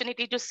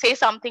opportunity to say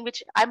something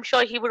which I'm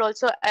sure he would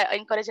also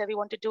encourage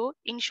everyone to do.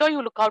 Ensure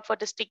you look out for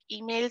district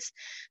emails,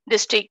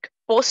 district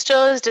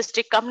posters,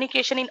 district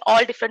communication in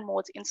all different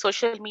modes in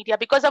social media.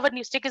 Because our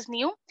district is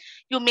new,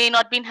 you may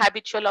not be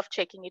habitual of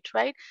checking it,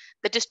 right?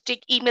 The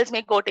district emails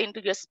may go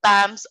into your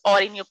spams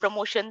or in your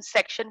promotion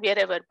section,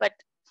 wherever. But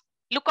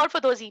look out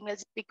for those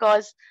emails,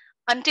 because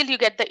until you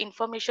get the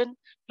information,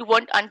 you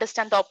won't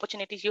understand the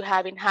opportunities you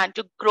have in hand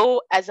to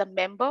grow as a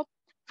member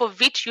for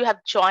which you have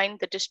joined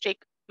the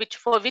district,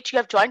 for which you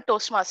have joined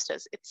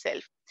Toastmasters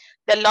itself.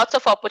 There are lots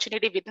of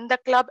opportunity within the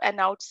club and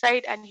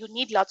outside, and you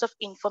need lots of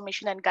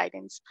information and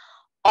guidance.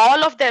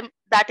 All of them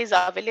that is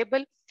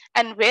available,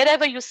 and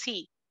wherever you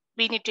see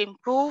we need to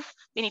improve,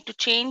 we need to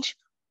change,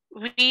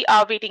 we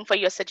are waiting for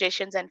your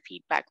suggestions and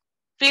feedback.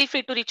 Feel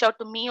free to reach out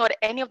to me or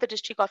any of the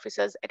district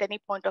officers at any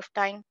point of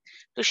time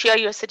to share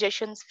your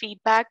suggestions,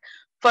 feedback,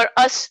 for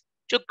us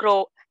to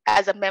grow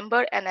as a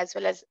member and as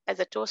well as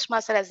a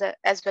Toastmaster,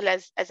 as well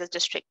as a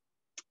district.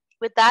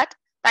 With that,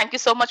 thank you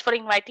so much for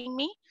inviting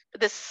me to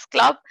this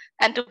club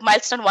and to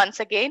Milestone once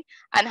again.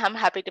 And I'm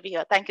happy to be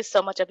here. Thank you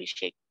so much,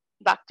 Abhishek.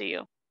 Back to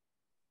you.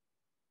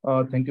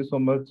 Thank you so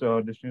much,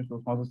 distinguished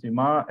Toastmaster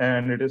Seema.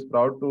 And it is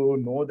proud to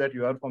know that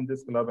you are from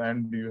this club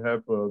and you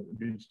have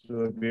reached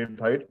great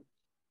height.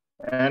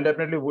 And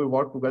definitely we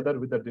work together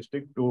with the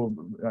district to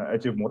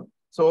achieve more.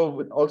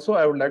 So also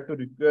I would like to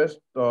request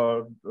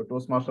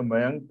Toastmaster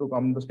Mayank to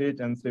come on the stage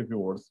and say a few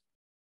words.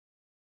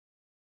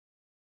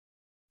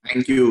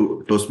 Thank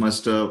you,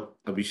 Toastmaster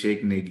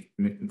Abhishek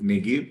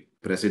Negi,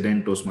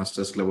 President,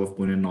 Toastmasters Club of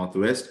Pune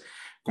Northwest.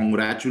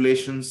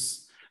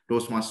 Congratulations,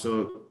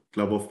 Toastmaster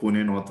Club of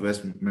Pune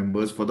Northwest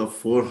members, for the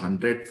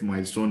 400th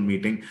milestone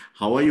meeting.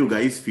 How are you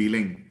guys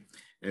feeling?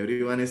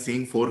 Everyone is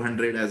seeing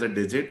 400 as a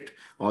digit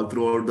all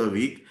throughout the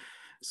week.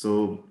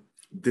 So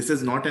this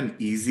is not an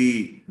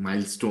easy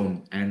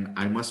milestone, and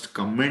I must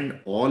commend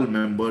all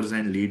members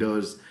and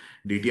leaders.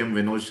 DTM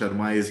Vinod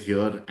Sharma is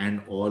here,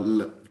 and all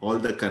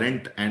the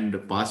current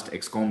and past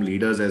ExCom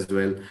leaders as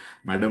well.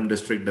 Madam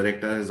District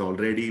Director has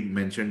already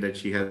mentioned that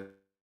she has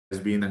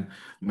been a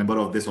member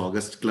of this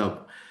August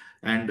club.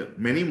 And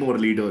many more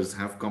leaders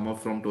have come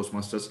up from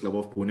Toastmasters Club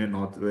of Pune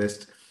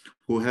Northwest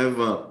who have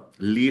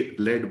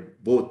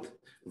led both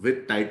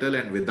with title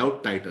and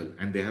without title,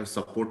 and they have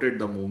supported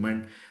the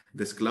movement.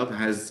 This club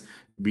has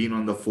been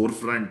on the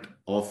forefront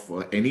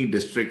of any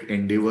district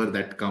endeavor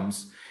that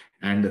comes,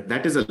 and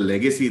that is a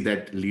legacy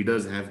that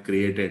leaders have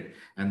created,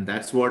 and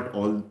that's what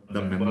all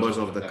the members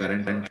of the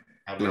current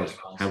club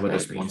have a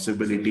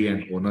responsibility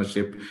and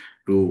ownership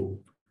to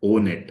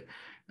own it.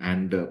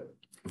 And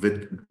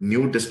with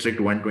new District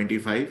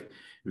 125,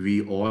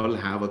 we all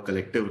have a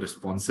collective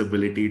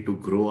responsibility to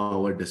grow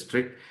our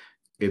district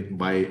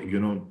by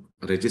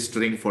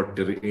registering for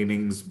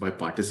trainings, by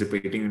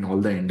participating in all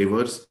the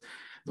endeavors.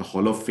 The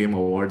Hall of Fame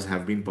awards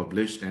have been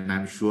published, and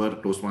I'm sure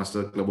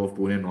Toastmaster Club of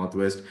Pune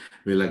Northwest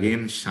will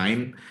again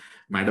shine.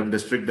 Madam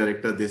District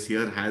Director this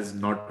year has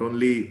not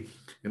only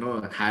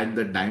had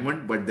the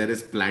diamond, but there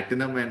is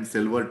platinum and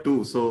silver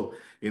too. So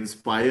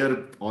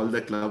inspire all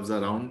the clubs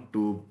around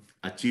to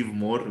achieve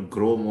more,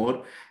 grow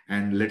more,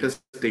 and let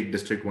us take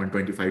District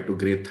 125 to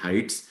great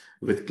heights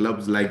with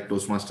clubs like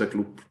Toastmaster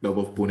Club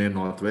of Pune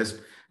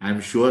Northwest.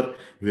 I'm sure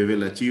we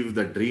will achieve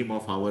the dream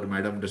of our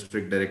Madam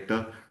District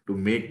Director to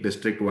make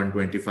District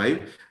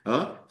 125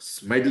 a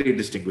medley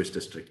distinguished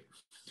district.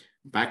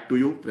 Back to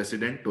you,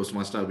 President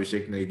Toastmaster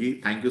Abhishek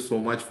Negi. Thank you so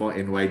much for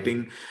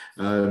inviting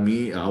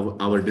me.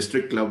 Our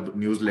district club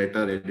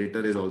newsletter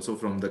editor is also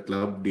from the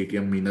club,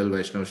 DTM Minal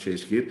Vaishnav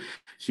Sheshgir.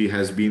 She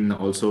has been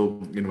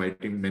also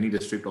inviting many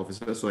district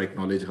officers, so I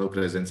acknowledge her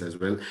presence as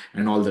well,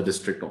 and all the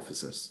district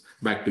officers.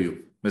 Back to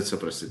you, Mr.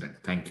 President.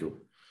 Thank you.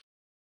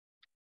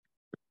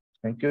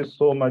 Thank you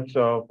so much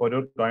for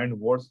your kind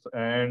words.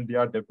 And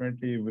yeah,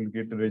 definitely we'll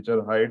get a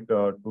richer height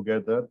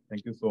together.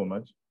 Thank you so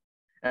much.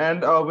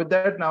 And with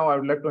that, now I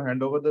would like to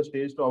hand over the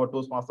stage to our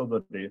Toastmaster of the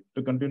day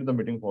to continue the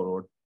meeting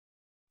forward.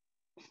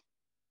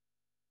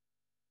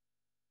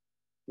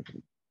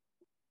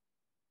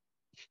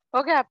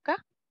 Okay, आपका?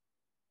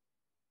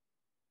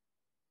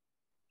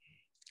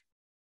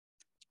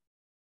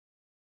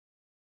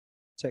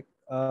 Check.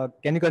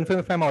 Can you confirm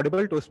if I'm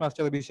audible,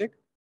 Toastmaster Abhishek?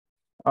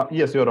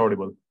 Yes, you're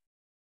audible.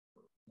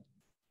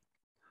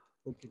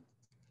 Okay.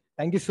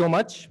 Thank you so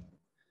much.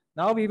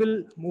 Now we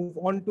will move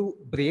on to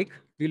break.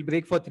 We'll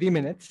break for 3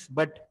 minutes,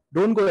 but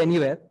don't go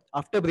anywhere.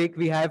 After break,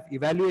 we have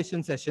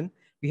evaluation session,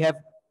 we have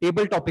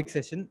table topic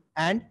session,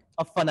 and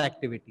a fun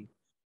activity.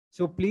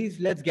 So please,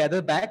 let's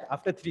gather back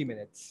after 3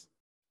 minutes.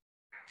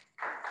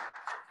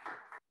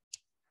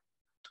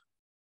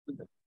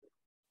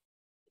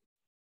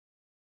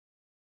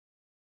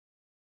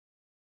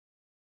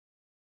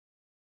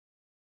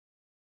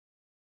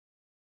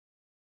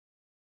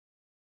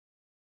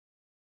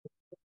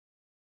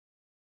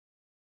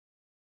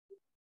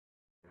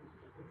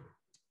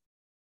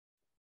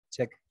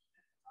 Check.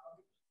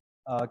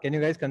 Can you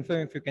guys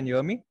confirm if you can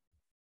hear me?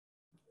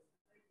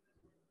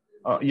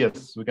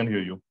 Yes, we can hear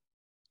you.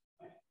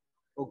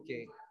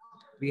 Okay.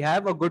 We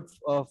have a good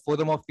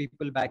forum of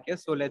people back here.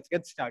 So let's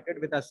get started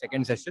with our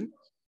second session.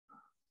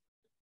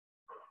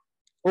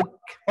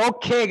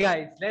 Okay,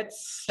 guys,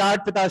 let's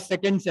start with our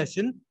second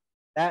session.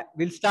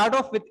 We'll start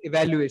off with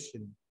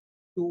evaluation.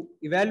 To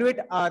evaluate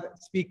our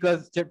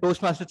speakers,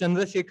 Toastmaster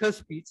Chandrashekhar's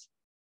speech,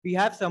 we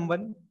have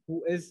someone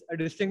who is a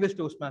distinguished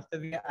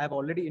Toastmaster. I have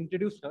already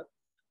introduced her.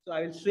 So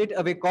I will straight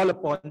away call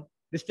upon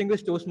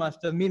distinguished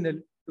Toastmaster Minal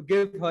to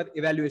give her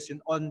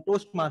evaluation on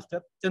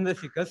Toastmaster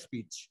Chandrashekhar's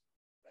speech.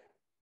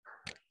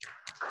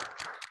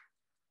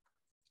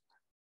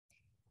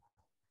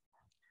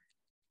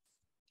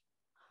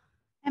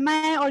 Am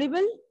I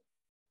audible?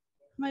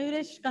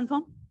 Mayuresh,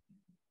 confirm?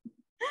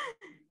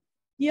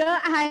 Here,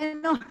 I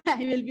know I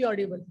will be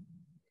audible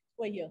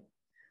over here.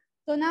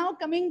 So now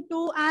coming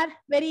to our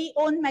very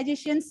own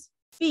magician's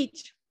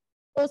speech,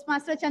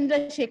 Toastmaster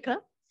Chandrasekhar.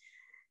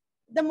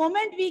 The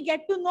moment we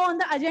get to know on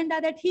the agenda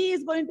that he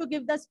is going to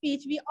give the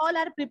speech, we all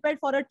are prepared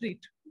for a treat.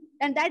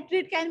 And that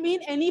treat can be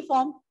in any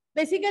form.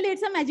 Basically,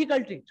 it's a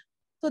magical treat.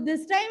 So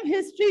this time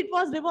his treat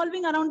was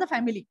revolving around the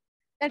family.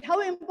 That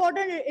how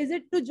important is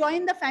it to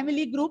join the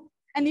family group?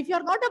 And if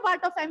you're not a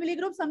part of family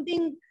group,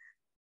 something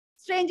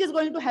strange is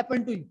going to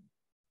happen to you.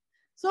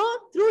 So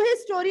through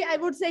his story, I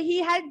would say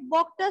he had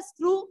walked us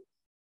through,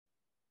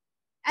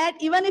 and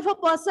even if a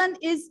person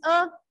is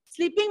a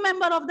sleeping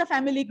member of the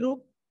family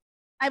group,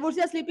 I would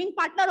say a sleeping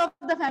partner of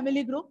the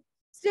family group,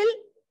 still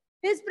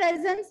his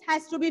presence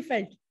has to be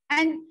felt.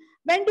 And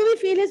when do we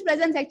feel his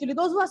presence actually?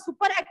 Those who are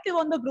super active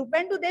on the group,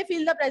 when do they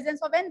feel the presence,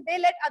 or when they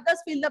let others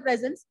feel the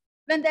presence?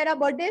 When there are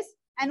birthdays,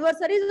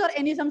 anniversaries, or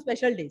any some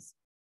special days.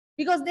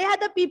 Because they are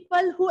the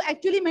people who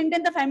actually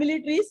maintain the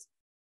family trees,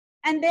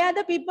 and they are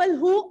the people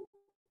who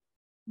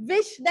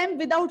wish them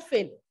without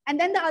fail. And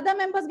then the other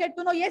members get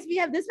to know, yes, we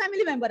have this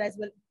family member as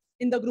well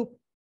in the group.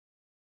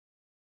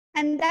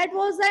 And that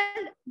was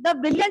the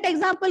brilliant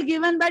example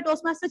given by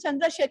Toastmaster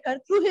Chandrasekhar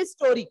through his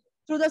story,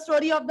 through the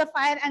story of the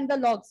fire and the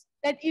logs.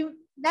 That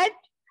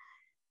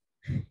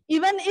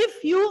even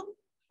if you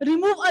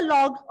remove a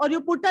log or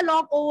you put a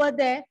log over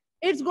there,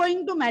 it's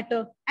going to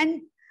matter.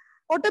 And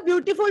what a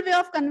beautiful way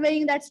of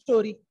conveying that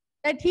story.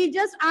 That he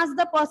just asked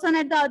the person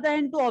at the other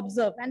end to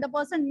observe. And the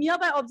person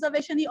nearby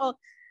observation, he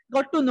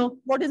got to know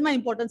what is my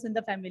importance in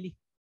the family.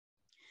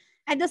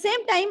 At the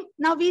same time,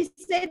 now we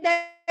say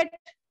that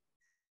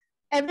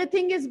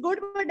everything is good,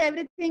 but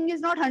everything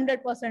is not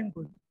 100%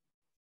 good.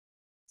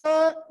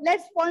 So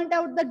let's point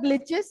out the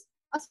glitches.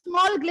 A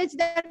small glitch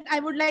that I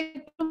would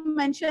like to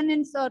mention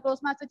in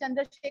Toastmaster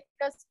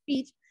Chandrasekhar's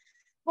speech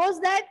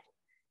was that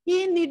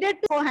he needed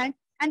to beforehand,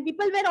 and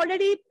people were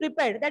already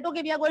prepared that,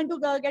 okay, we are going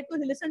to get to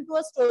listen to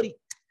a story.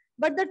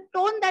 But the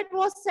tone that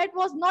was set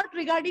was not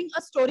regarding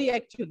a story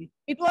actually.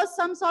 It was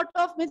some sort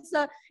of,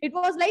 it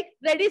was like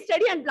ready,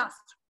 steady, and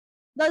blast.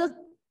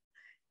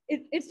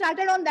 It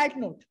started on that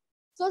note.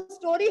 So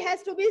story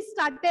has to be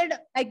started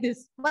like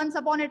this. Once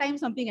upon a time,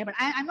 something happened.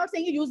 I'm not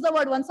saying you use the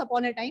word once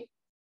upon a time,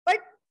 but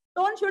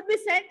tone should be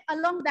set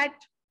along that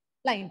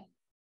line.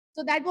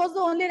 So that was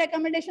the only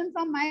recommendation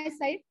from my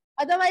side.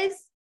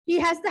 Otherwise, he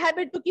has the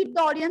habit to keep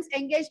the audience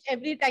engaged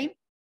every time.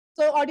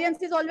 So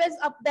audience is always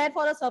up there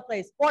for a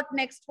surprise. What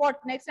next? What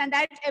next? And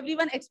that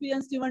everyone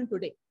experienced even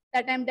today.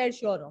 That I'm dead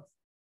sure of.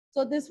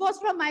 So this was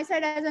from my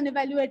side as an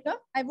evaluator.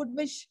 I would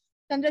wish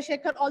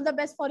Chandrasekhar all the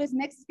best for his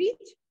next speech.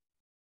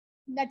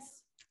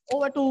 That's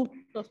over to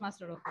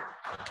Toastmaster.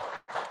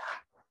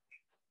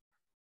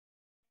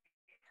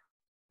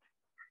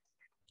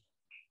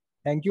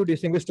 Thank you,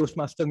 distinguished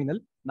Toastmaster Minal.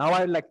 Now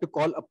I would like to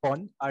call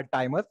upon our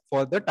timer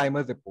for the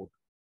timer report.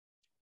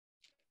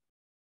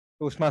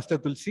 Toastmaster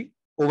Tulsi,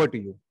 over to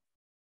you.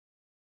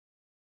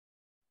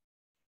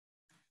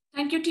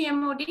 Thank you,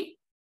 TMOD.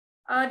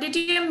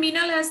 DTM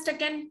Minal has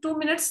taken 2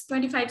 minutes,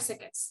 25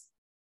 seconds.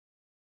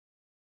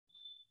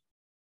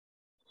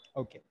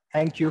 Okay,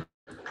 thank you.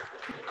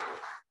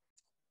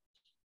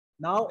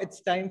 Now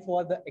it's time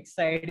for the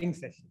exciting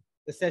session,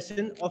 the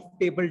session of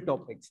table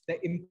topics,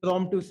 the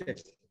impromptu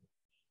session.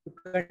 To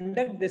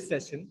conduct this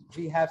session,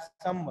 we have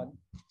someone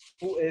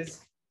who is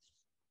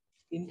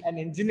an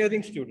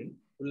engineering student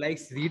who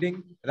likes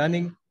reading,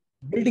 running,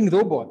 building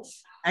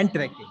robots, and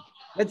trekking.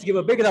 Let's give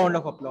a big round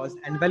of applause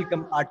and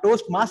welcome our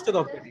Toastmaster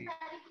of the day,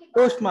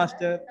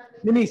 Toastmaster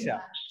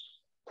Nimisha.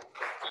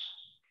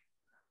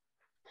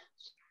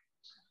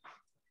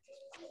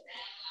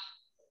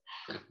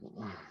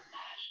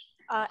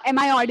 Am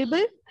I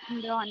audible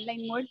in the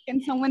online mode?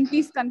 Can someone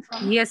please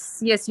confirm?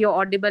 Yes, you're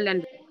audible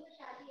and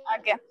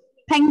Okay.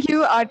 Thank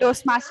you,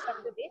 Toastmaster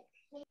of the day.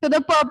 So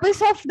the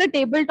purpose of the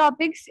table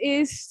topics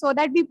is so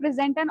that we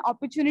present an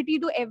opportunity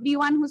to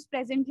everyone who's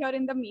present here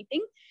in the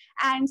meeting.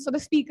 And so the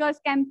speakers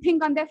can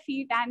think on their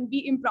feet and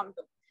be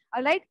impromptu.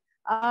 All right.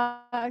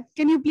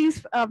 Can you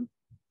please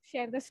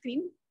share the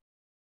screen?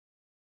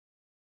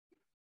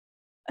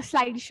 A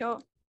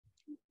slideshow.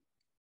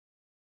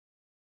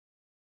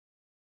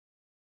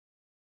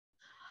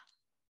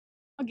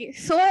 Okay,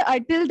 so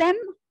till then,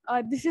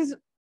 this is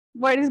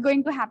what is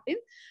going to happen.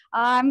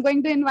 I'm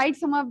going to invite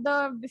some of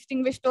the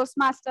distinguished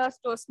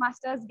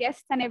Toastmasters,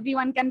 guests, and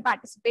everyone can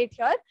participate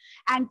here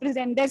and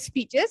present their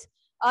speeches.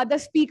 The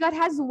speaker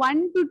has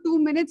 1 to 2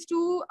 minutes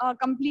to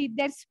complete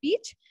their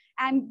speech,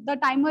 and the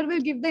timer will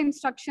give the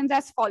instructions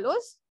as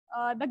follows.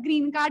 The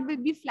green card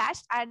will be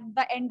flashed at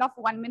the end of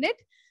 1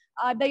 minute.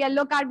 The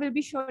yellow card will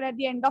be shown at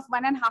the end of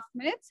 1.5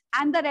 minutes,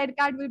 and the red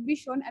card will be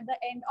shown at the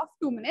end of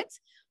 2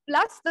 minutes.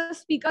 Plus, the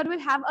speaker will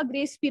have a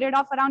grace period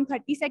of around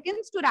 30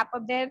 seconds to wrap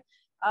up their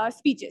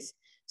speeches.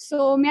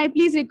 So may I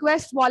please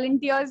request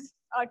volunteers,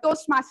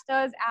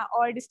 Toastmasters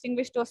or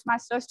distinguished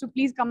Toastmasters to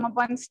please come up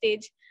on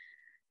stage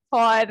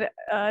for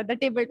the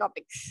table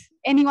topics.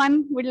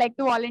 Anyone would like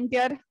to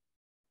volunteer?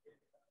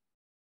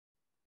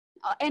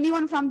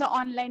 Anyone from the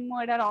online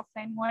mode or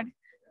offline mode?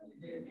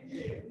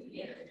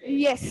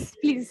 Yes,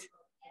 please.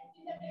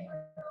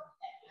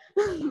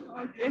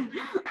 Okay.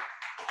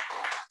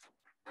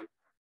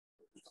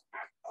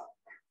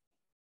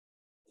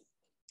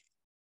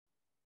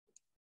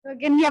 So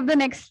can we have the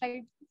next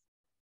slide?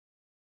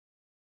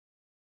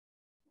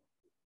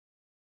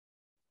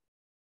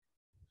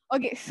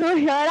 Okay, so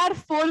here are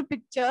 4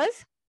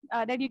 pictures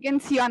that you can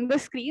see on the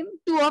screen.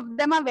 2 of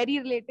them are very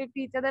related to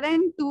each other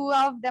and 2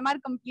 of them are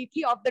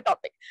completely off the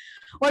topic.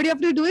 What you have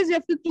to do is you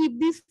have to keep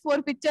these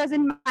 4 pictures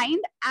in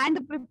mind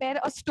and prepare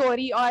a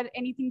story or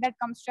anything that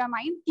comes to your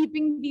mind,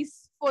 keeping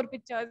these 4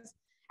 pictures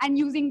and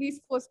using these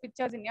 4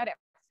 pictures in your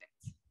reference.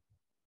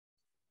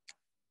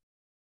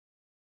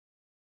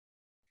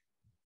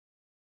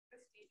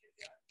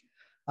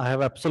 I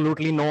have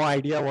absolutely no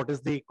idea what is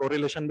the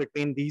correlation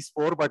between these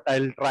 4, but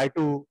I'll try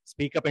to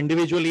speak up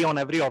individually on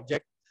every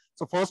object.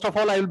 So first of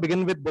all, I will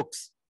begin with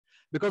books.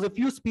 Because if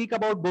you speak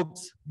about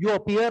books, you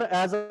appear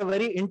as a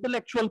very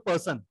intellectual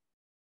person.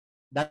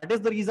 That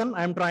is the reason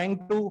I'm trying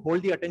to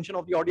hold the attention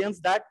of the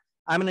audience that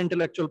I'm an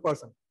intellectual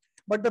person.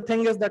 But the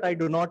thing is that I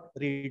do not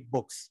read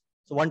books.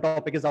 So one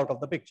topic is out of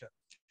the picture.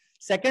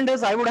 Second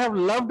is I would have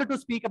loved to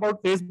speak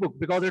about Facebook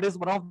because it is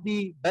one of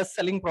the best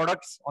selling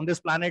products on this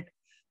planet.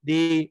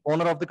 The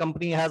owner of the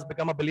company has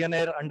become a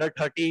billionaire under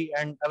 30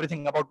 and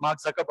everything about Mark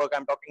Zuckerberg.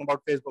 I'm talking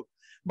about Facebook.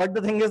 But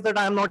the thing is that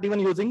I'm not even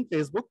using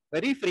Facebook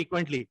very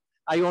frequently.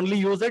 I only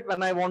use it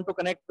when I want to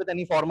connect with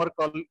any former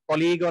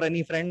colleague or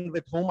any friend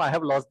with whom I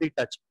have lost the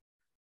touch.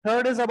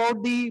 Third is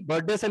about the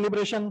birthday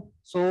celebration.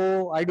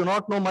 So I do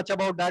not know much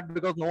about that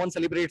because no one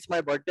celebrates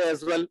my birthday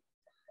as well.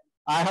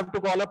 I have to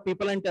call up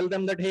people and tell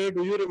them that, hey,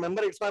 do you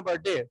remember it's my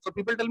birthday? So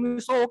people tell me,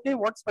 so, okay,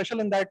 what's special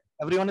in that?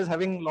 Everyone is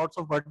having lots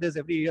of birthdays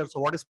every year.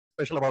 So what is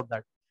special about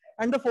that?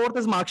 And the fourth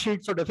is mark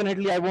sheet. So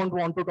definitely I won't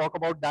want to talk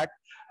about that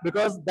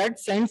because that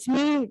sends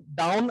me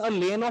down a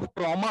lane of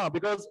trauma.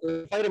 Because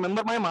if I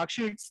remember my mark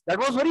sheets, that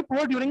was very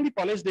poor during the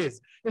college days.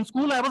 In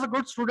school, I was a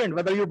good student,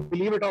 whether you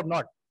believe it or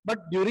not.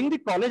 But during the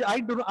college,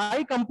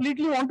 I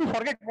completely want to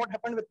forget what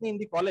happened with me in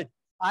the college.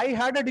 I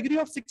had a degree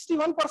of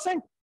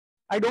 61%.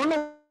 I don't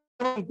know.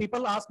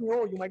 People ask me,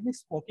 oh, you might be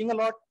smoking a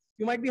lot.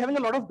 You might be having a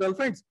lot of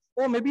girlfriends.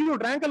 Oh, maybe you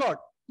drank a lot.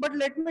 But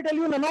let me tell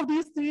you, none of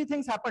these 3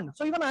 things happened.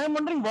 So even I am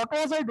wondering, what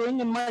was I doing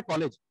in my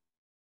college?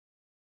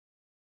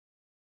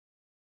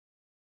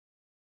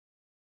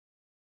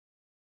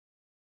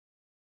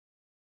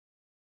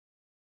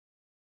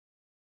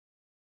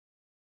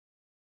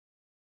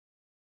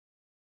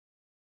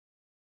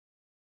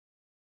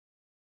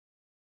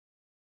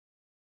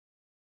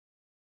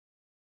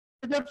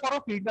 For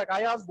a feedback,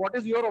 I asked, what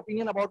is your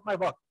opinion about my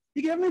work?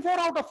 He gave me 4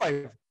 out of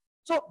 5.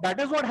 So that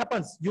is what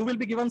happens. You will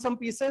be given some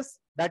pieces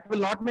that will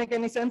not make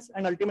any sense.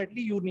 And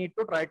ultimately, you need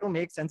to try to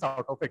make sense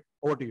out of it.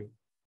 Over to you.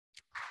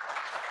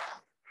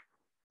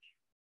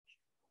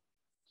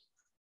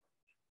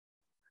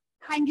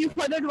 Thank you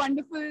for that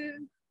wonderful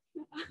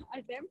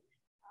attempt.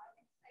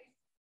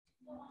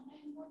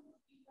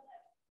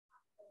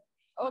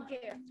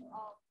 Okay.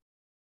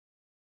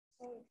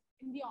 So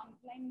in the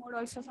online mode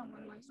also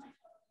someone wants to.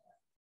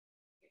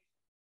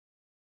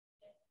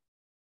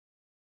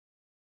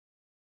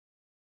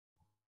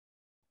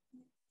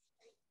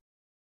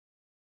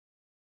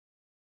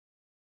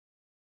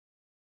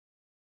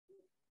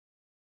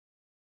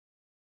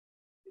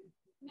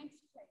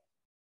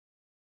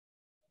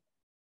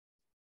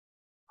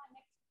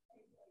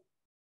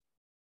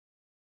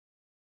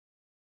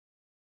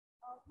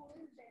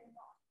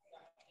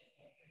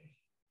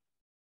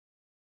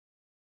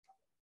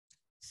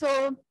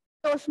 So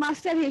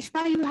Toastmaster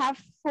Reshma, you have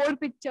 4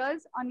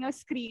 pictures on your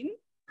screen.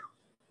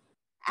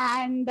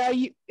 And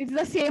it's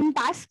the same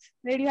task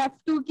that you have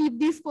to keep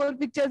these 4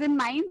 pictures in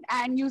mind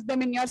and use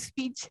them in your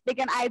speech. They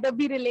can either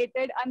be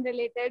related,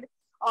 unrelated,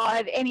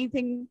 or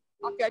anything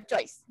of your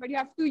choice. But you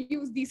have to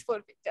use these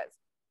 4 pictures.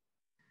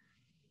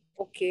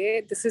 Okay,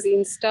 this is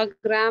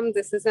Instagram,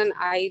 this is an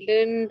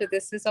island,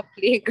 this is a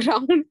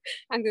playground,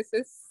 and this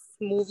is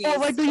movies.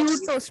 Over to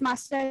you,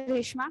 Toastmaster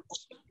Reshma.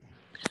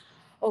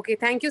 Okay,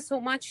 thank you so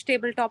much,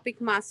 Table Topic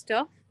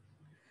Master.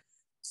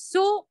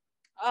 So,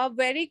 a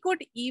very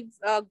good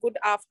good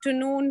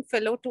afternoon,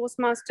 fellow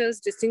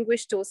Toastmasters,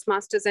 distinguished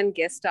Toastmasters, and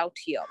guests out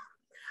here,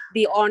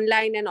 the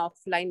online and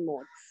offline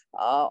mode.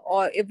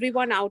 Or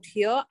everyone out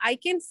here, I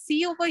can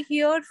see over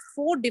here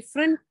 4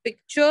 different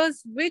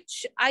pictures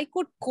which I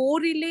could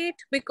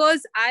correlate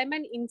because I'm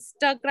an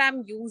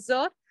Instagram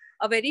user,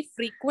 a very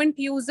frequent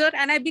user,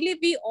 and I believe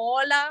we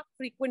all are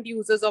frequent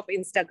users of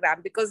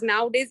Instagram because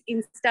nowadays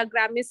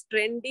Instagram is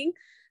trending,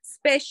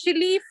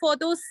 especially for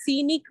those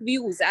scenic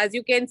views. As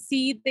you can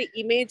see the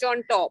image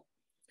on top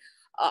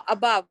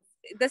above,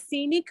 the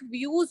scenic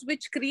views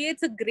which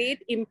creates a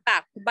great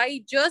impact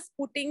by just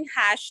putting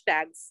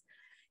hashtags.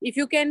 If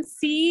you can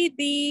see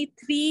the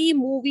 3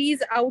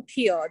 movies out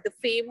here, the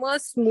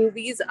famous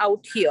movies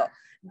out here,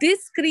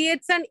 this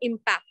creates an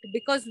impact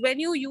because when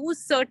you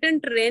use certain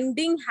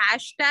trending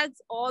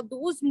hashtags or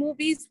those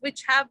movies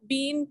which have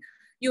been,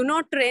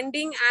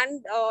 trending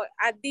and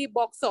at the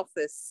box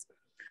office,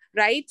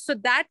 right? So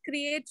that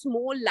creates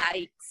more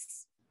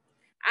likes.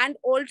 And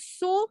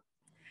also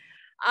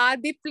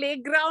the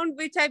playground,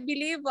 which I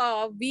believe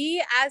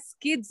we as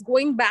kids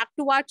going back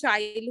to our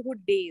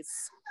childhood days,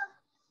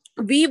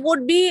 we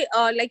would be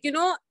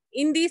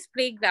in these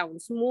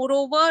playgrounds.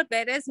 Moreover,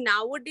 whereas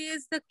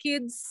nowadays the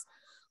kids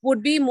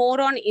would be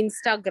more on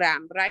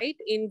Instagram, right?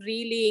 In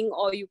reeling,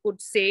 or you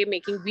could say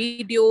making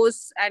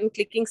videos and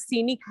clicking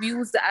scenic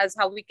views as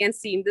how we can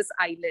see in this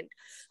island.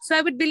 So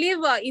I would believe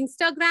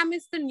Instagram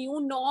is the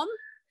new norm.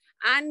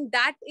 And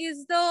that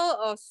is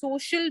the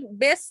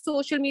best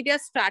social media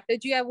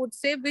strategy, I would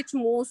say, which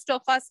most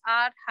of us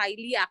are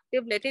highly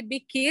active. Let it be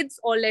kids,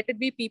 or let it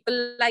be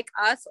people like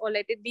us, or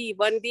let it be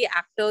even the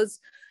actors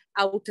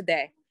out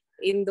there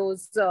in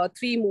those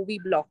 3 movie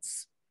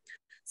blocks.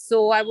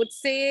 So I would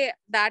say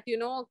that,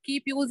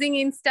 keep using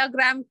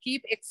Instagram,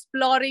 keep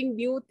exploring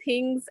new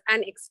things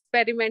and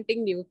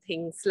experimenting new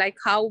things, like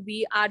how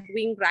we are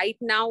doing right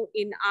now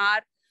in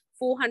our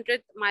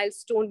 400th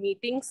milestone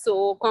meeting.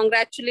 So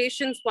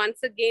congratulations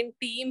once again,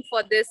 team,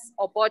 for this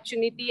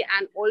opportunity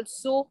and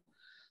also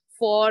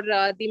for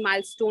the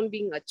milestone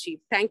being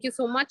achieved. Thank you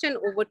so much, and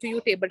over to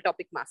you, Table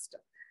Topic Master.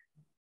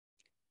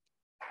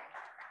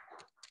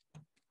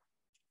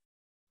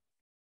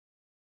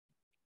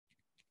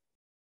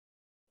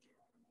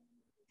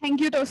 Thank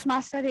you,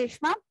 Toastmaster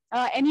Reshma.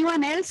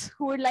 Anyone else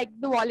who would like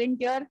to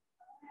volunteer?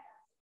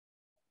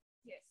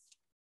 Yes.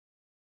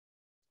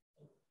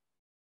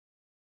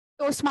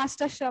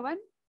 Toastmaster Shravan?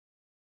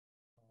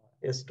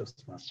 Yes,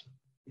 Toastmaster.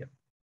 Yeah.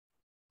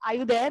 Are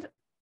you there?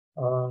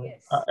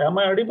 Yes. Am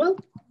I audible?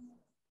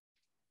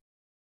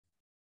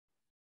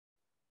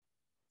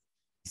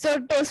 So,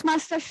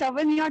 Toastmaster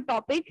Shravan, your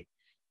topic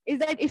is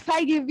that if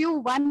I give you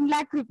 1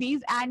 lakh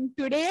rupees and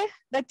today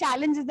the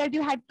challenge is that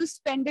you had to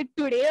spend it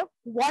today,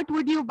 what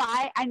would you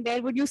buy and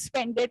where would you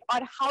spend it,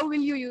 or how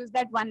will you use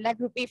that 1 lakh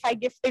rupee if I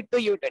gift it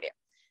to you today?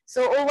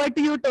 So over to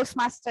you,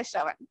 Toastmaster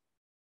Shravan.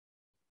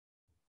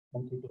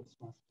 Thank you,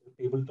 Toastmaster.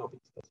 Table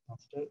Topics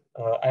Toastmaster.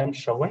 I am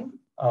Shravan.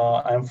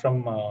 I am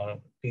from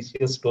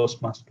TCS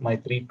Toastmaster, my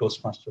 3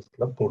 Toastmasters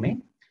Club,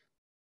 Pune.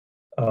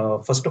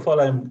 First of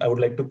all, I would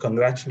like to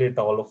congratulate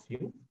all of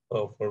you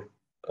for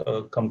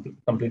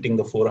completing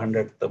the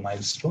 400th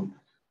milestone.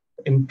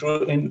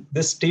 In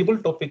this table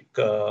topic,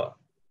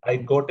 I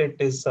got it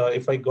is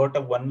if I got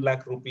a 1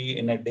 lakh rupee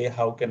in a day,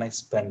 how can I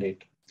spend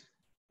it?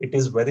 It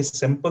is very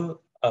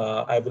simple.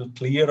 I will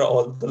clear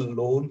all the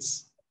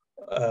loans,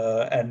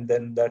 and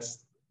then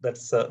that's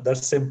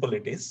simple.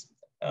 It is.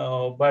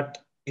 But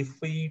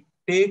if we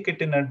take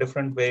it in a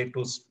different way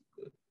to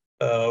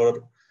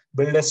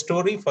build a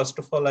story, first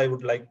of all, I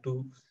would like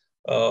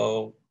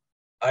to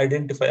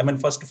identify. I mean,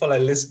 first of all, I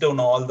list down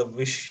all the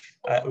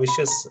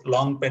wishes,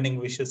 long pending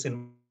wishes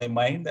in my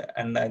mind,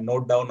 and I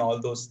note down all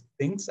those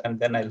things, and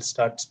then I'll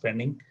start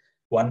spending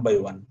one by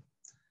one.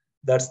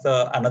 That's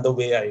another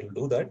way I'll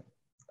do that.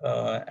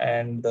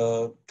 And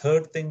the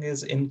third thing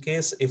is, in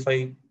case if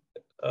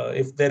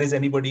there is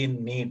anybody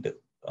in need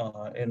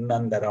in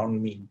and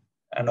around me,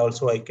 and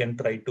also I can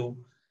try to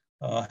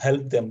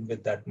help them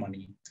with that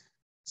money.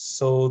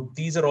 So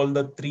these are all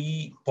the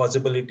 3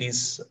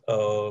 possibilities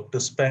to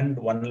spend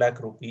 1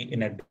 lakh rupee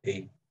in a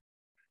day.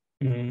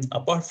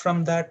 Apart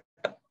from that,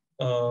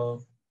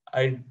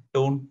 I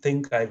don't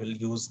think I will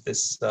use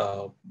this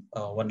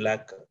 1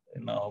 lakh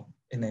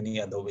in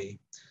any other way.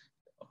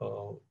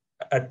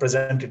 At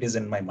present, it is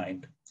in my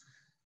mind.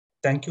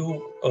 Thank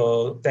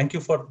you. Thank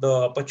you for the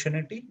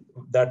opportunity.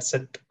 That's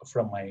it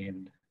from my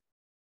end.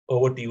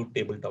 Over to you,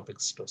 Table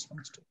Topics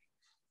Toastmaster.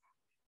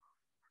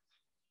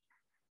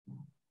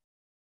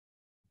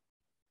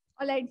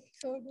 All right.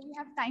 So do we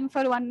have time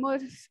for one more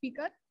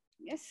speaker?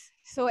 Yes.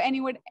 So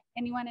anyone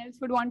else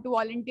would want to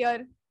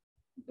volunteer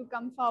to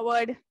come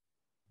forward?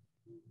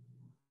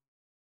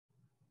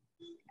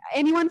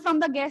 Anyone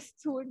from the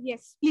guests who would?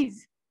 Yes,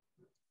 please.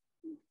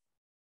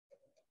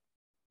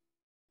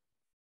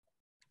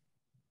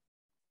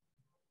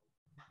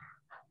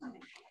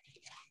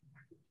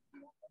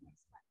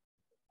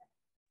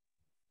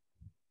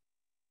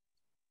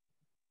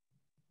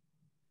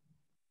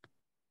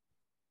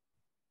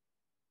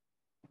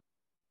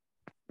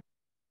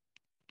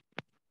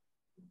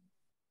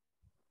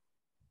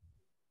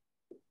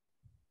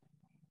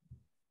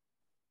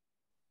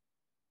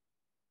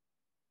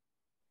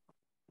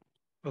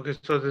 Okay,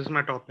 so this is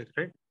my topic,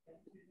 right?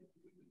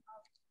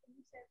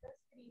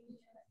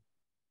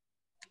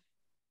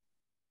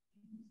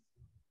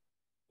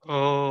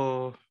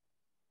 Oh,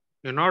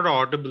 you're not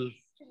audible.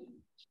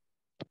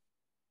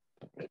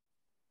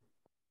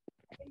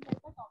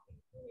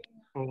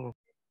 Oh.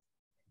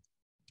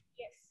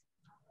 Yes.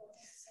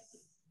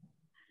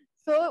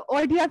 So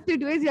what you have to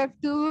do is you have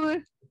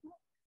to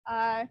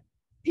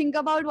think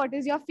about what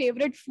is your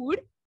favorite food.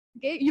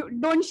 Okay, you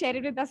don't share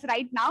it with us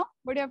right now,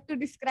 but you have to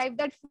describe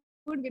that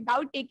food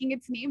without taking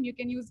its name. You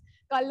can use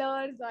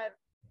colors or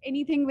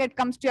anything that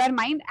comes to your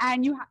mind,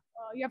 and you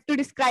have to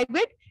describe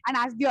it and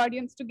ask the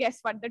audience to guess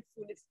what that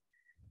food is.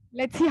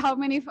 Let's see how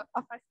many of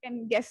us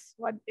can guess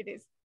what it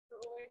is.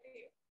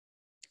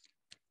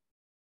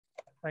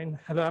 Fine.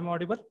 Hello, I'm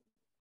audible.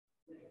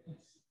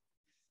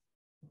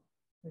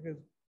 Okay.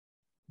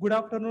 Good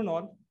afternoon,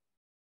 all.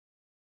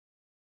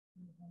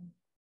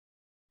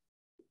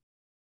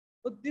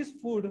 So this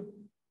food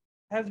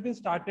has been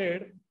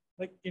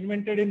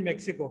invented in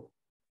Mexico.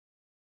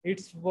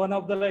 It's one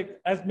of the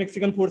as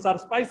Mexican foods are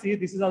spicy,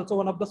 this is also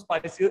one of the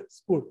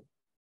spiciest food.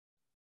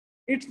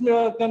 It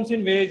comes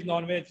in veg,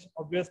 non-veg,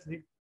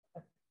 obviously.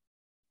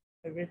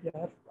 Wait,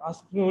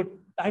 ask me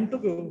time to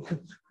go.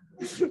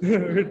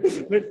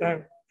 Wait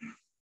time.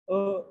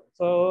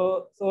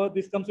 So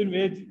this comes in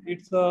veg.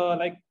 It's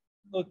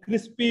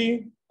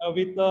crispy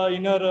with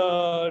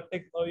inner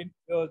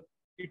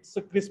it's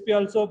crispy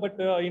also, but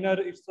inner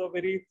it's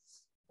very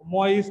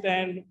moist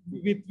and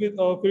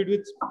filled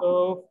with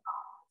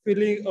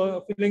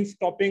fillings,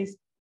 toppings.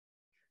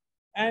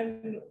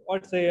 And I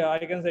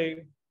can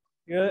say,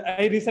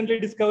 I recently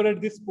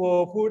discovered this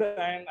food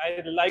and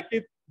I liked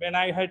it when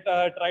I had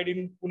tried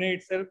in Pune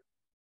itself.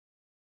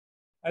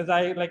 As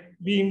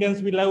we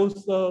Indians, we love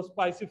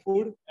spicy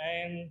food,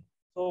 and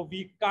so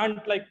we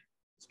can't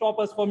stop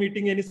us from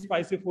eating any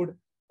spicy food.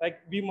 Like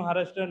we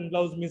Maharashtrian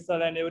loves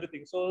misal and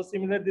everything. So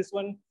similar, this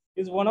one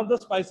is one of the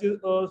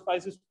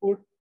spiciest food.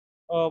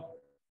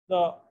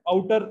 The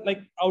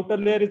outer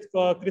layer is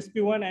crispy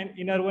one, and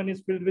inner one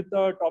is filled with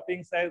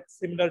toppings as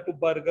similar to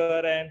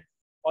burger and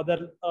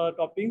other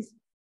toppings.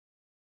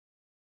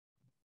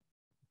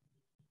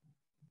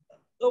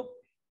 So,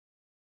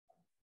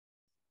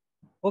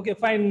 okay,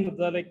 fine.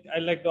 I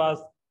like to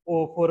ask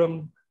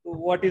forum,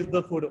 what is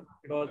the food?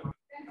 It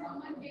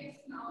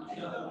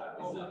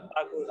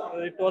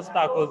was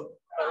tacos.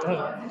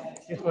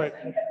 Right.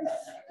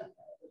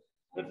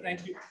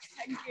 Thank you.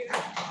 Thank you.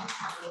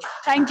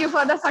 Thank you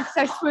for the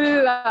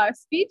successful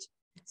speech.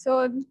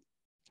 So, so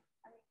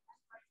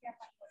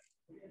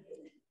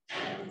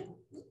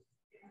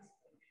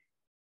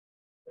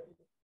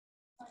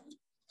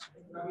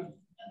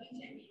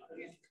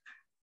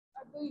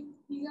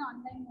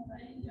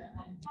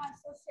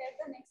share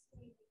the next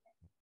screen.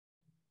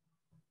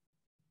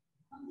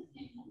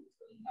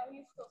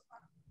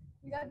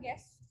 These are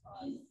guests.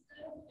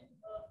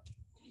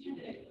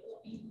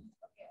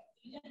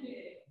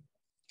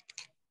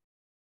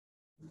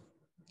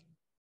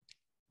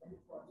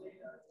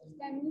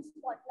 Can we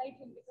spotlight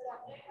him?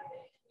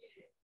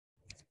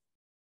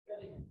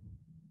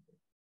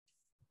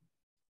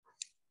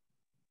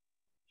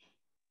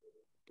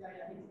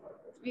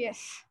 Yes.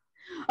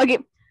 Okay.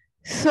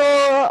 So,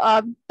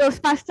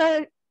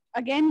 Toastmaster,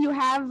 again, you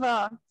have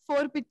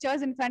 4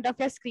 pictures in front of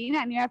your screen,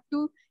 and you have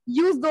to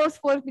use those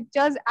 4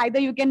 pictures. Either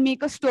you can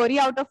make a story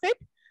out of it,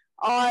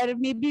 or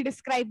maybe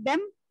describe them.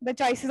 The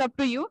choice is up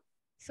to you.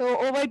 So,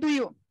 over to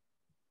you.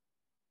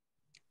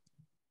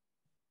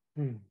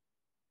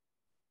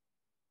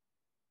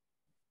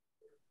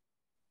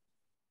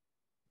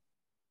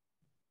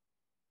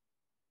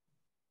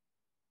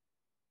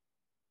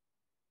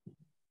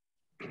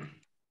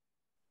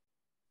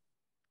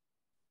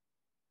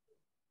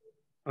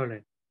 All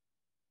right.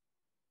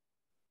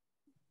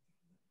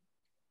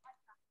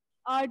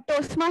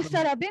 Toastmaster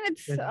Abhin,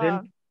 it's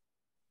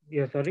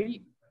yeah,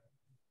 sorry.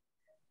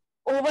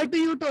 Over to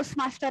you,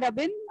 Toastmaster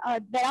Abhin.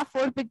 There are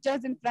 4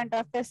 pictures in front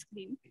of the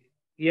screen.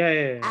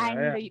 Yeah.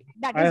 And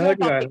that is your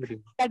topic.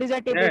 That is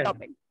your table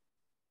topic.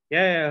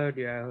 Yeah,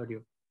 I heard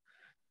you.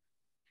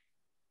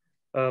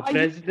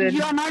 President.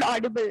 You are not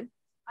audible.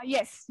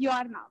 Yes, you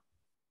are now.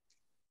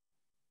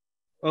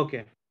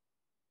 Okay.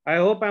 I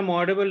hope I'm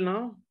audible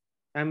now.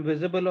 I'm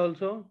visible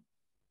also.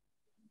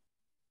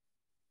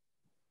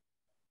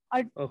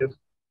 Okay.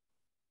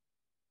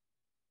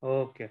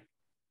 Okay.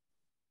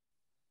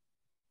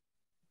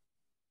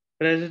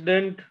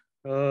 President,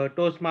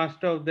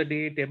 Toastmaster of the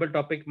Day, Table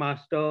Topic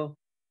Master.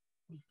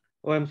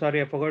 Oh, I'm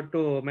sorry, I forgot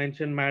to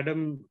mention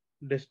Madam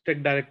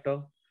District Director,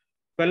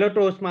 fellow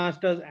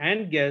Toastmasters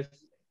and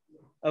guests.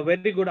 A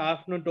very good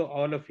afternoon to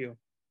all of you.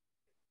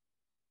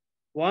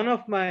 One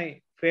of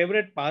my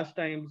favorite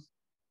pastimes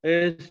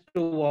is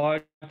to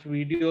watch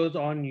videos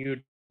on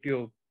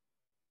YouTube.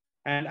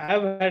 And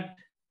I've had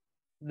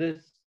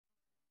this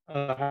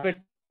habit,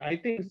 I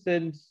think,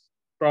 since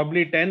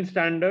probably 10th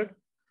standard.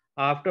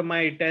 After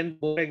my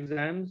 10th board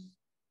exams,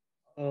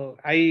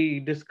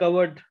 I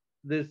discovered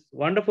this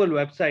wonderful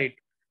website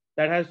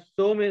that has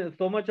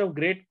so much of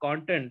great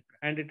content,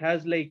 and it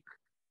has like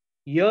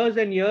years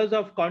and years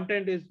of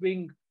content is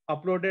being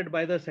uploaded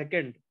by the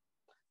second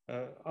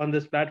on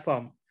this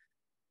platform.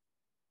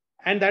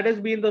 And that has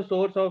been the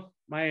source of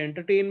my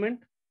entertainment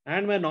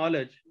and my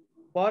knowledge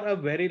for a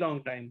very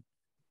long time.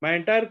 My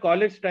entire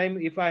college time,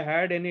 if I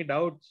had any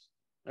doubts,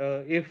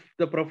 if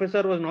the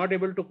professor was not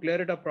able to clear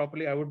it up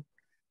properly, I would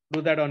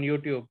do that on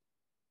YouTube.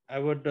 I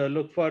would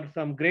look for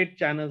some great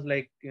channels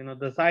like,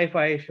 the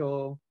Sci-Fi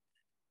Show,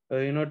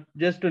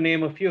 just to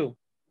name a few.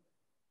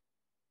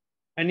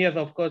 And yes,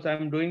 of course,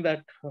 I'm doing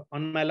that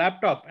on my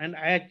laptop. And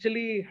I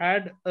actually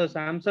had a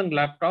Samsung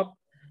laptop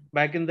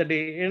back in the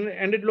day,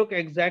 and it looked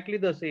exactly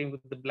the same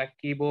with the black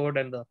keyboard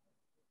and the,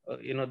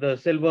 the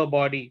silver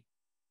body.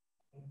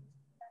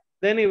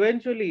 Then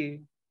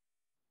eventually,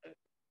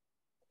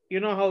 you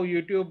know how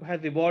YouTube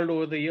has evolved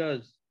over the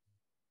years.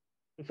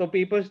 So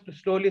people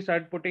slowly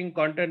start putting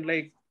content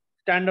like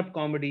stand-up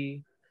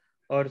comedy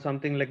or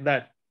something like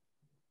that.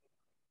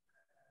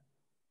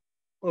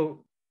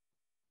 Oh,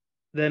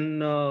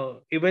 then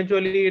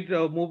eventually it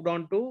moved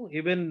on to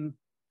even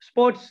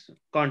sports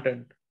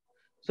content.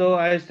 So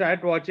I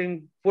started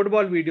watching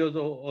football videos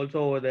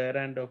also over there,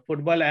 and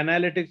football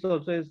analytics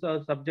also is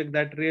a subject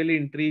that really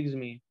intrigues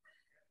me.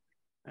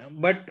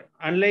 But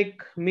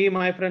unlike me,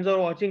 my friends are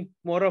watching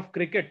more of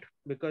cricket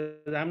because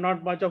I'm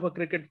not much of a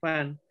cricket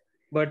fan.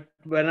 But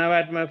when I'm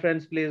at my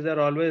friend's place,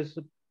 they're always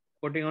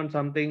putting on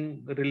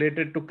something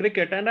related to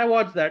cricket, and I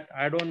watch that.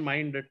 I don't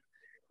mind it.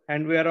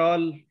 And we are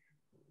all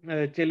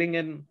chilling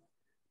in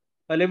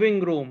a living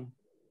room,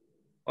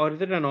 or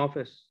is it an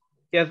office?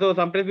 Yeah, so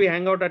sometimes we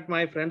hang out at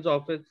my friend's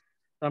office.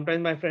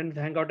 Sometimes my friends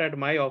hang out at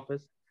my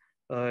office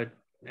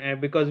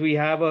because we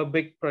have a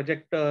big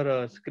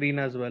projector screen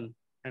as well.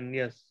 And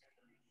yes,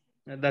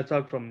 that's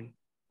all from me.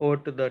 Over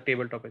to the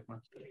table topic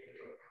master.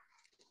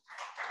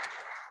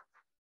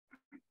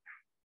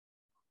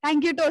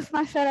 Thank you,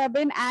 Toastmaster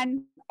Abhin,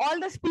 and all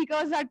the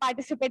speakers that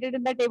participated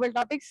in the table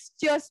topics.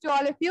 Cheers to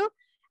all of you.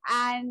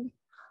 And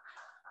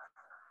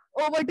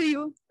over to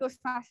you,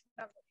 Toastmaster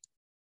Abhin.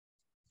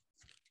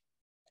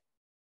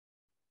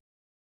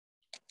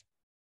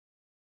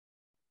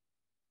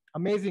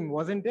 Amazing,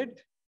 wasn't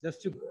it?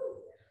 Just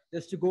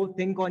to go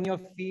think on your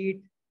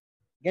feet,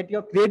 get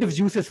your creative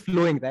juices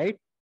flowing, right?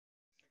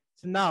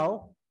 So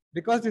now,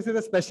 because this is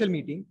a special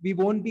meeting, we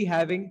won't be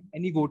having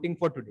any voting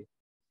for today.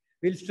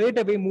 We'll straight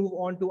away move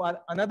on to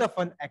our another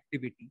fun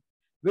activity,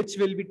 which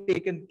will be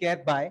taken care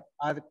by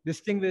our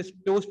distinguished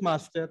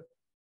Toastmaster,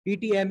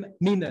 TM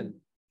Minal.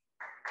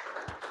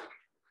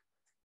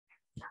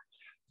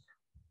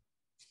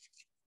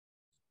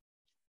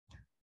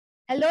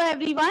 Hello,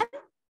 everyone.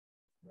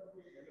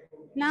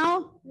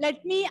 Now,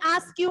 let me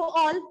ask you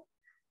all,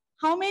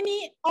 how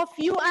many of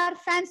you are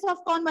fans of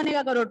Kaun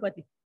Banega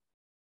Crorepati?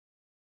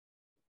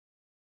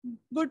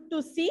 Good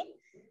to see.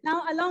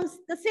 Now, along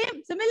the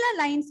similar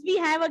lines, we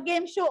have a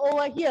game show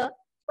over here,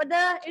 but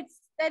there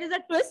is a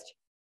twist.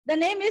 The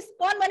name is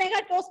Kaun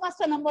Banega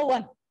Toastmaster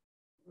 #1.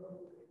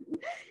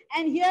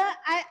 And here,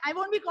 I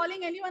won't be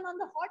calling anyone on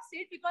the hot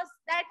seat because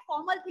that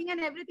formal thing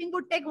and everything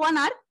would take 1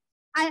 hour.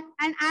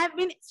 And I have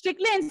been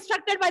strictly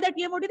instructed by the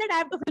TMOD that I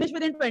have to finish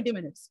within 20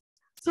 minutes.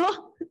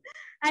 So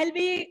I'll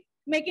be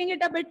making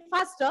it a bit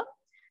faster.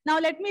 Now,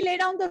 let me lay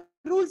down the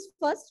rules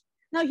first.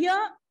 Now,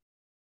 here,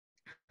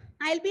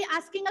 I'll be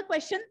asking a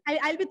question.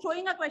 I'll be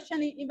throwing a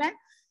question event.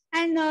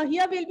 And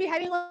here we'll be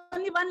having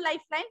only one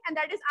lifeline, and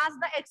that is ask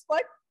the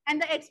expert.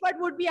 And the expert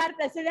would be our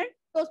president,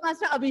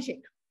 Toastmaster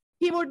Abhishek.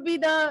 He would be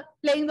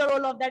playing the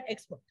role of that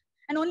expert.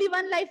 And only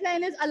one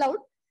lifeline is allowed.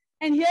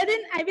 And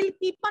herein, I will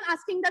keep on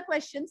asking the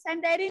questions.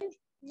 And therein,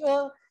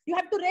 you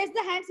have to raise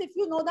the hands if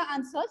you know the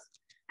answers.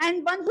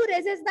 And one who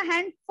raises the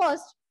hand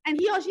first, and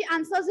he or she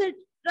answers it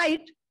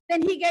right,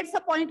 then he gets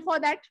a point for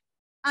that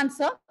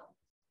answer.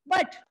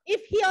 But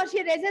if he or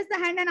she raises the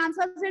hand and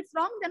answers it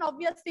wrong, then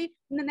obviously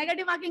the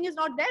negative marking is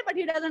not there, but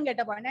he doesn't get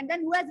a point. And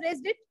then who has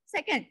raised it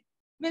second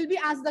will be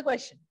asked the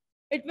question.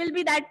 It will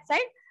be that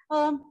side.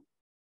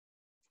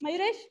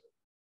 Mayuresh,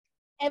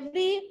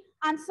 every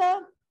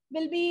answer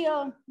will be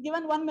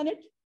given 1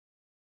 minute.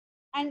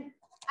 And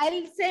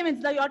I'll say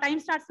your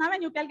time starts now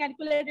and you can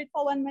calculate it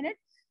for 1 minute.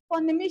 For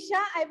Nimisha,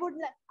 I would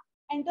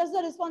enter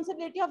the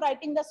responsibility of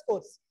writing the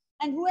scores.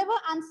 And whoever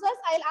answers,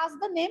 I'll ask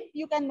the name,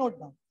 you can note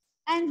down.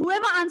 And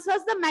whoever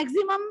answers the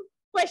maximum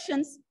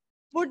questions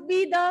would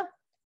be the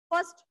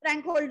first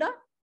rank holder.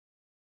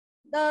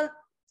 The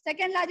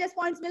Second largest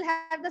points will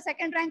have the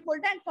second rank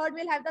holder and third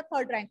will have the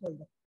third rank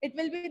holder. It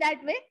will be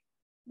that way.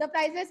 The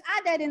prizes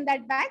are there in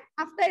that bag.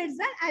 After it's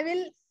done, I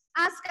will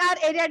ask our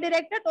area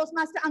director,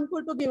 Toastmaster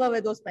Ankur, to give away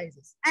those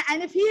prizes.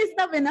 And if he is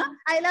the winner,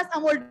 I'll ask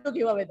Amol to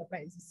give away the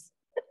prizes.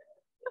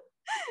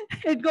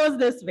 It goes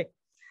this way.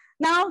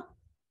 Now,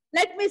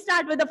 let me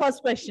start with the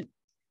first question.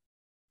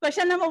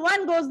 Question number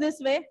 1 goes this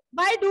way.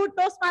 Why do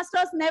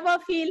Toastmasters never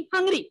feel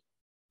hungry?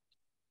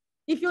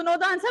 If you know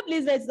the answer,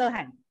 please raise the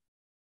hand.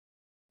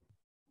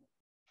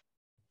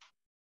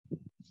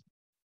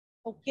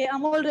 Okay,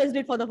 Amol raised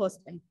it for the first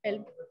time.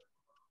 Help.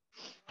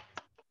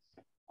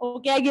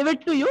 Okay, I give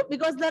it to you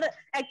because the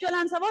actual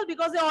answer was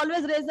because they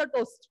always raise the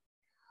toast.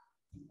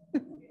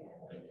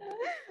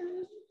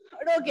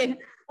 Okay.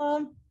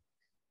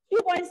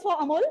 2 points for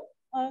Amol.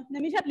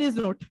 Nimisha, please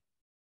note.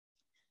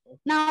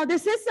 Now,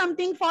 this is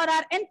something for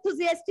our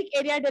enthusiastic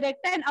area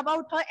director, and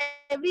about her,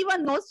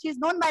 everyone knows. She's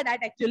known by that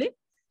actually.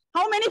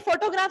 How many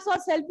photographs or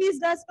selfies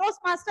does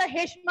Toastmaster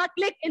Heshma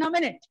click in a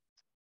minute?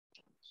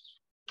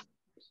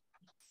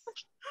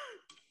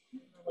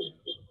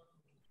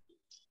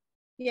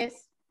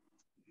 Yes.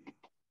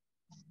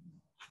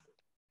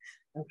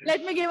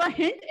 Let me give a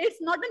hint.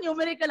 It's not a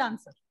numerical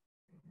answer.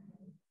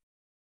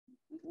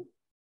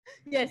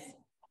 Yes.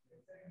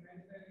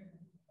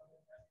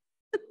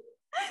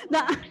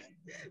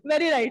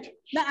 Very right.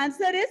 The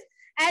answer is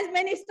as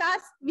many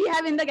stars we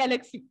have in the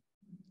galaxy.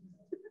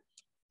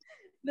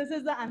 This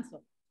is the answer.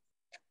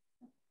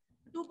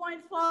 2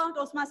 points for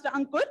Toastmaster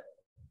Ankur.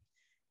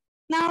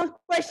 Now,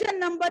 question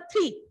number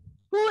 3.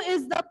 Who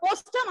is the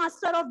poster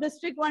master of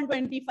District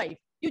 125?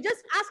 You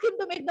just ask him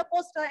to make the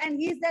poster and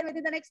he's there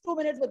within the next 2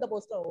 minutes with the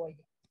poster over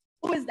here.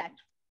 Who is that?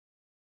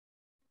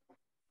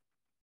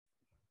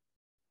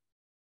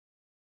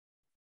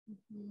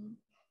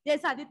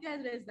 Yes, Aditya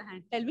has raised the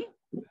hand. Tell me.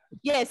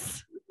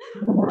 Yes,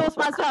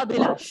 Toastmaster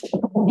Abhilash.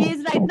 He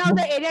is right now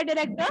the area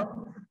director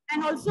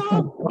and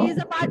also he is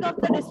a part of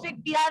the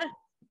district PR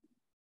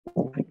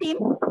team.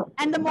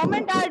 And the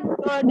moment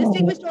our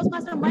distinguished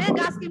Toastmaster Mayank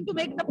asked him to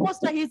make the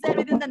poster, he is there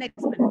within the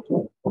next minute.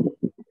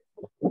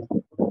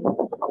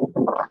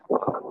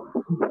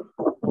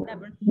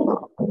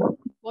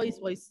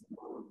 Voice.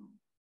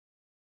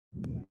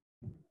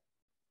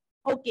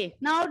 Okay,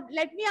 now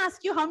let me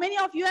ask you, how many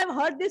of you have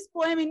heard this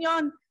poem in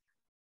your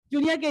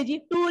junior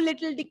KG? 2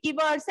 little dicky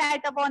birds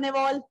sat upon a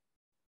wall.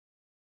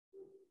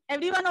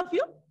 Every one of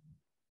you?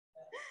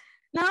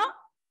 Now,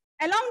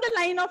 along the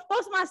line of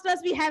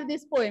Toastmasters, we have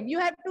this poem. You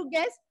have to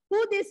guess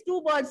who these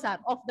 2 birds are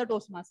of the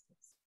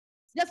Toastmasters.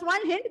 Just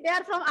one hint, they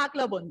are from our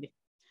club only.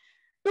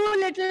 2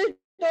 little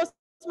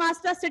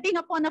Toastmasters sitting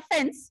upon a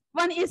fence.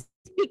 One is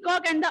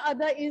peacock and the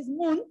other is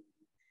moon.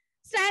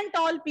 Stand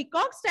tall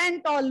peacock,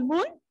 stand tall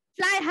moon.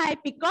 Fly high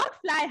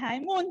peacock, fly high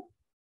moon.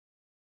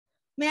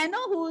 May I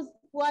know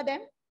who are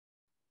them?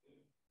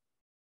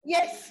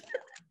 Yes,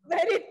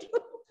 very true.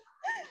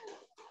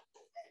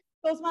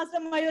 Toastmaster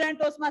Mayur and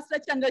Toastmaster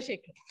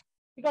Chandrashekhar.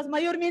 Because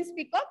Mayur means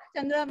peacock,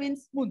 Chandra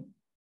means moon.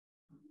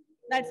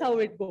 That's how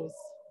it goes.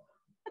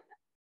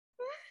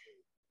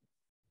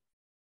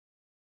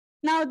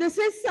 Now, this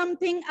is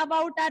something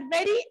about our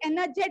very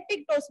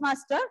energetic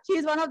Toastmaster. She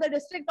is one of the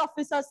district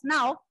officers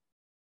now.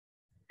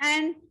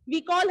 And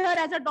we call her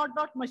as a dot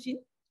machine.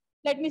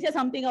 Let me say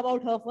something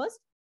about her first.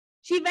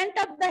 She went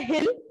up the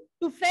hill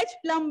to fetch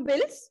plum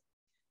bills.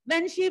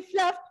 When she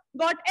fluffed,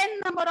 got n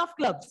number of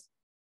clubs.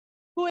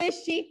 Who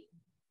is she?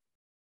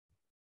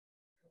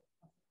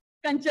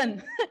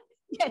 Kanchan.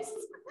 Yes.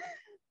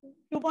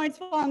 2 points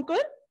for Ankur.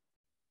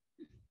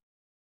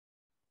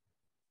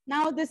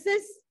 Now this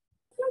is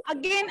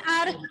again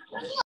our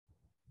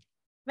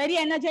very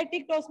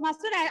energetic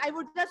Toastmaster. I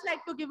would just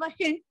like to give a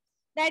hint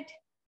that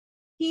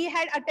he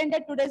had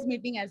attended today's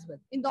meeting as well,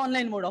 in the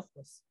online mode, of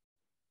course.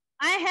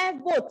 I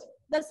have both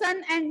the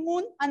sun and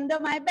moon under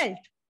my belt.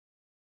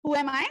 Who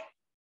am I?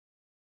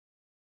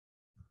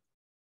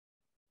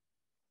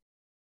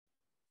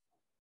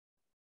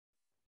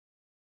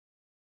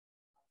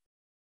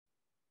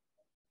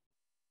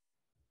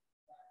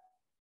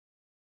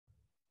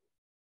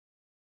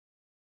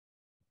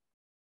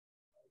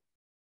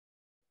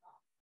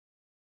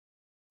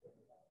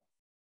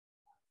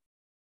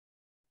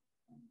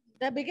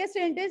 The biggest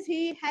hint is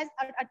he has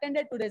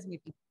attended today's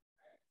meeting.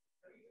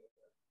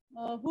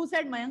 Who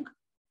said Mayank?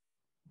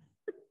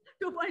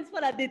 2 points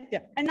for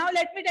Aditya. And now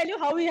let me tell you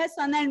how he has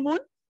sun and moon.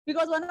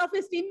 Because one of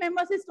his team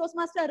members is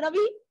Toastmaster Ravi.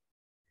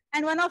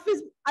 And one of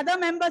his other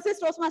members is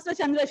Toastmaster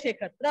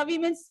Chandrashekhar. Ravi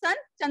means sun,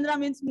 Chandra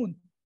means moon.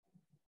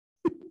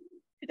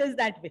 It is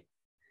that way.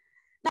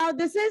 Now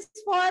this is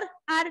for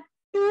our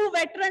 2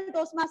 veteran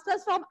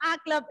Toastmasters from our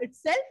club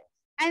itself.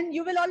 And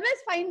you will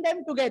always find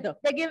them together.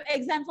 They give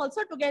exams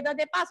also together.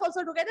 They pass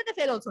also together.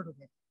 They fail also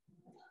together.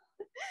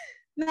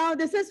 Now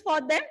this is for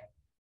them.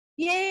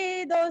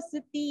 ये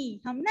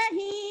दोस्ती हम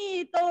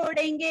नहीं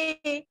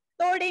तोड़ेंगे,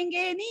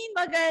 तोड़ेंगे नहीं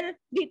मगर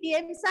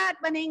DTM साथ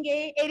बनेंगे,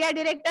 एरिया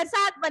डायरेक्टर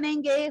साथ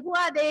बनेंगे,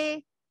 हुआ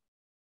दे.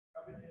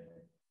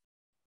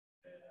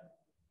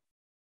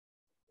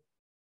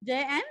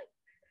 Jay and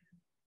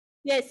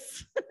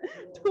Yes.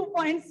 2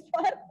 points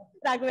for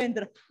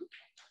Raghavendra.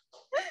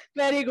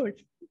 Very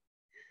good.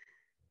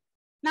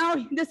 Now,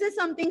 this is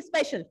something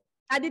special.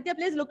 Aditya,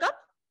 please look up.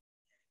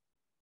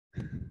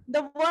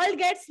 The world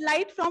gets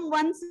light from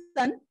one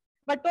sun,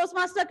 but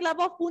Toastmaster Club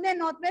of Pune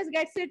Northwest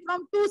gets it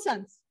from 2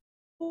 suns.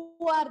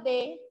 Who are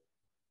they?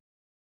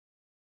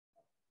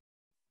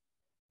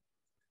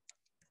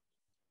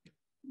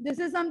 This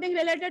is something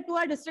related to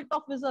our district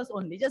officers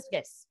only. Just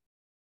guess.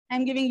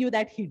 I'm giving you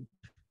that hint.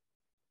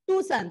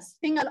 2 suns.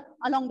 Think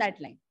along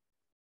that line.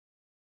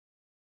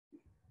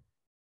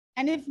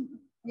 And if,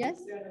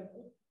 yes?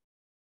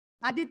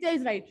 Aditya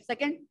is right.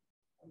 Second?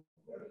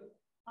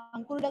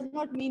 Ankur does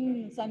not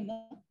mean sun.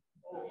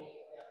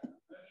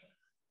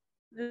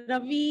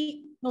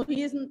 Ravi, no,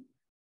 he is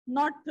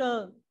not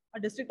a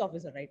district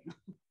officer right now.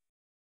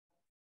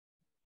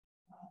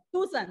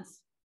 2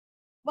 suns.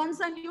 1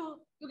 sun, you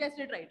guessed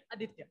it right,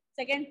 Aditya.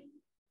 Second?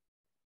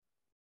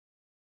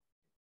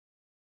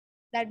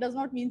 That does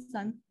not mean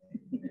sun.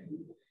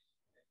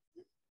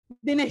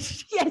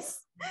 Dinesh,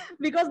 yes.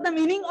 Because the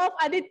meaning of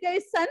Aditya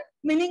is sun,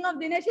 meaning of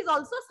Dinesh is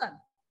also sun.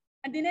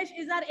 And Dinesh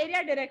is our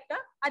area director,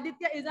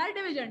 Aditya is our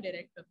division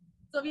director.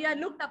 So we are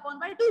looked upon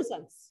by 2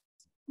 suns.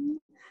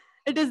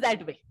 It is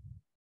that way.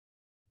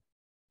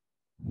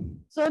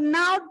 So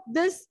now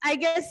this, I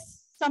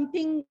guess,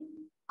 something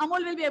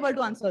Amol will be able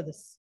to answer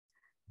this.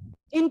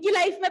 इनकी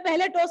life में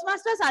पहले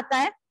Toastmasters आता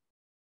है,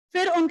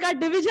 फिर उनका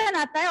division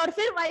आता है और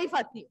फिर वाइफ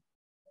आती है.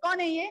 कौन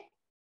है ये?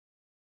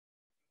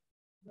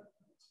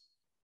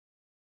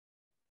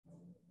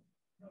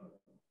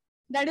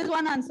 That is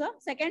one answer.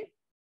 Second,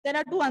 there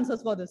are 2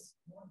 answers for this.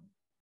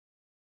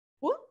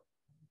 Who?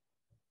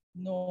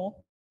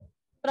 No.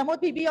 Pramod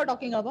PP you're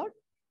talking about?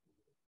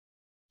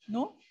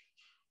 No.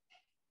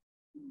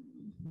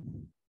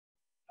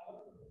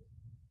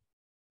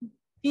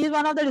 He is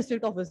one of the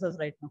district officers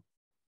right now.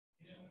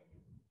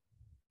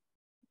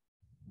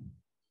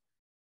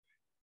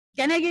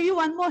 Can I give you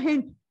one more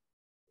hint?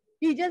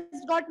 He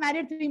just got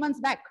married 3 months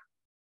back.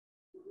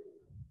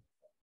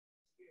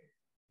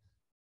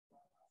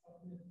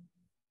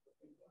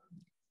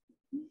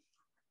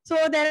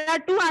 So there are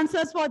 2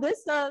 answers for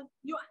this.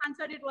 You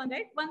answered it one,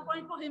 right? 1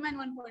 point for him and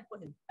 1 point for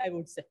him, I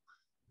would say.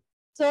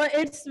 So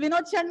it's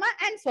Vinod Sharma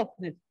and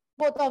Swapnil,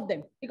 both of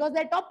them, because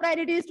their top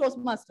priority is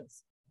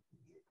Toastmasters.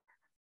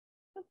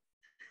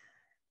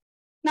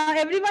 Now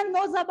everyone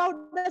knows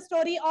about the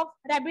story of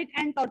rabbit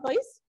and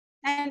tortoise.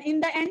 And in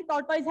the end,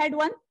 tortoise had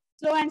won.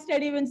 Slow and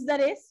steady wins the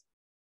race.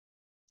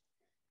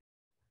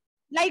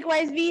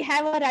 Likewise, we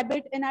have a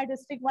rabbit in our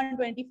district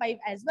 125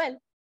 as well.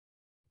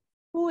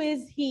 Who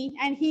is he?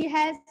 And he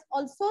has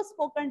also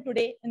spoken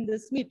today in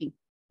this meeting.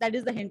 That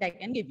is the hint I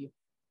can give you.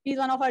 He's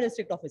one of our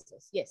district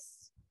officers.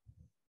 Yes.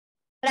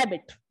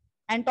 Rabbit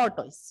and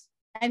tortoise.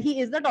 And he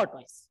is the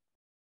tortoise.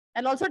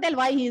 I'll also tell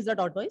why he is the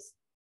tortoise.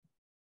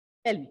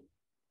 Tell me.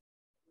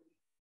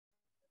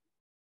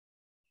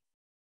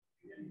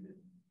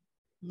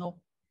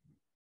 No.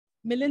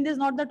 Milind is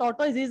not the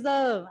tortoise. He's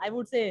the, I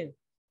would say,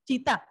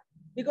 cheetah.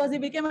 Because he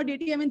became a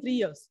DTM in 3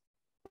 years.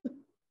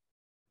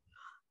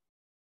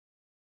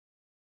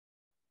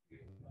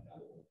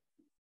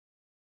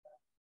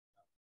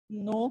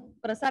 No,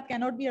 Prasad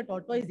cannot be a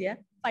tortoise, yeah.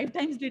 5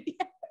 times DTM.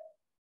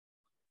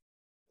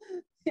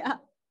 Yeah.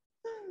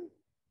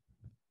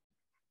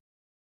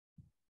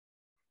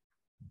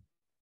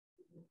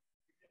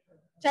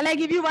 Shall I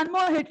give you one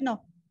more hit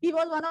now? He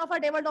was one of our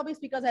table topic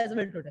speakers as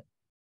well today.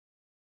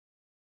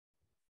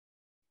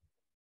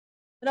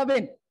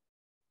 Robin.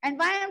 And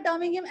why I am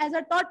terming him as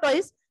a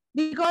tortoise?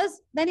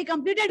 Because when he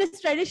completed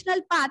his traditional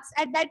paths,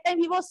 at that time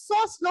he was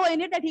so slow in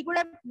it that he could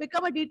have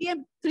become a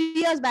DTM 3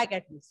 years back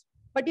at least.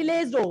 But he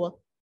lazed over.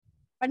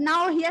 But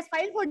now he has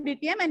filed for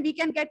DTM and we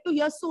can get to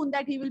hear soon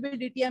that he will be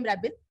DTM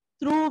Rabin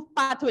through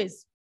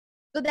pathways.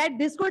 So that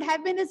this could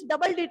have been his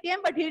double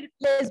DTM, but he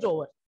lazed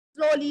over.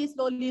 Slowly,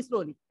 slowly,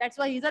 slowly. That's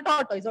why he's a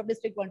tortoise of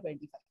District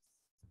 125.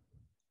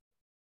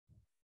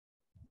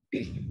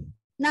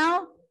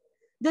 Now,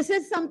 this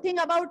is something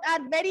about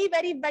our very,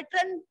 very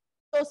veteran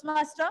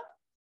Toastmaster.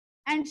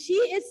 And she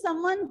is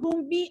someone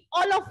whom we,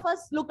 all of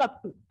us, look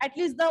up to, at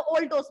least the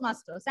old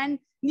Toastmasters. And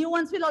new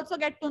ones will also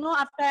get to know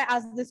after I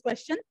ask this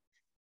question.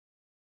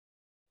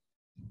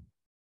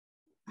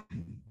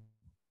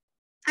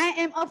 I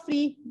am a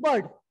free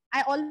bird.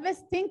 I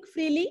always think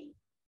freely,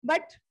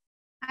 but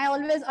I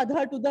always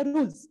adhere to the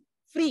rules.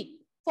 Free.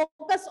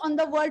 Focus on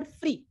the word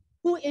free.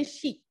 Who is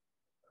she?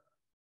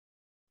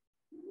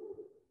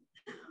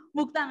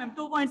 Mukta ma'am,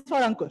 2 points for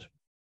Ankur.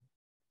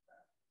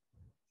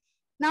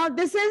 Now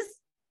this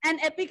is an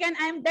epic and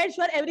I am dead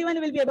sure everyone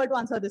will be able to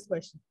answer this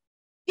question.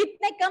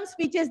 कितने कम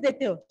speeches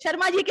देते हो?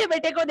 शर्मा जी के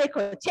बेटे को देखो,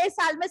 6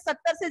 साल में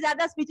 70 से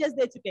ज्यादा speeches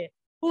दे चुके हैं.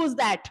 Who's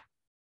that?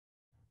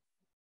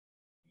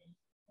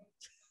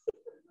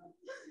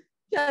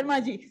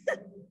 Sharma ji.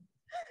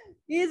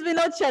 He is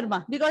Vinod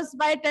Sharma because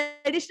by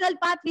traditional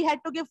path we had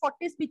to give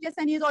 40 speeches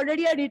and he is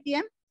already a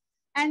DTM.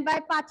 And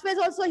by pathways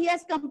also he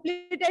has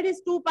completed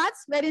his 2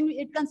 paths wherein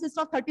it consists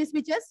of 30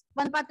 speeches.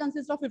 1 path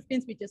consists of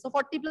 15 speeches. So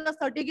 40 plus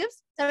 30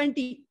 gives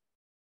 70.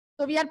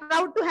 So we are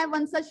proud to have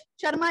one such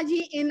Sharma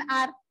ji in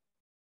our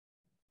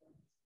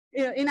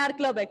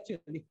club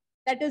actually.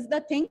 That is the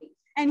thing.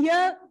 And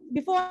here,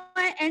 before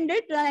I end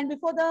it, and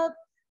before the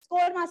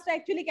score master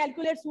actually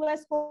calculates who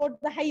has scored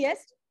the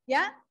highest,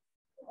 yeah,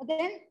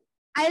 then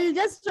I'll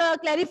just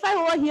clarify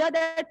over here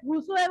that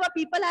whosoever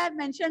people I have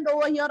mentioned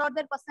over here or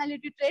their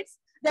personality traits,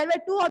 there were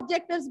two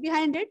objectives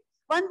behind it.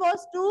 One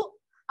was to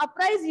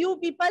apprise you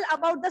people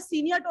about the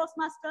senior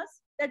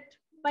Toastmasters, that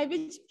by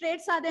which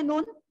traits are they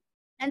known.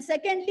 And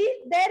secondly,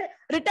 their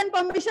written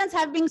permissions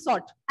have been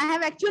sought. I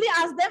have actually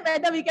asked them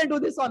whether we can do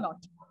this or not.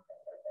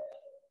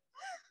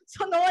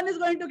 So no one is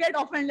going to get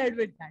offended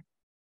with that.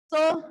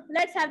 So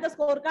let's have the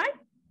scorecard.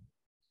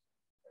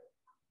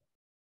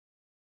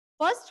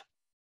 First.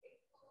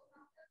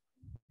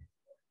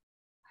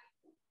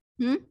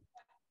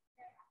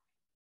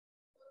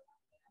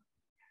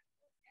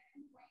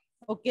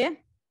 Okay.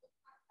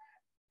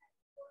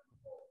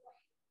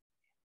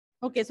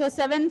 Okay, so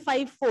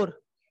 754.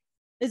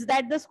 Is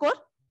that the score?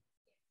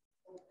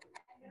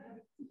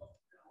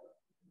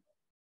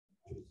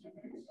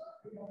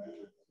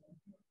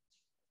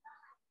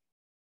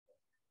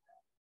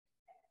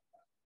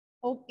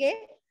 Okay.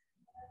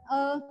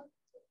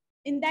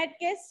 In that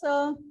case,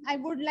 I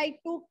would like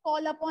to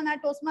call upon our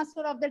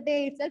Toastmaster of the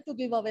day itself to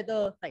give away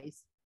the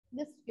prize.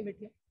 Just give it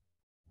here.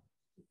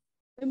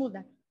 Remove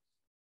that.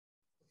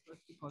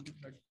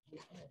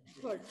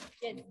 Third.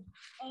 Yes.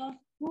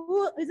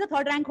 Who is the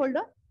third rank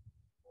holder?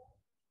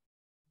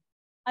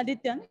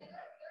 Aditya.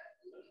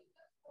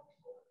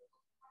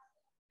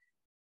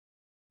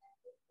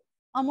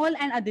 Amol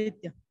and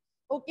Aditya.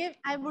 Okay,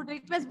 I would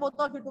request both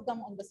of you to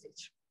come on the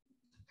stage.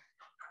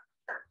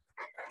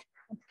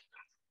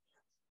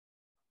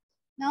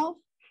 Now,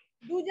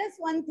 do just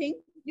one thing.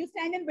 You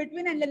stand in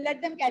between and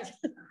let them catch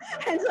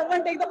and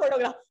someone take the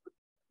photograph.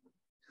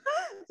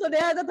 So they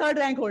are the third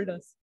rank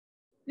holders.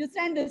 You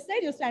stand this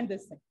side, you stand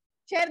this side.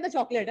 Share the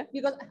chocolate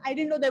because I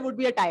didn't know there would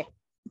be a tie.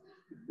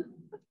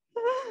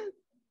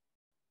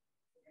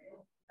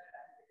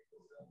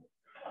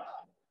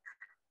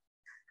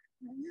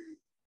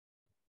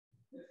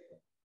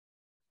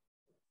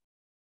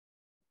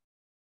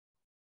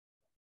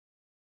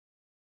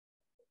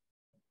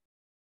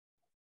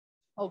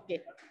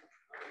 Okay.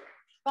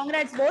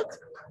 Congrats both.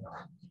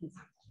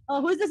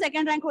 Who is the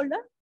second rank holder?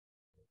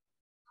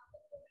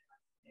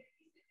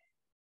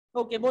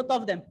 Okay, both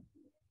of them.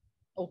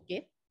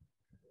 Okay.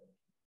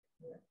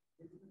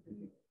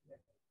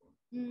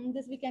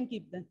 This we can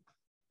keep then.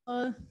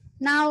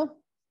 Now,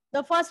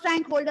 the first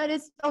rank holder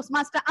is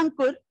Toastmaster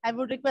Ankur. I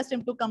would request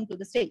him to come to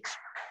the stage.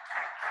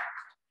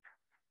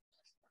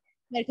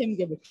 Let him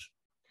give it.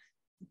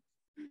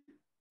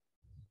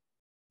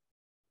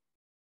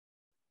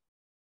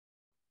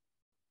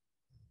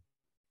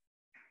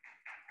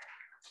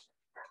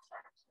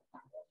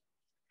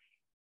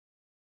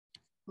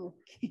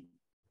 Okay.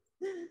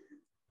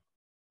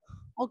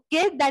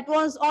 Okay, that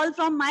was all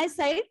from my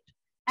side.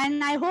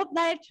 And I hope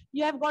that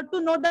you have got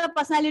to know the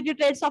personality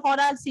traits of all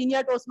our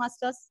senior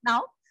Toastmasters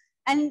now.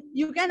 And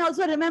you can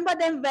also remember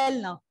them well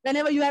now,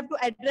 whenever you have to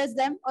address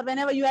them or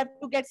whenever you have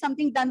to get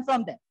something done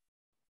from them.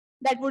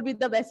 That would be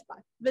the best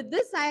part. With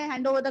this, I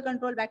hand over the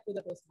control back to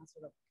the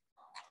Toastmaster.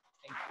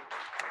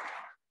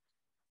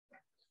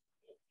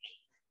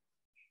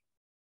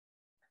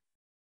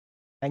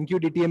 Thank you,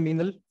 DTM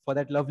Minal, for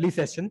that lovely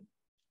session.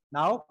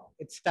 Now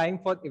it's time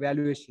for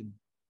evaluation.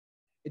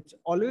 It's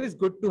always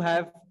good to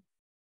have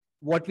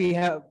what we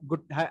have,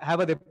 have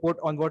a report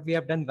on what we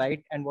have done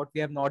right and what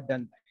we have not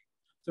done right.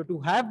 So to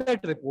have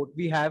that report,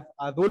 we have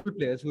our role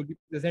players who will be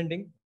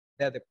presenting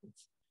their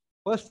reports.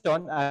 First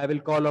on, I will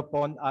call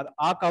upon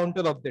our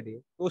counter of the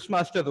day,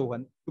 Toastmaster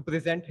Rohan, to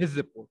present his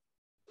report.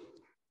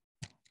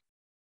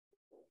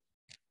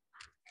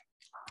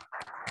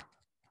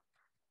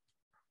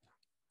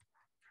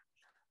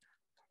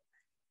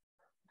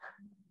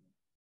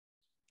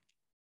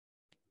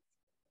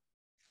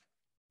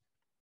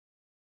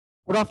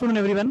 Good afternoon,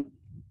 everyone.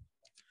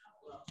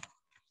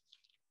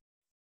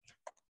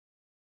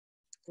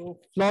 So,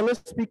 flawless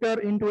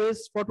speaker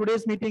for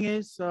today's meeting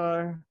is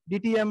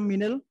DTM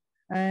Minal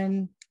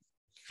and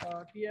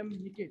TM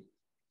Nimisha.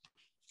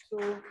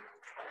 So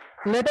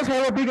let us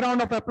have a big round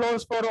of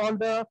applause for all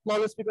the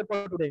flawless speakers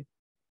for today.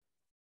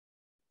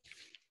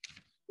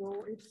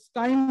 So it's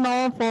time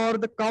now for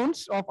the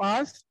counts of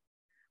ours.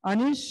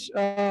 Aneesh,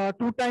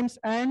 2 times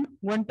and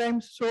 1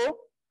 time so,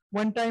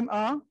 1 time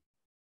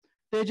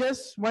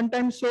Tejas, 1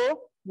 time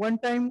so, 1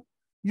 time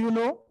you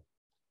know.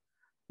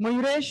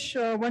 Mayuresh,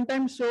 1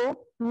 time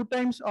so, 2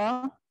 times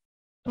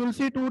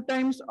Tulsi, 2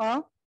 times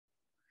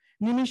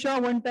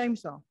Nimisha, 1 time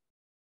sa.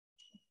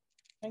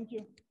 Thank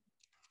you.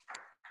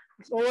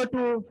 It's over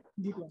to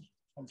DTM.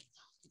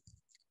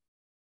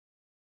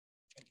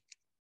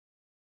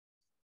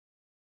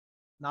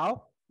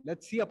 Now,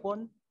 let's see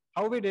upon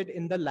how we did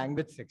in the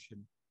language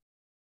section.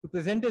 To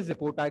present his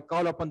report, I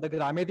call upon the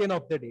grammarian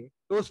of the day,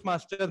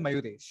 Toastmaster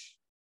Mayuresh.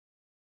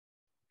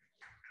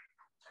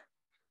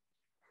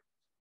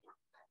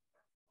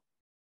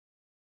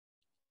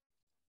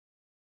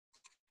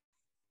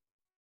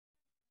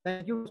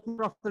 Thank you,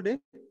 Toastmaster of the day.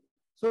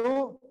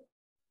 So,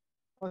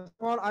 first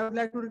of all, I would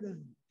like to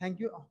thank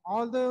you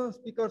all the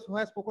speakers who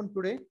have spoken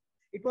today.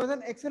 It was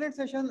an excellent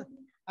session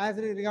as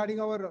regarding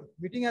our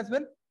meeting as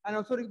well, and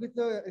also with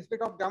the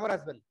respect of grammar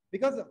as well.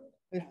 Because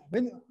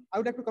when I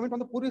would like to comment on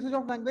the poor usage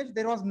of language,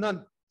 there was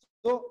none.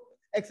 So,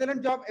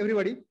 excellent job,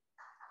 everybody.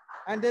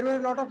 And there were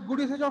a lot of good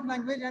usage of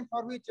language, and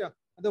for which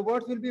the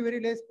words will be very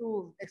less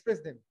to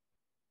express them.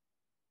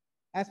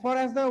 As far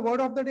as the word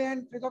of the day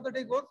and phrase of the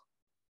day goes,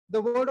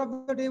 the word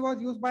of the day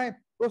was used by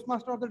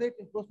Toastmaster of the day,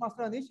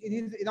 Toastmaster Aneesh, in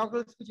his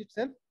inaugural speech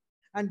itself.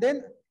 And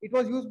then it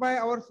was used by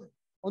our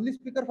only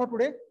speaker for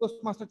today,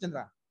 Toastmaster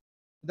Chandra.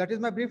 That is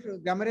my brief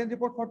grammarian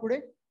report for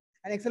today.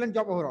 An excellent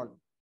job overall.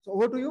 So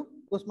over to you,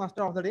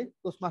 Toastmaster of the day,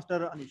 Toastmaster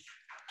Aneesh.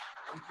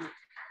 Thank you.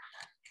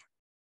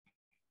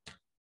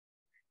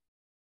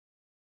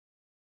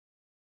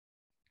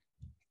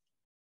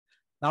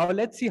 Now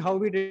let's see how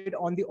we did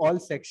on the all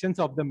sections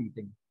of the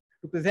meeting.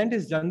 To present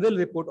his general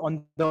report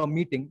on the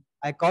meeting,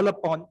 I call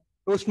upon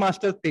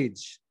Toastmaster Tej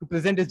to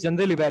present his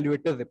general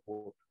evaluator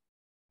report.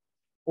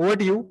 Over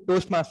to you,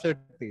 Toastmaster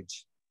Tej.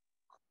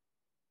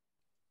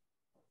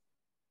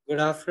 Good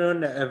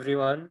afternoon,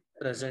 everyone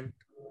present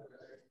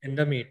in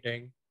the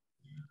meeting.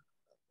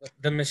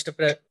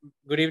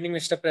 Good evening,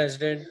 Mr.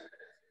 President,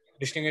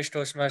 distinguished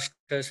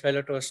Toastmasters,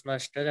 fellow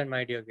Toastmasters, and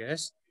my dear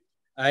guests.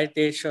 I,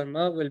 Tej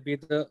Sharma,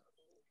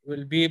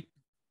 will be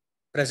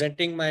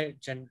presenting my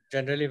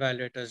general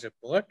evaluator's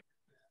report.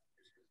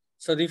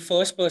 So the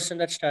first person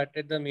that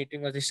started the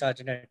meeting was the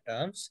Sergeant at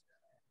Arms,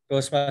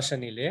 Toastmaster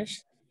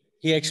Nilesh.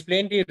 He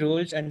explained the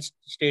rules and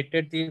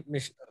stated the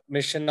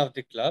mission of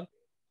the club.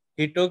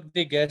 He took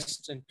the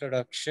guest's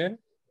introduction,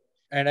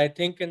 and I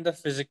think in the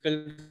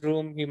physical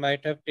room, he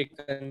might have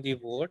taken the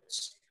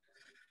votes.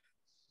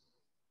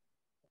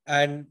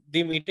 And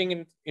the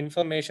meeting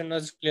information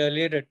was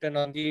clearly written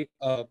on the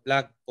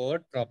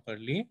blackboard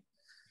properly.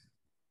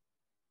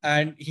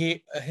 And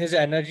his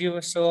energy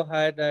was so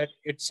high that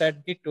it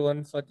set the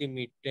tone for the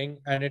meeting,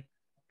 and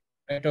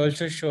it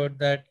also showed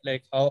that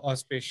like how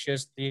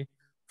auspicious the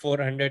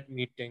 400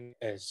 meeting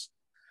is.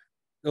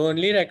 The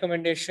only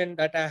recommendation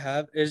that I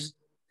have is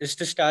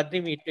to start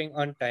the meeting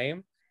on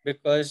time,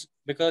 because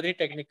of the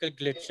technical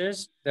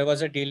glitches, there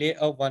was a delay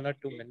of 1 or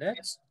 2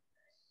 minutes.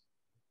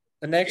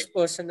 The next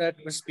person that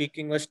was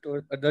speaking was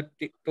the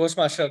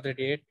Toastmaster of the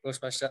day,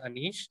 Toastmaster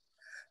Aneesh.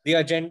 The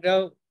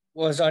agenda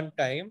was on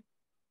time.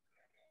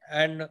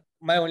 And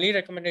my only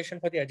recommendation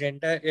for the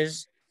agenda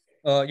is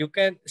you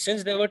can,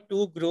 since there were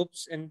 2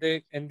 groups in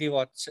the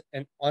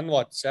on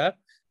WhatsApp,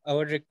 I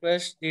would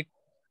request the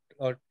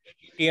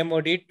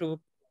TMOD to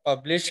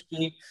publish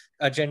the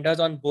agendas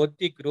on both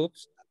the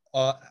groups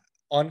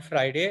on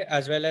Friday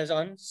as well as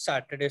on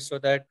Saturday, so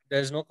that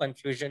there's no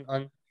confusion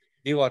on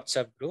the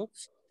WhatsApp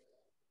groups.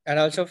 And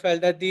I also felt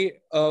that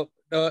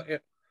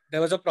there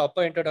was a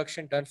proper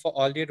introduction done for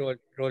all the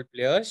role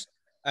players,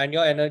 and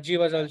your energy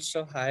was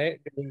also high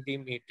during the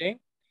meeting.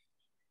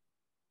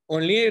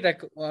 Only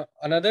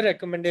another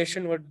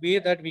recommendation would be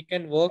that we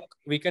can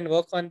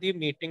work on the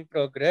meeting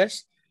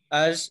progress,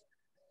 as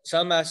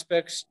some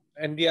aspects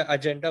in the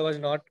agenda was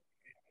not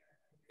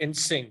in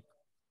sync.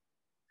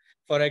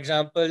 For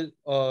example,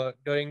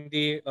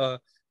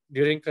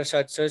 during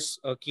Prasad's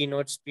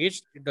keynote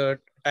speech, the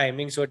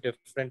timings were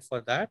different for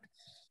that.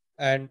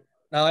 And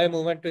now I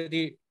move on to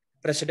the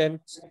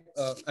president's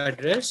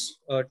address,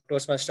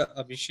 Toastmaster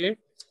Abhishek.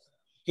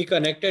 He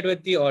connected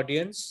with the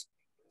audience,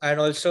 and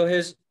also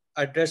his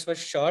address was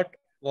short,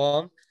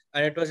 warm,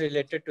 and it was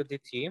related to the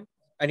theme.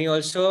 And he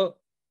also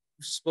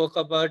spoke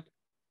about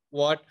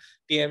what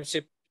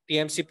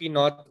TMCP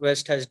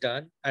Northwest has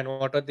done and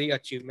what are the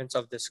achievements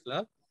of this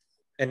club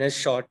in his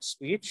short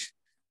speech.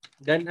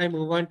 Then I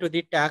move on to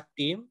the tag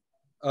team,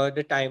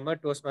 the timer,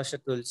 Toastmaster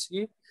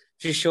Tulsi.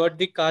 She showed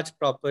the cards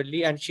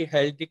properly, and she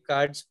held the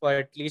cards for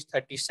at least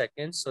 30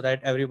 seconds so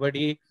that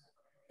everybody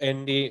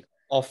in the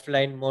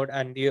offline mode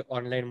and the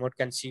online mode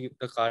can see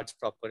the cards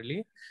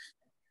properly.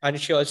 And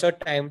she also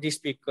timed the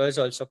speakers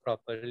also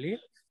properly.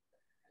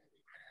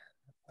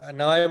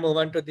 Now I move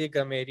on to the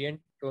grammarian,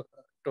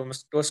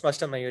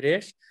 Toastmaster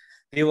Mayuresh.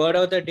 The word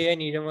of the day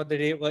and idiom of the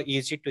day were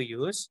easy to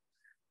use.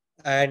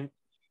 And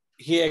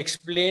he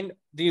explained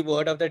the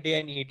word of the day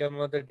and idiom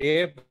of the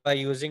day by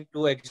using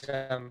 2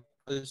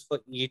 examples for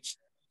each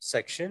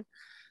section.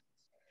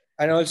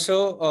 And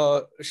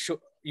also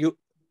you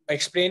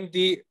explained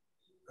the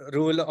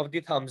rule of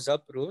the thumbs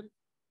up rule,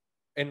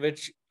 in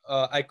which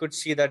I could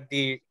see that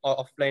the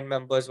offline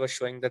members were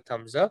showing the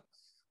thumbs up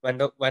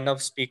when a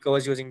speaker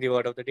was using the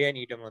word of the day and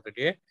idiom of the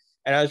day.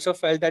 And I also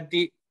felt that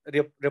the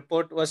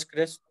report was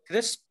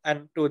crisp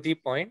and to the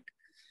point.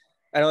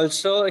 And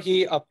also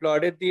he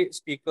applauded the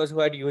speakers who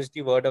had used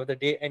the word of the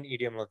day and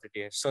idiom of the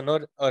day. So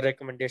no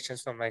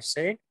recommendations from my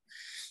side.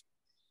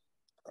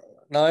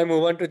 Now I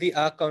move on to the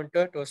R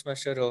counter,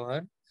 Toastmaster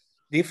Rohan.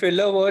 The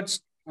filler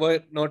words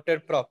were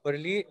noted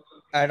properly,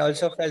 and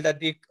also felt that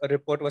the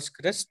report was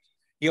crisp.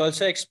 He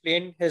also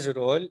explained his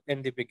role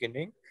in the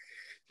beginning.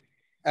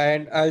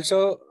 And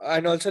also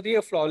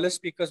the flawless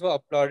speakers were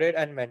applauded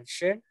and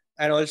mentioned.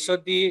 and also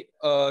the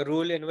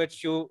rule in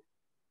which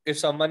if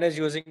someone is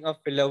using a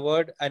filler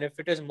word and if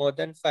it is more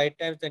than 5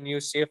 times, then you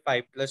say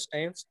 5+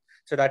 times.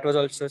 So that was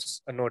also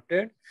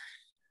noted.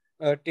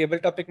 Table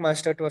topic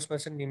master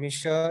Toastmaster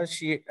Nimisha,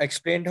 she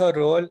explained her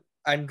role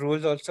and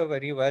rules also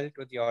very well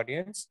to the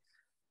audience.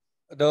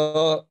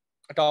 The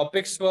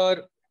topics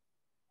were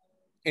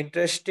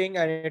interesting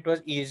and it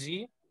was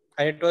easy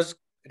and it was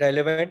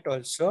relevant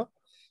also.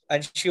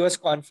 And she was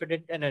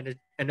confident and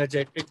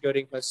energetic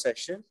during her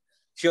session.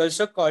 She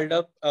also called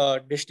up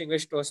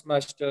distinguished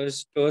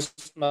Toastmasters,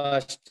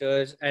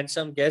 and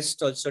some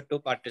guests also to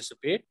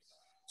participate.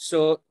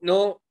 So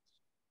no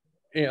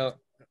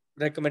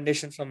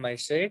recommendation from my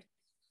side.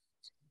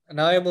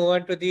 Now I move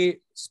on to the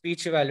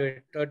speech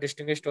evaluator,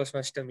 distinguished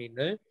Toastmaster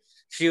Minal.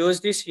 She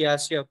used the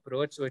CRC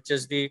approach, which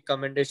is the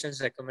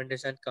commendations,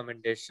 recommendations,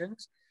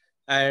 commendations,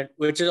 and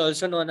which is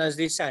also known as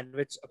the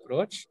sandwich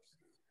approach.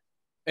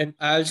 And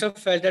I also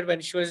felt that when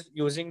she was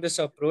using this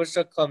approach,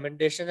 the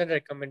commendations and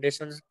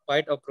recommendations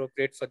quite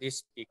appropriate for the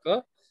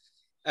speaker.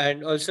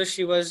 And also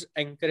she was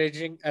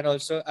encouraging and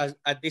also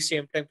at the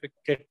same time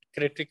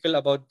critical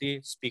about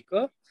the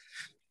speaker.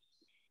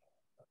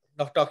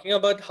 Now talking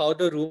about how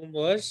the room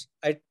was,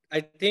 I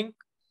think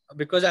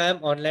because I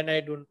am online,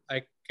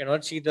 I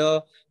cannot see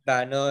the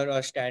banner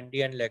or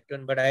standee and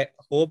lectern, but I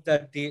hope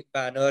that the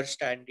banner,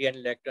 standee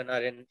and lectern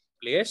are in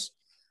place.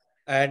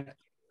 And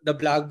the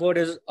blackboard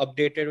is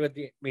updated with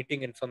the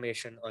meeting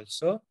information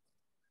also.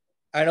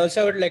 And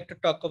also I would like to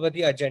talk about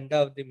the agenda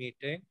of the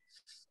meeting.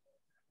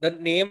 The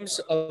names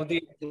of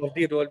the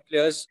role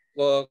players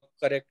were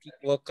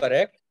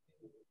correct.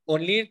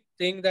 Only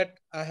thing that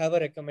I have a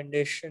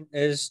recommendation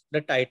is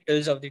the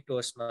titles of the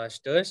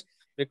Toastmasters,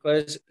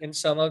 because in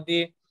some of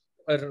the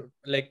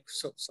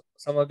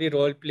some of the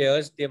role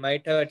players, they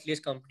might have at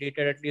least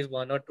completed at least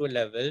 1 or 2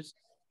 levels,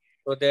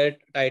 so their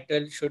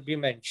title should be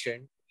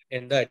mentioned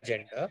in the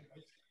agenda.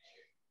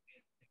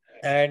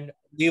 And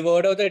the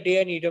word of the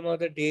day and idiom of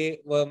the day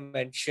were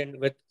mentioned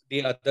with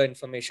the other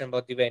information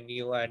about the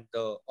venue and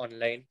the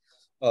online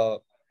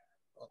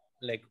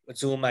like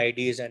Zoom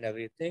IDs and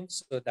everything.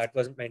 So that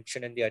was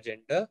mentioned in the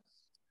agenda.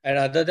 And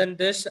other than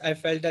this, I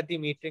felt that the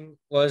meeting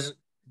was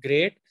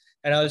great.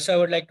 And also I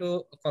would like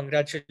to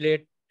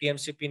congratulate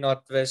TMCP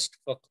Northwest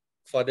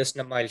for this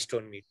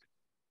milestone meet.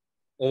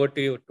 Over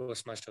to you,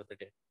 Toastmaster of the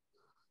day.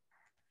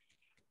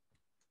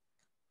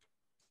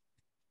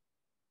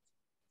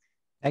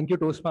 Thank you,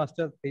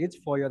 Toastmaster Page,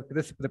 for your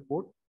crisp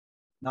report.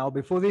 Now,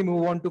 before we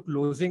move on to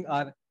closing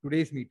our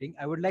today's meeting,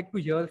 I would like to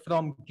hear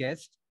from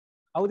guests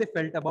how they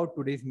felt about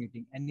today's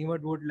meeting.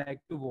 Anyone would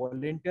like to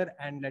volunteer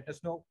and let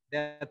us know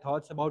their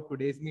thoughts about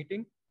today's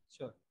meeting?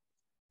 Sure.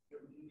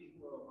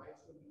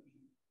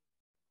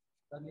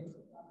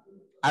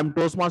 I'm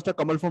Toastmaster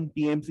Kamal from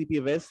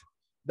TMCP West.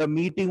 The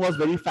meeting was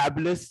very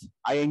fabulous.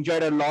 I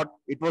enjoyed a lot.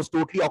 It was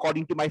totally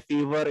according to my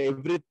favor.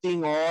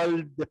 Everything,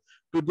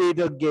 today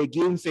the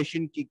game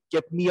session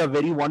kept me a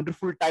very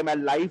wonderful time.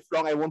 And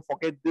lifelong, I won't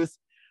forget this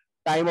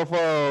time of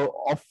a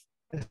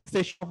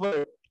session of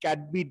a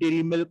Cadbury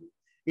Dairy Milk.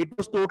 It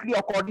was totally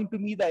according to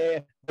me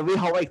the way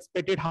how I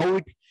expected, how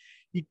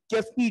it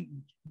gives me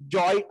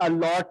joy a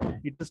lot.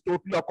 It is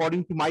totally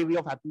according to my way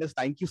of happiness.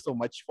 Thank you so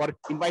much for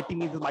inviting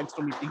me to the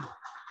milestone meeting.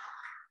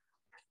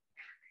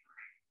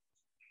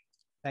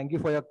 Thank you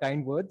for your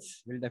kind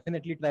words. We'll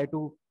definitely try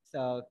to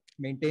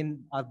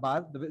maintain our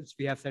bar, which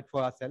we have set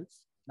for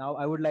ourselves. Now,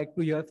 I would like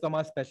to hear from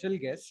our special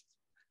guest,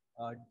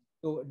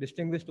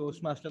 distinguished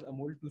Toastmaster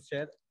Amol, to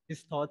share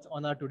his thoughts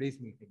on our today's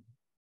meeting.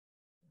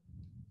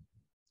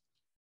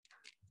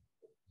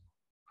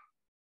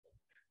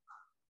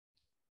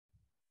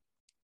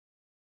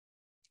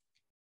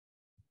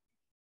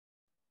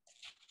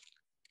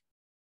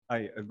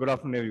 Hi, good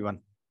afternoon, everyone.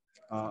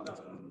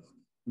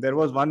 There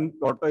was one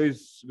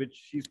tortoise which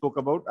she spoke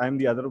about. I'm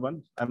the other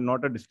one. I'm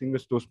not a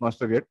distinguished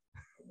Toastmaster yet.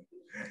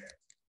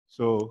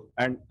 So,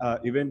 and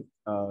even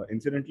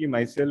incidentally,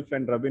 myself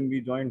and Rabin,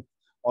 we joined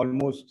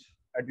almost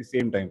at the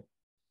same time.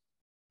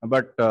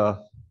 But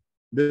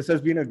this has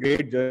been a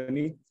great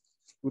journey.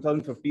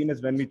 2015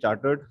 is when we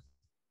chartered.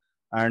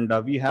 And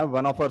we have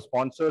one of our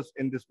sponsors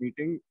in this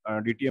meeting,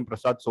 DTM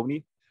Prasad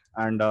Sovani,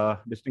 and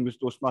distinguished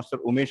Toastmaster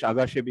Umesh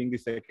Agashe being the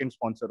second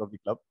sponsor of the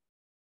club.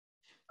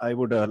 I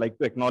would like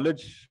to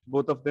acknowledge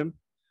both of them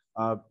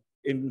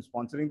in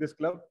sponsoring this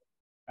club,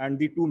 and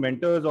the two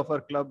mentors of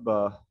our club,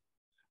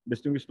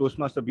 distinguished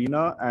Toastmaster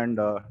Beena and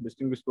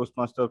distinguished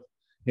Toastmaster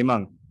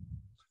Himang.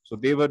 So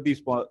they were the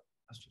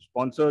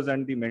sponsors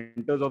and the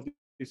mentors of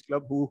this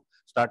club who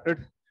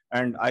started,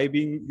 and I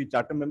being the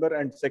charter member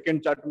and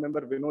second charter member,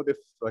 Vinod,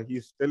 if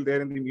he's still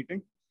there in the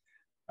meeting.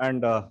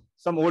 And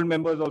some old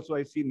members also,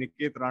 I see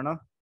Niket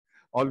Rana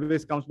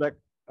always comes back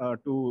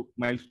to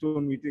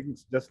milestone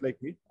meetings just like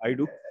me. I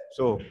do.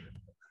 So,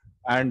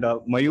 and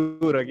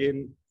Mayur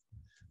again,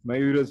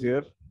 Mayur is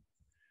here.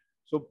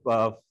 So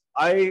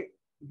I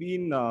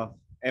been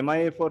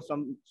MIA for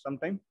some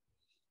time,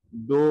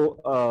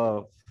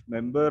 though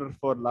member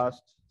for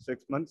last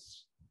 6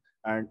 months,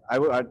 and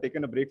I'd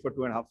taken a break for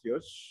 2.5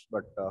 years,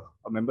 but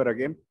a member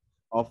again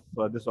of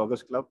this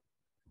August club.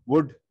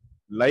 would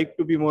like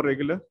to be more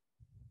regular,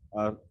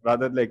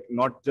 rather like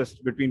not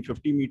just between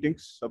 50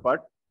 meetings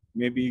apart,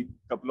 maybe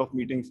a couple of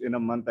meetings in a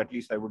month at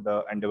least I would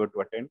endeavor to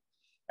attend.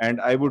 And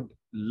I would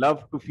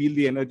love to feel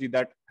the energy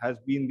that has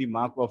been the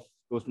mark of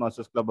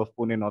Toastmasters Club of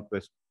Pune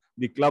Northwest.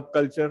 The club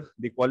culture,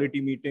 the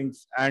quality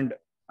meetings, and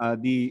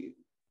the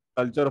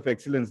culture of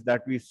excellence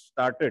that we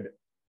started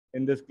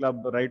in this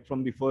club right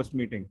from the first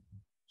meeting.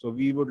 So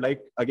we would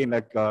like, again,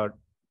 like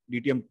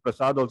DTM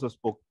Prasad also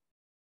spoke,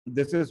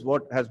 this is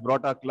what has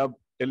brought our club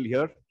till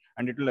here,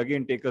 and it will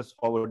again take us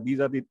forward. These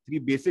are the three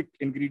basic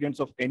ingredients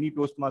of any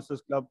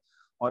Toastmasters club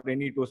or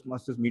any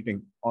Toastmasters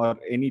meeting or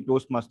any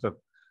Toastmaster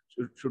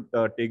should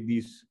take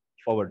these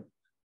forward.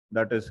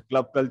 That is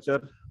club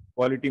culture,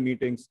 quality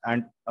meetings,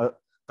 and a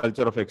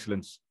culture of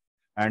excellence.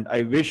 And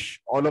I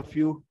wish all of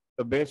you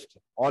the best,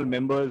 all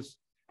members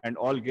and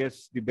all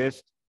guests the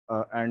best,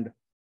 and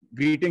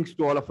greetings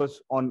to all of us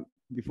on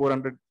the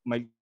 400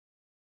 milestone.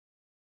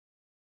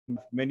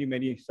 Many,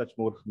 many such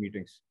more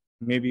meetings.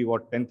 Maybe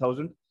what,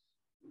 10,000?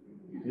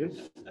 Yes,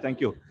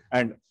 thank you.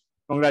 And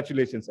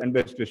congratulations and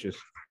best wishes.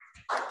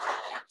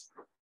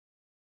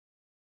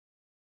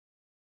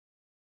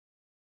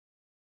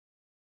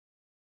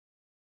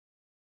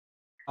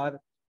 Our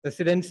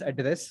president's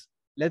address.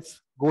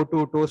 Let's go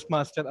to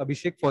Toastmaster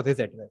Abhishek for his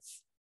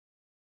address.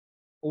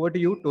 Over to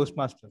you,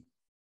 Toastmaster.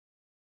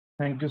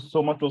 Thank you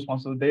so much,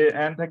 Toastmasters Day,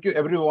 and thank you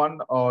everyone.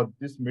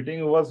 This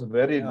meeting was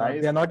very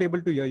nice. We are not able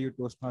to hear you,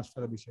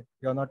 Toastmaster Abhishek.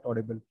 You are not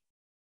audible.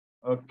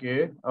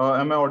 Okay.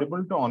 Am I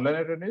audible to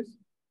online attendees?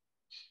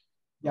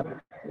 Yeah.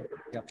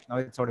 Yeah. Now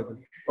it's audible.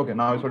 Okay.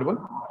 Now it's audible.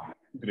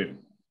 Great.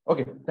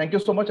 Okay. Thank you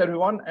so much,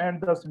 everyone.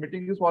 And this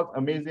meeting was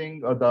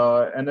amazing.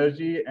 The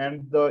energy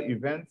and the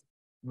events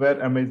were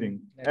amazing.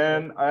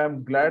 And I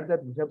am glad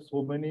that we have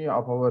so many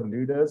of our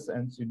leaders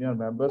and senior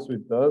members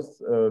with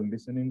us.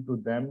 Listening to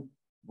them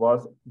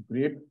was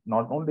great,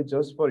 not only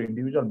just for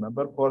individual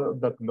member, for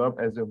the club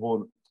as a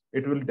whole.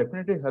 It will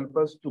definitely help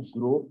us to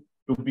grow,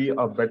 to be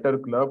a better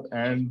club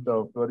and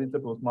flourish the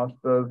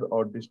Toastmasters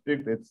or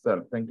district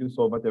itself. Thank you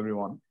so much,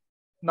 everyone.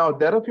 Now,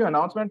 there are a few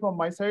announcements from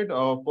my side.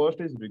 First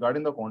is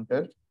regarding the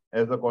contest.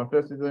 As the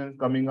contest is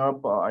coming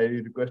up, I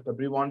request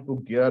everyone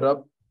to gear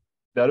up.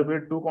 There will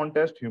be two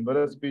contests,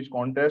 humorous speech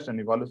contest and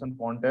evaluation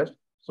contest.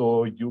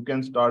 So you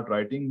can start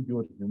writing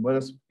your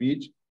humorous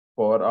speech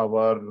for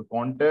our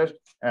contest,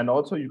 and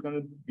also you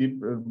can give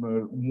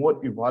more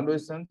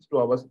evaluations to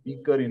our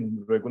speaker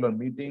in regular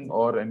meeting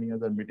or any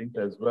other meetings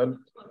as well.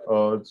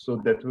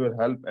 So that will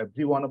help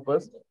every one of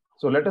us.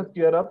 So let us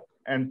gear up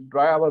and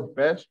try our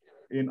best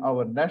in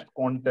our next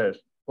contest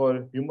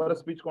for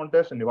humorous speech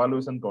contest and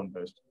evaluation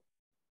contest.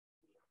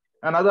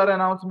 Another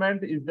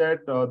announcement is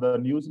that the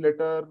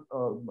newsletter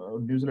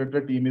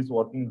team is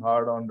working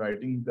hard on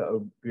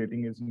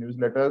creating its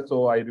newsletter.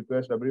 So I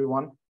request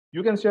everyone,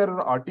 you can share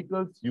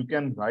articles, you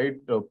can write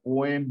a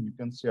poem, you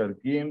can share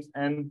games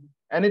and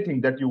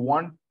anything that you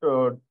want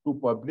to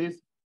publish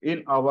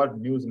in our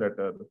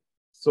newsletter.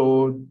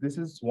 So this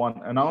is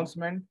one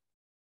announcement.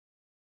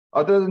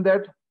 Other than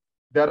that,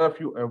 there are a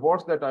few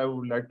awards that I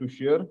would like to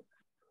share.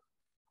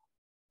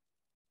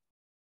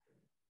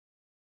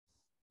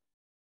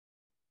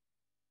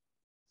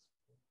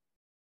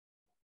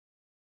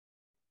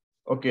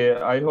 Okay,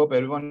 I hope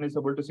everyone is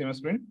able to see my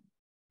screen.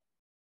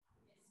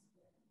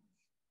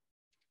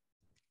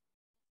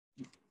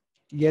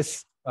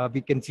 Yes,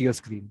 we can see your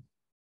screen.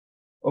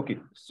 Okay,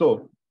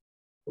 so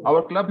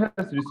our club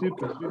has received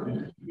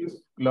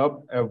prestigious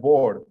club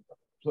award.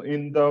 So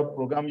in the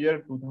program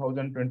year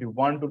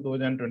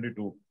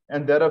 2021-2022,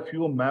 and there are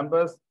few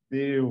members,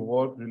 they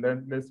work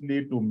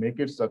relentlessly to make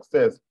it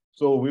success.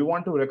 So we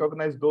want to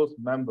recognize those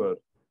members.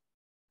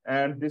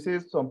 And this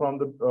is from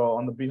the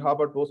on the behalf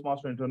of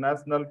Toastmaster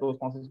International,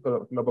 Toastmasters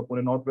Club of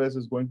Pune Northwest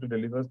is going to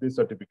deliver this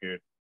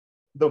certificate.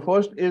 The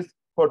first is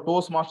for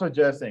Toastmaster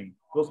Jai Singh.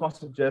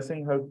 Toastmaster Jai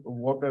Singh has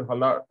worked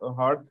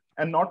hard,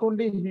 and not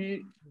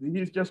only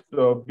he's just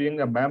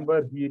being a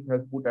member, he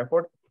has put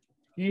effort.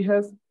 He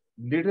has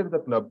leaded the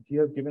club. He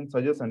has given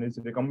suggestions.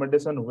 His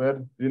recommendations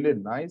were really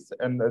nice,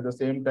 and at the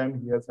same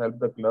time, he has helped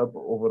the club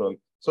overall.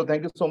 So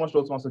thank you so much,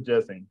 Toastmaster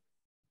Jai Singh.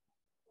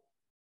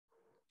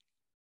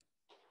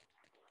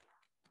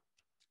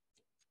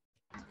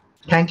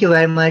 Thank you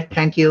very much.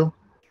 Thank you.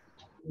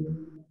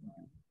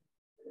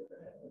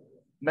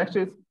 Next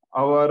is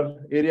our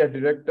area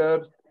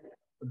director,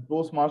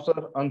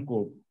 Toastmaster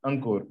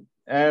Ankur.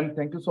 And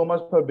thank you so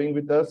much for being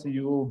with us.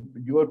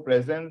 Your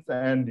presence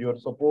and your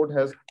support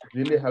has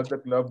really helped the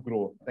club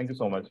grow. Thank you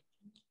so much.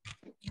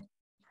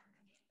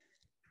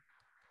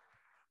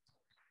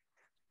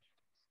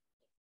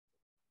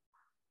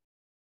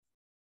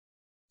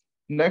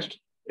 Next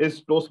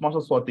is Toastmaster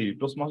Swati.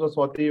 Toastmaster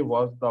Swati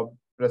was the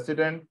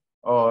president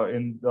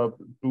in the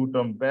 2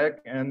 term back,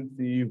 and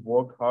she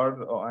worked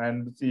hard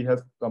and she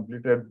has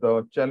completed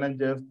the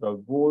challenges, the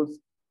goals,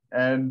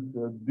 and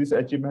this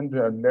achievement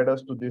led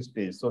us to this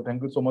stage. So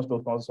thank you so much,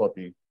 Toastmaster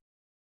Swati.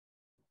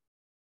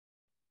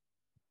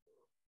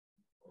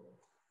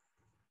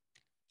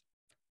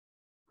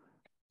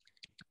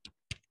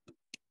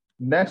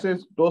 Next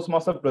is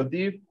Toastmaster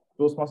Pradeep.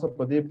 Toastmaster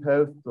Pradeep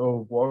has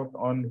worked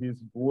on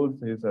his goals,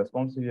 his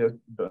responsibility,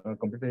 he has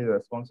completed his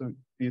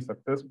responsibility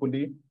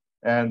successfully,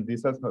 and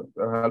this has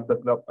helped the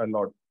club a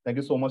lot. Thank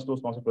you so much,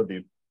 Toastmaster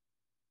Pradeep.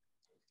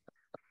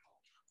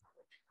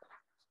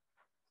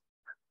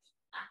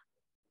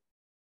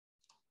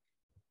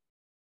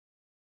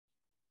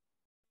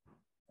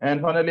 And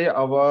finally,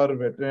 our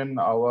veteran,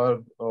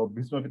 our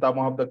Bhishma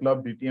Pitama of the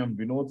club, DTM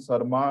Vinod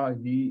Sharma,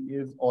 he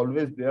is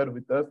always there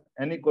with us.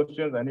 Any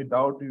questions, any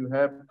doubt you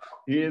have,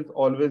 he is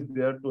always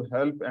there to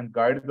help and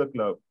guide the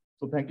club.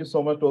 So thank you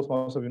so much,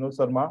 Toastmaster Vinod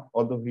Sharma.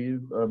 Although he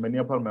is, many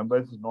of our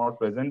members is not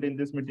present in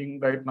this meeting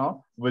right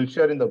now, we'll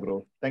share in the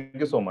group. Thank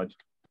you so much.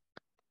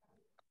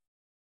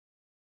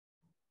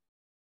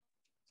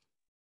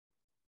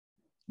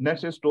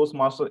 Next is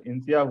Toastmaster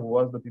India, who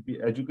was the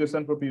VP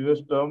Education for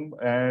previous term,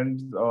 and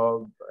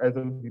as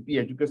a VP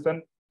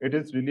Education, VP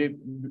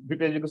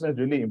Education is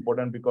really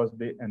important because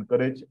they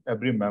encourage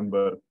every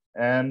member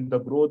and the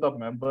growth of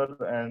member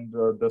and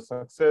the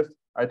success.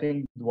 I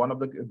think one of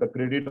the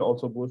credit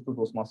also goes to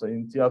Toastmaster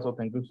India. So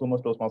thank you so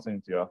much, Toastmaster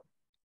India.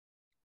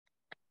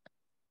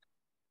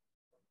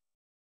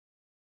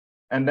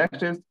 And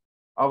next is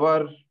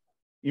our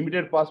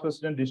immediate past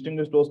president,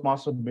 distinguished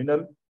Toastmaster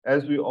Minal.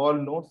 As we all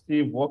know,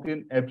 she worked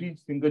in every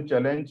single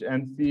challenge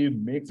and she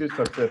makes it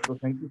success. So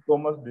thank you so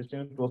much,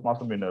 distinguished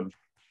Toastmaster Minal.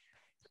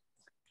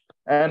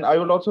 And I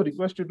will also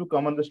request you to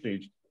come on the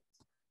stage.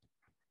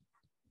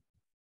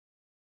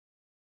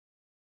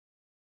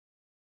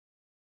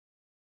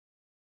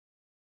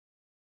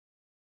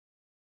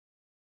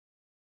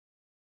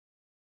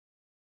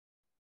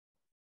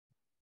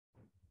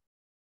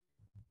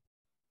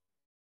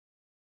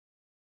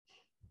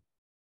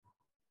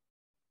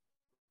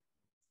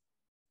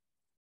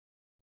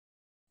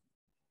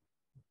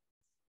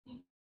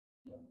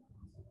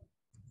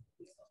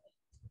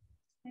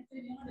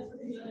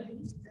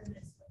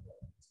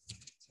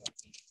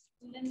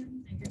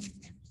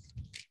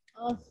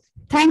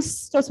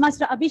 Thanks,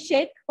 Toastmaster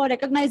Abhishek, for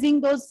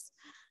recognizing those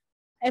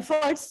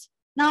efforts.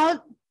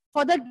 Now,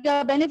 for the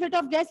benefit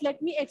of guests,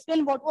 let me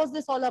explain what was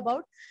this all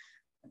about.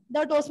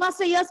 The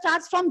Toastmaster year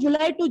starts from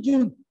July to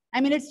June.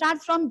 I mean, it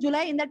starts from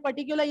July in that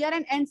particular year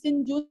and ends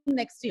in June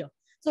next year.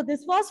 So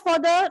this was for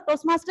the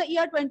Toastmaster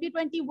year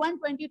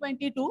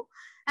 2021-2022.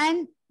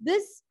 And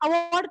this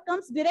award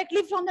comes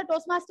directly from the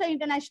Toastmaster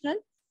International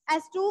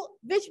as to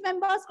which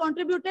members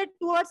contributed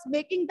towards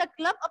making the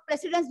club a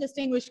President's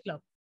Distinguished Club,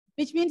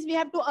 which means we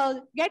have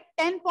to get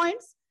 10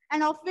 points,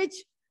 and of which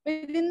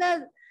within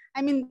the,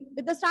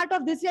 with the start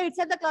of this year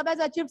itself, the club has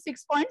achieved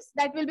 6 points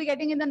that we'll be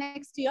getting in the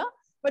next year.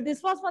 But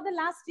this was for the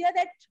last year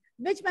that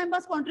which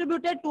members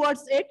contributed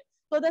towards it.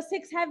 So the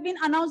 6 have been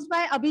announced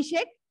by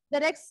Abhishek.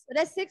 The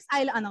rest 6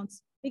 I'll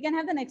announce. We can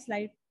have the next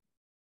slide.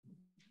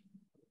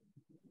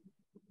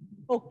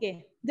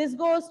 Okay, this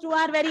goes to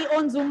our very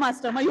own Zoom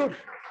master, Mayur.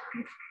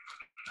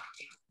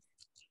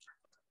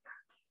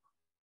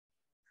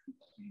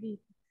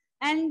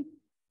 And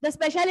the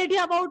speciality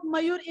about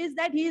Mayur is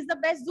that he is the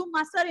best Zoom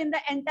master in the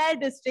entire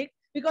district,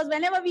 because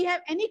whenever we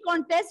have any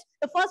contest,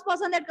 the first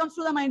person that comes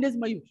to the mind is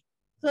Mayur.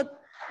 So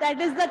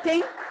that is the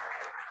thing.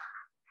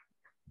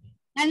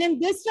 And in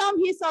this term,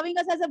 he is serving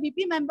us as a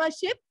VP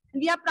membership.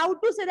 And we are proud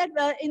to say that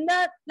in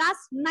the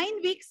last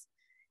 9 weeks,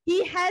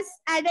 he has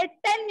added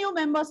 10 new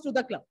members to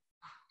the club.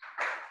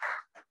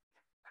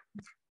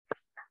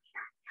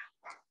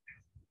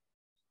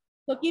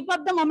 So keep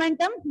up the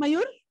momentum,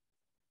 Mayur.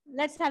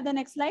 Let's have the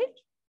next slide.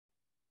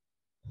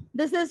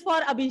 This is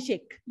for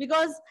Abhishek,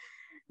 because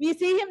we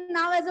see him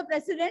now as a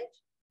president,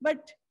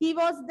 but he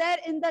was there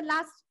in the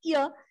last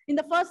year, in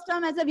the first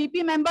term as a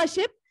VP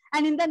membership.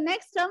 And in the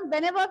next term,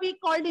 whenever we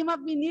called him up,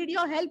 we need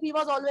your help, he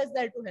was always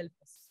there to help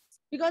us.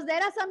 Because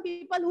there are some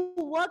people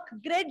who work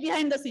great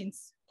behind the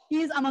scenes.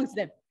 He is amongst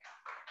them.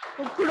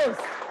 So kudos.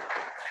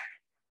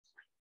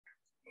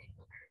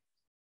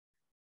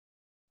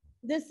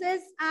 This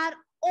is our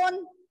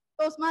own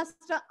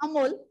Toastmaster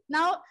Amol.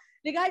 Now,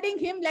 regarding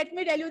him, let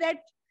me tell you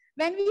that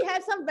when we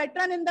have some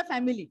veteran in the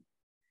family,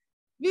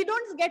 we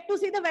don't get to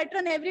see the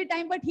veteran every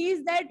time, but he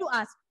is there to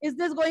ask, is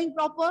this going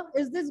proper?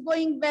 Is this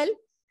going well?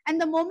 And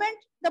the moment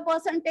the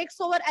person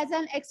takes over as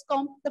an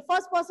ex-com, the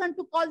first person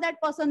to call that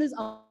person is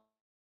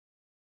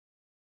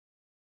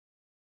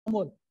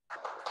Amol.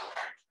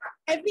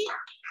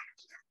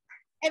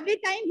 Every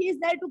time he is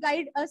there to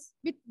guide us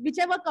with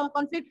whichever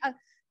conflict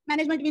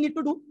management we need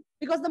to do.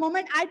 Because the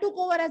moment I took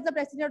over as the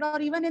president,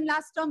 or even in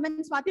last term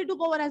when Swati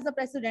took over as the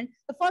president,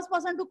 the first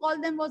person to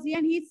call them was he,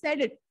 and he said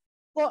it.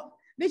 For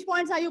which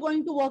points are you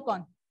going to work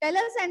on? Tell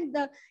us, and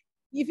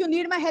if you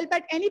need my help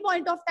at any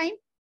point of time,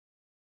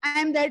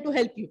 I am there to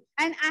help you.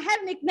 And I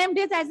have nicknamed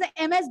it as the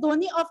MS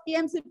Dhoni of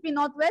TMCP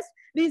Northwest.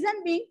 Reason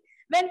being,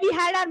 when we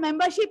had our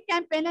membership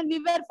campaign and we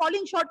were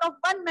falling short of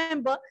 1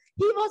 member,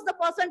 he was the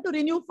person to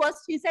renew first.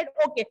 He said,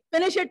 okay,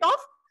 finish it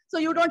off so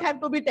you don't have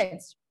to be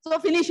tensed. So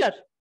finisher,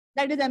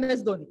 that is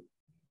MS Dhoni.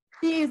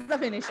 He is the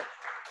finisher.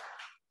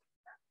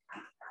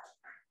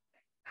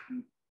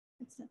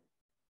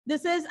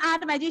 This is our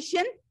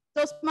magician,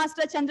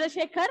 Toastmaster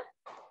Chandrashekhar.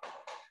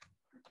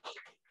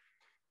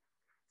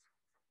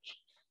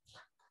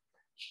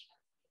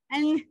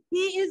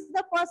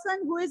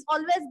 person who is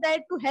always there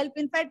to help.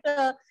 In fact,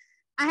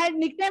 I had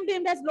nicknamed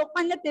him as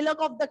Lokmanya Tilak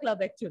of the club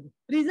actually.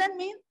 Reason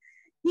means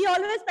he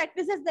always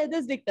practices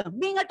this dictum.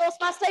 Being a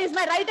Toastmaster is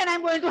my right and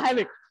I'm going to have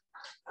it.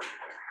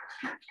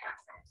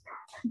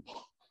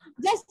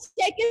 Just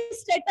check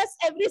his status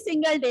every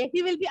single day.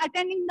 He will be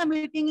attending the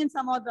meeting in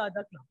some or the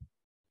other club.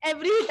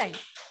 Every time.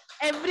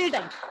 Every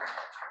time.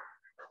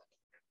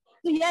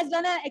 So he has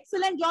done an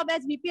excellent job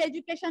as VP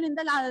Education in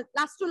the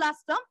last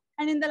term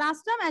and in the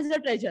last term as a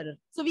treasurer.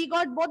 So we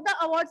got both the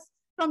awards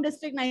from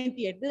District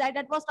 98.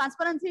 That was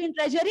transparency in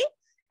treasury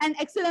and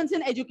excellence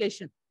in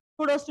education.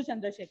 Kudos to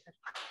Chandrasekhar.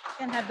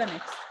 Can have the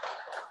next.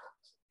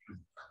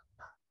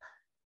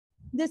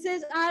 This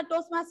is our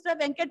Toastmaster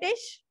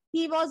Venkatesh.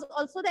 He was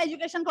also the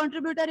education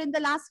contributor in the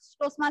last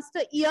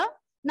Toastmaster year.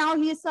 Now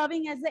he is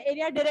serving as the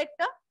area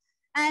director.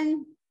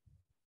 And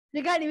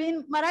regarding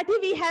in Marathi,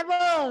 we have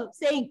a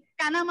saying,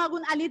 "Kana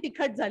magun ali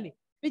tikhat zali,"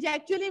 which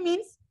actually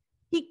means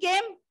he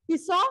came, he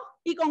saw,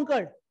 he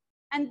conquered.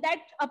 And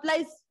that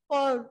applies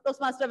for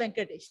Toastmaster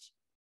Venkatesh.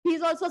 He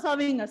is also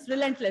serving us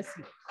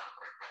relentlessly.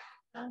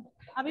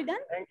 Are we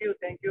done? Thank you.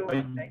 Thank you,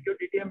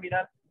 DTM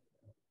Minal.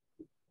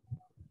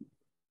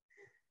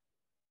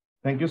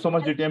 Thank you so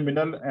much, DTM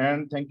Minal,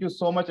 and thank you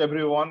so much,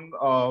 everyone,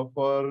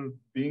 for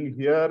being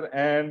here.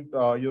 And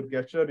your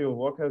gesture, your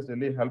work has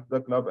really helped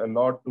the club a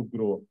lot to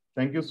grow.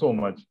 Thank you so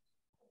much.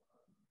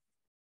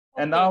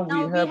 Okay, and now we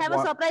have a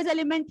surprise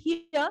element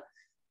here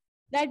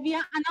that we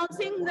are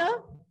announcing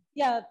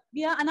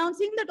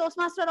the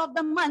Toastmaster of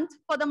the month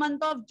for the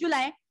month of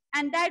July,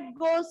 and that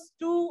goes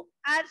to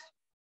our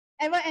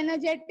ever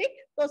energetic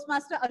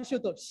Toastmaster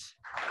Ashutosh.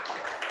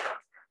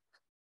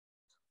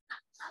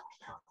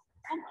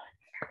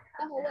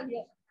 Come over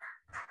here.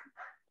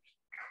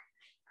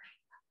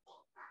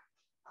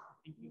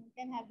 You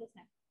can have the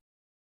snack.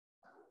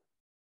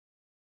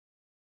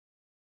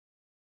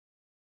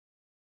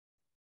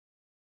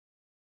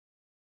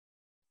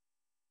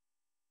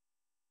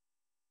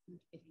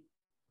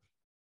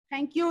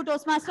 Thank you,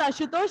 Toastmaster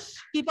Ashutosh.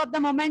 Keep up the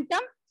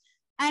momentum.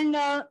 And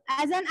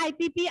as an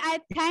IPP, I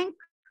thank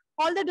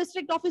all the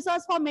district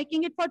officers for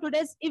making it for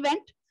today's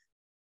event.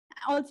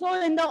 Also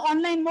in the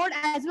online mode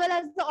as well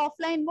as the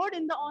offline mode.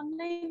 In the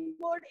online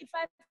mode, if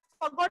I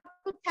forgot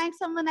to thank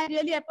someone, I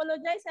really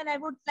apologize, and I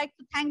would like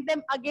to thank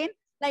them again,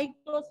 like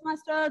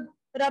Toastmaster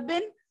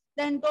Rabin,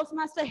 then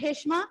Toastmaster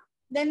Heshma.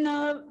 Then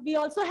we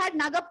also had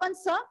Nagappan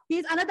sir. He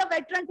is another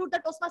veteran to the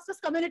Toastmasters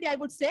community, I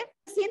would say,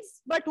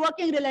 since but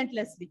working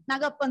relentlessly.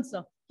 Nagappan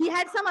sir. He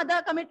had some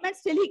other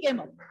commitments till he came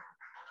up.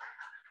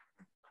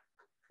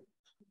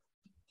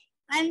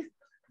 And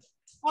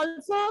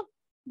also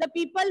the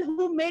people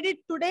who made it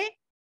today,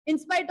 in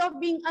spite of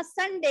being a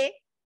Sunday,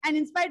 and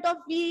in spite of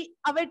we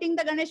awaiting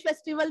the Ganesh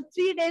festival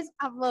 3 days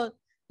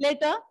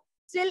later,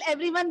 still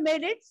everyone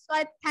made it. So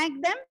I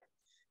thank them.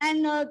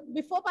 And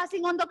before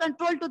passing on the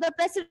control to the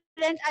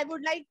president, I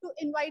would like to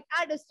invite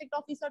our district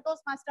officer,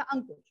 Toastmaster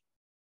Ankur.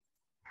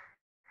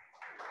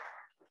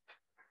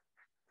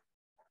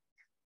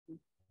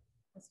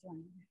 Just one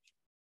minute.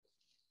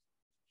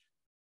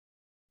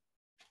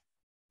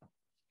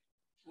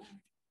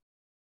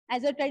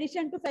 As a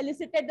tradition to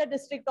felicitate the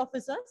district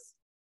officers,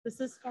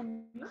 this is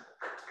from you.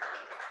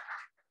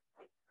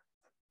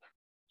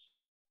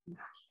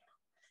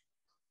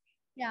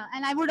 Yeah,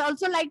 and I would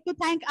also like to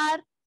thank our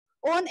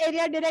own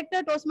area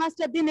director,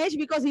 Toastmaster Dinesh,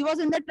 because he was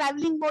in the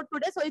traveling mode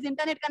today, so his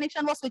internet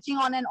connection was switching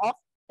on and off.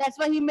 That's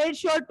why he made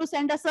sure to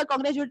send us a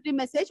congratulatory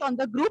message on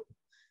the group.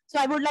 So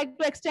I would like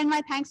to extend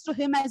my thanks to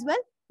him as well.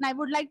 And I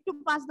would like to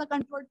pass the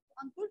control to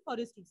Ankur for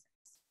his 2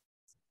 cents.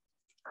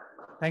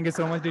 Thank you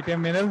so much,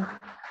 DTM Minal.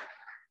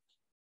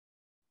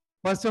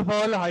 First of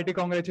all, hearty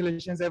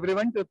congratulations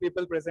everyone to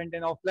people present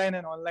in offline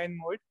and online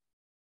mode.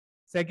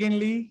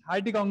 Secondly,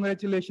 hearty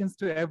congratulations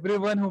to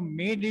everyone who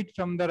made it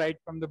from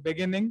the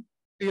beginning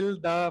till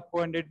the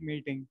 400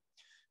 meeting.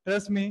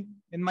 Trust me,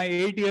 in my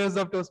 8 years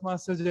of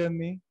Toastmasters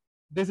journey,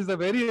 this is a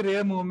very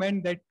rare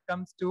moment that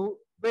comes to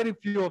very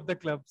few of the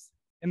clubs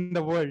in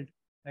the world,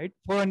 right?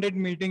 400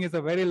 meeting is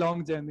a very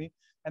long journey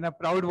and a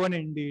proud one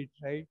indeed,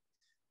 right?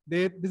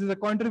 This is a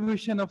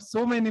contribution of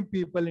so many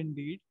people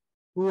indeed,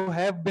 who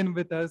have been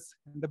with us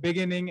in the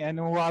beginning and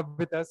who are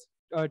with us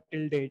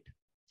till date.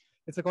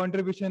 It's a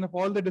contribution of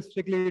all the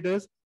district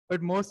leaders,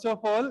 but most of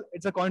all,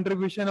 it's a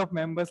contribution of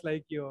members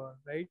like you all,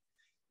 right?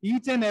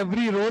 Each and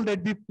every role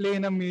that we play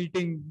in a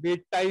meeting, be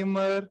it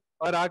timer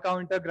or our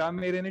counter,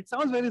 grammarian, it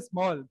sounds very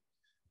small.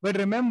 But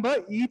remember,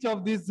 each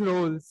of these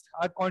roles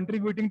are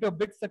contributing to a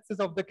big success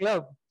of the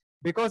club.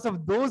 Because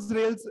of those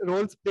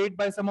roles played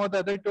by some of the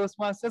other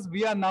Toastmasters,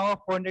 we are now a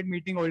 400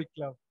 meeting old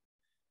club.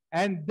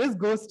 And this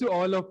goes to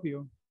all of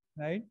you,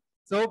 right?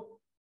 So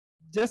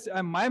just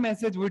my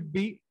message would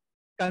be,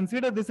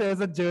 consider this as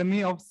a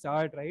journey of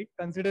start, right?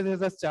 Consider this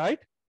as a start.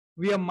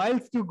 We have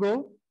miles to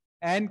go,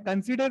 and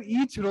consider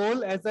each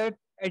role as an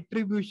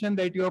attribution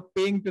that you are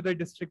paying to the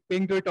district,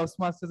 paying to the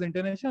Toastmasters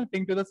International,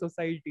 paying to the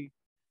society.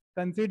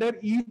 Consider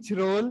each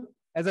role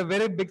as a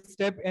very big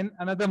step in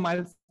another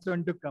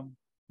milestone to come,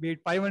 be it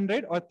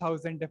 500 or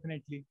 1000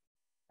 definitely.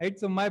 Right.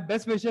 So my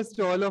best wishes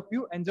to all of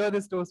you. Enjoy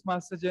this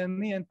Toastmaster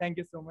journey, and thank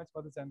you so much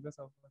for the generous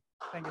offer.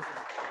 Thank you so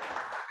much.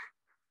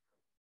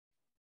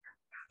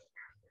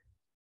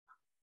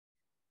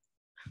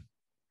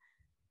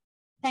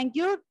 Thank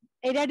you,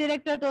 Area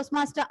Director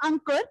Toastmaster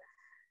Ankur.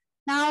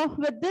 Now,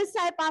 with this,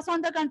 I pass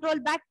on the control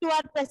back to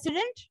our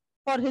President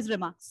for his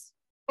remarks.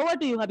 Over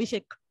to you,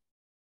 Abhishek.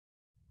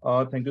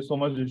 Thank you so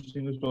much,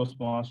 distinguished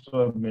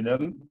Toastmaster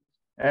Minal.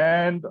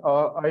 And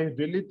I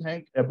really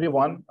thank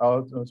everyone,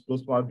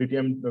 Toastmaster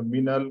DTM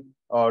Minal,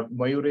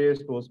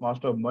 Mayuresh,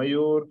 Toastmaster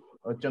Mayur,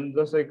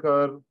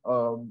 Chandrasekhar,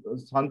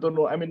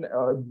 Santanu. I mean,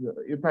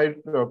 if I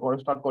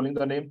start calling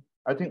the name,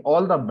 I think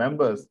all the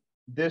members,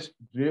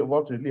 they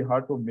worked really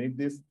hard to make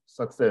this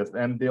success,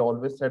 and they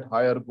always set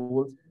higher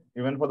goals.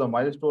 Even for the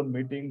milestone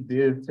meeting,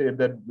 they said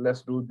that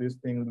let's do this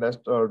thing, let's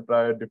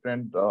try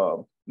different,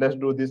 let's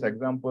do this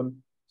example.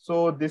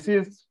 So this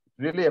is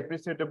really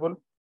appreciable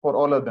for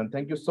all of them.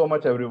 Thank you so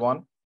much,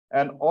 everyone.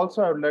 And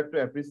also, I would like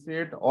to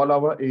appreciate all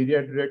our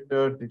area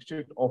director,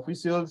 district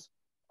officials,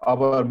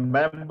 our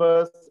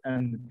members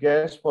and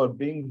guests for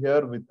being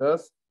here with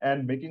us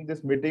and making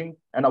this meeting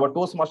and our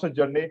Toastmaster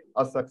journey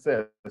a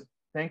success.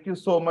 Thank you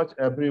so much,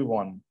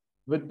 everyone.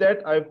 With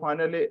that, I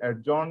finally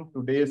adjourn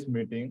today's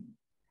meeting.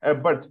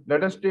 But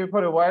let us stay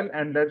for a while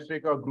and let's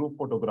take a group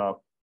photograph.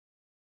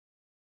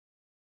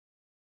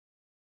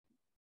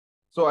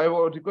 So I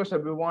would request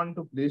everyone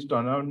to please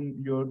turn on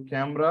your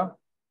camera.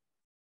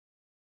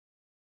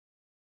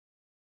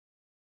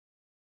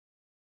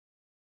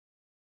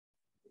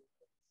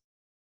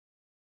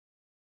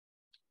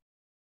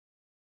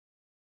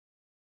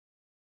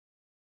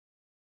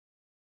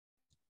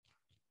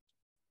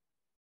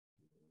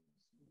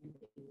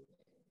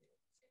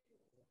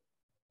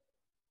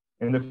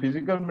 In the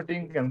physical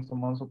meeting, can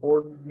someone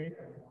support me?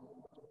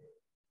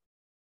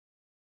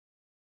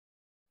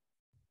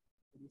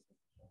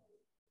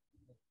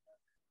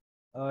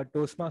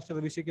 Toastmaster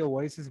Abhishek, your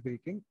voice is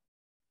breaking.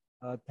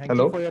 Thank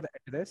Hello? you for your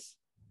address.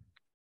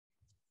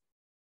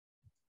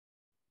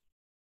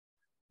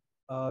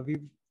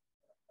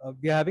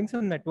 We are having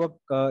some network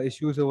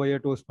issues over here,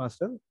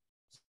 Toastmaster.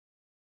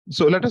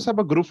 So let us have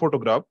a group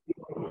photograph.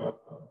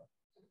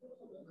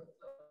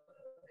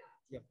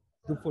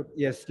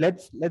 Yes,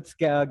 let's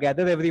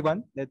gather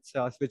everyone. Let's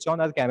switch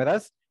on our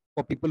cameras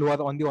for people who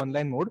are on the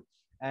online mode,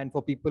 and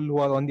for people who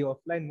are on the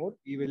offline mode,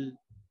 we will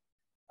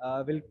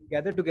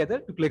gather together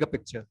to click a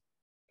picture.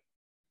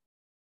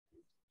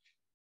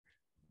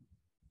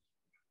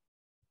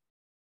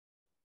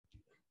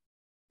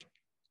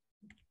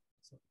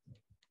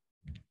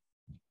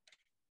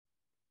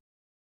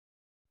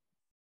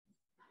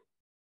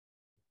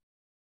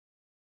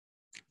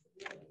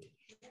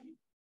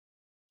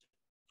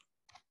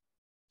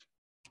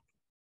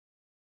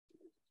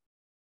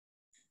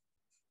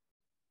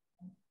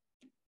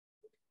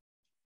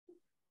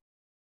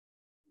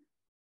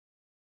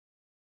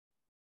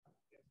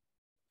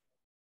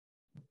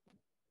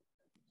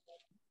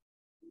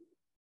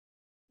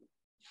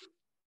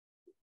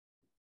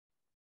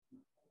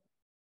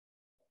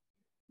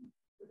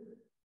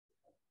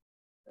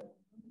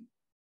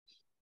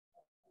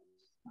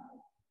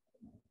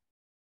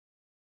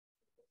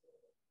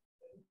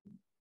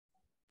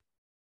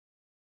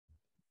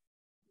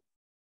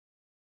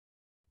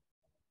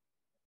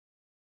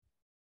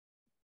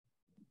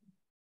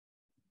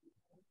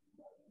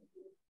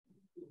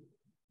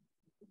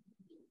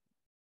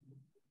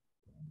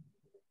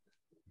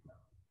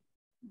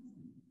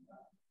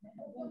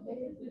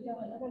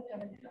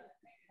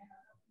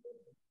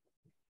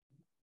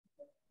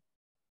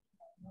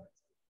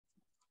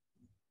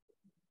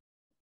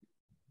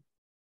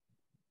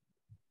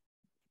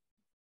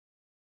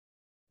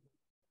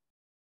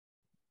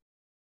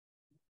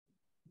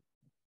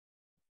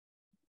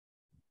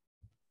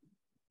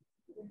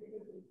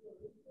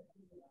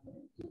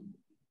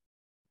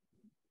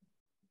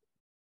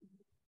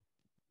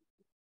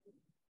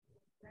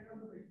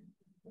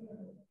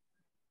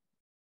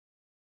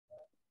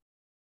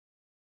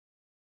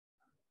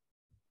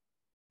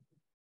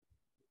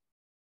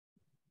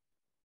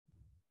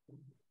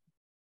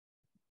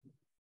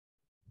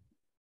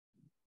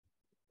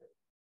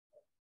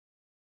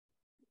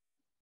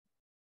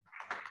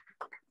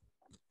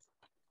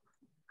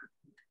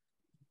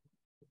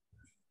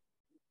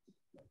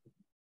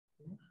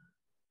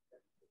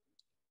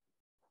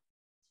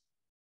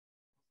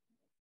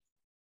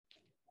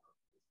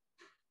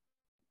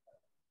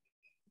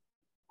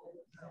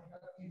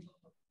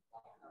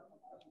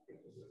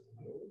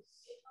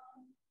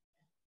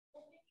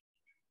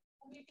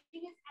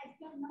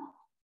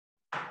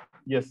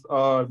 Yes,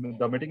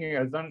 the meeting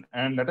is done,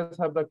 and let us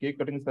have the cake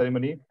cutting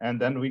ceremony,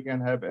 and then we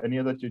can have any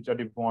other chit chat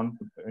if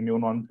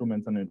anyone wants to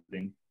mention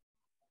anything.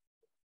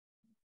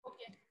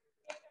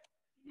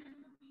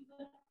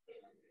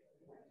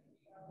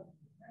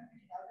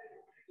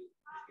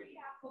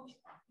 You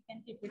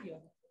can keep it here.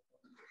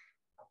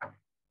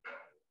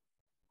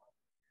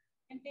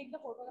 And take the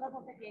photograph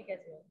of the cake as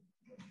well.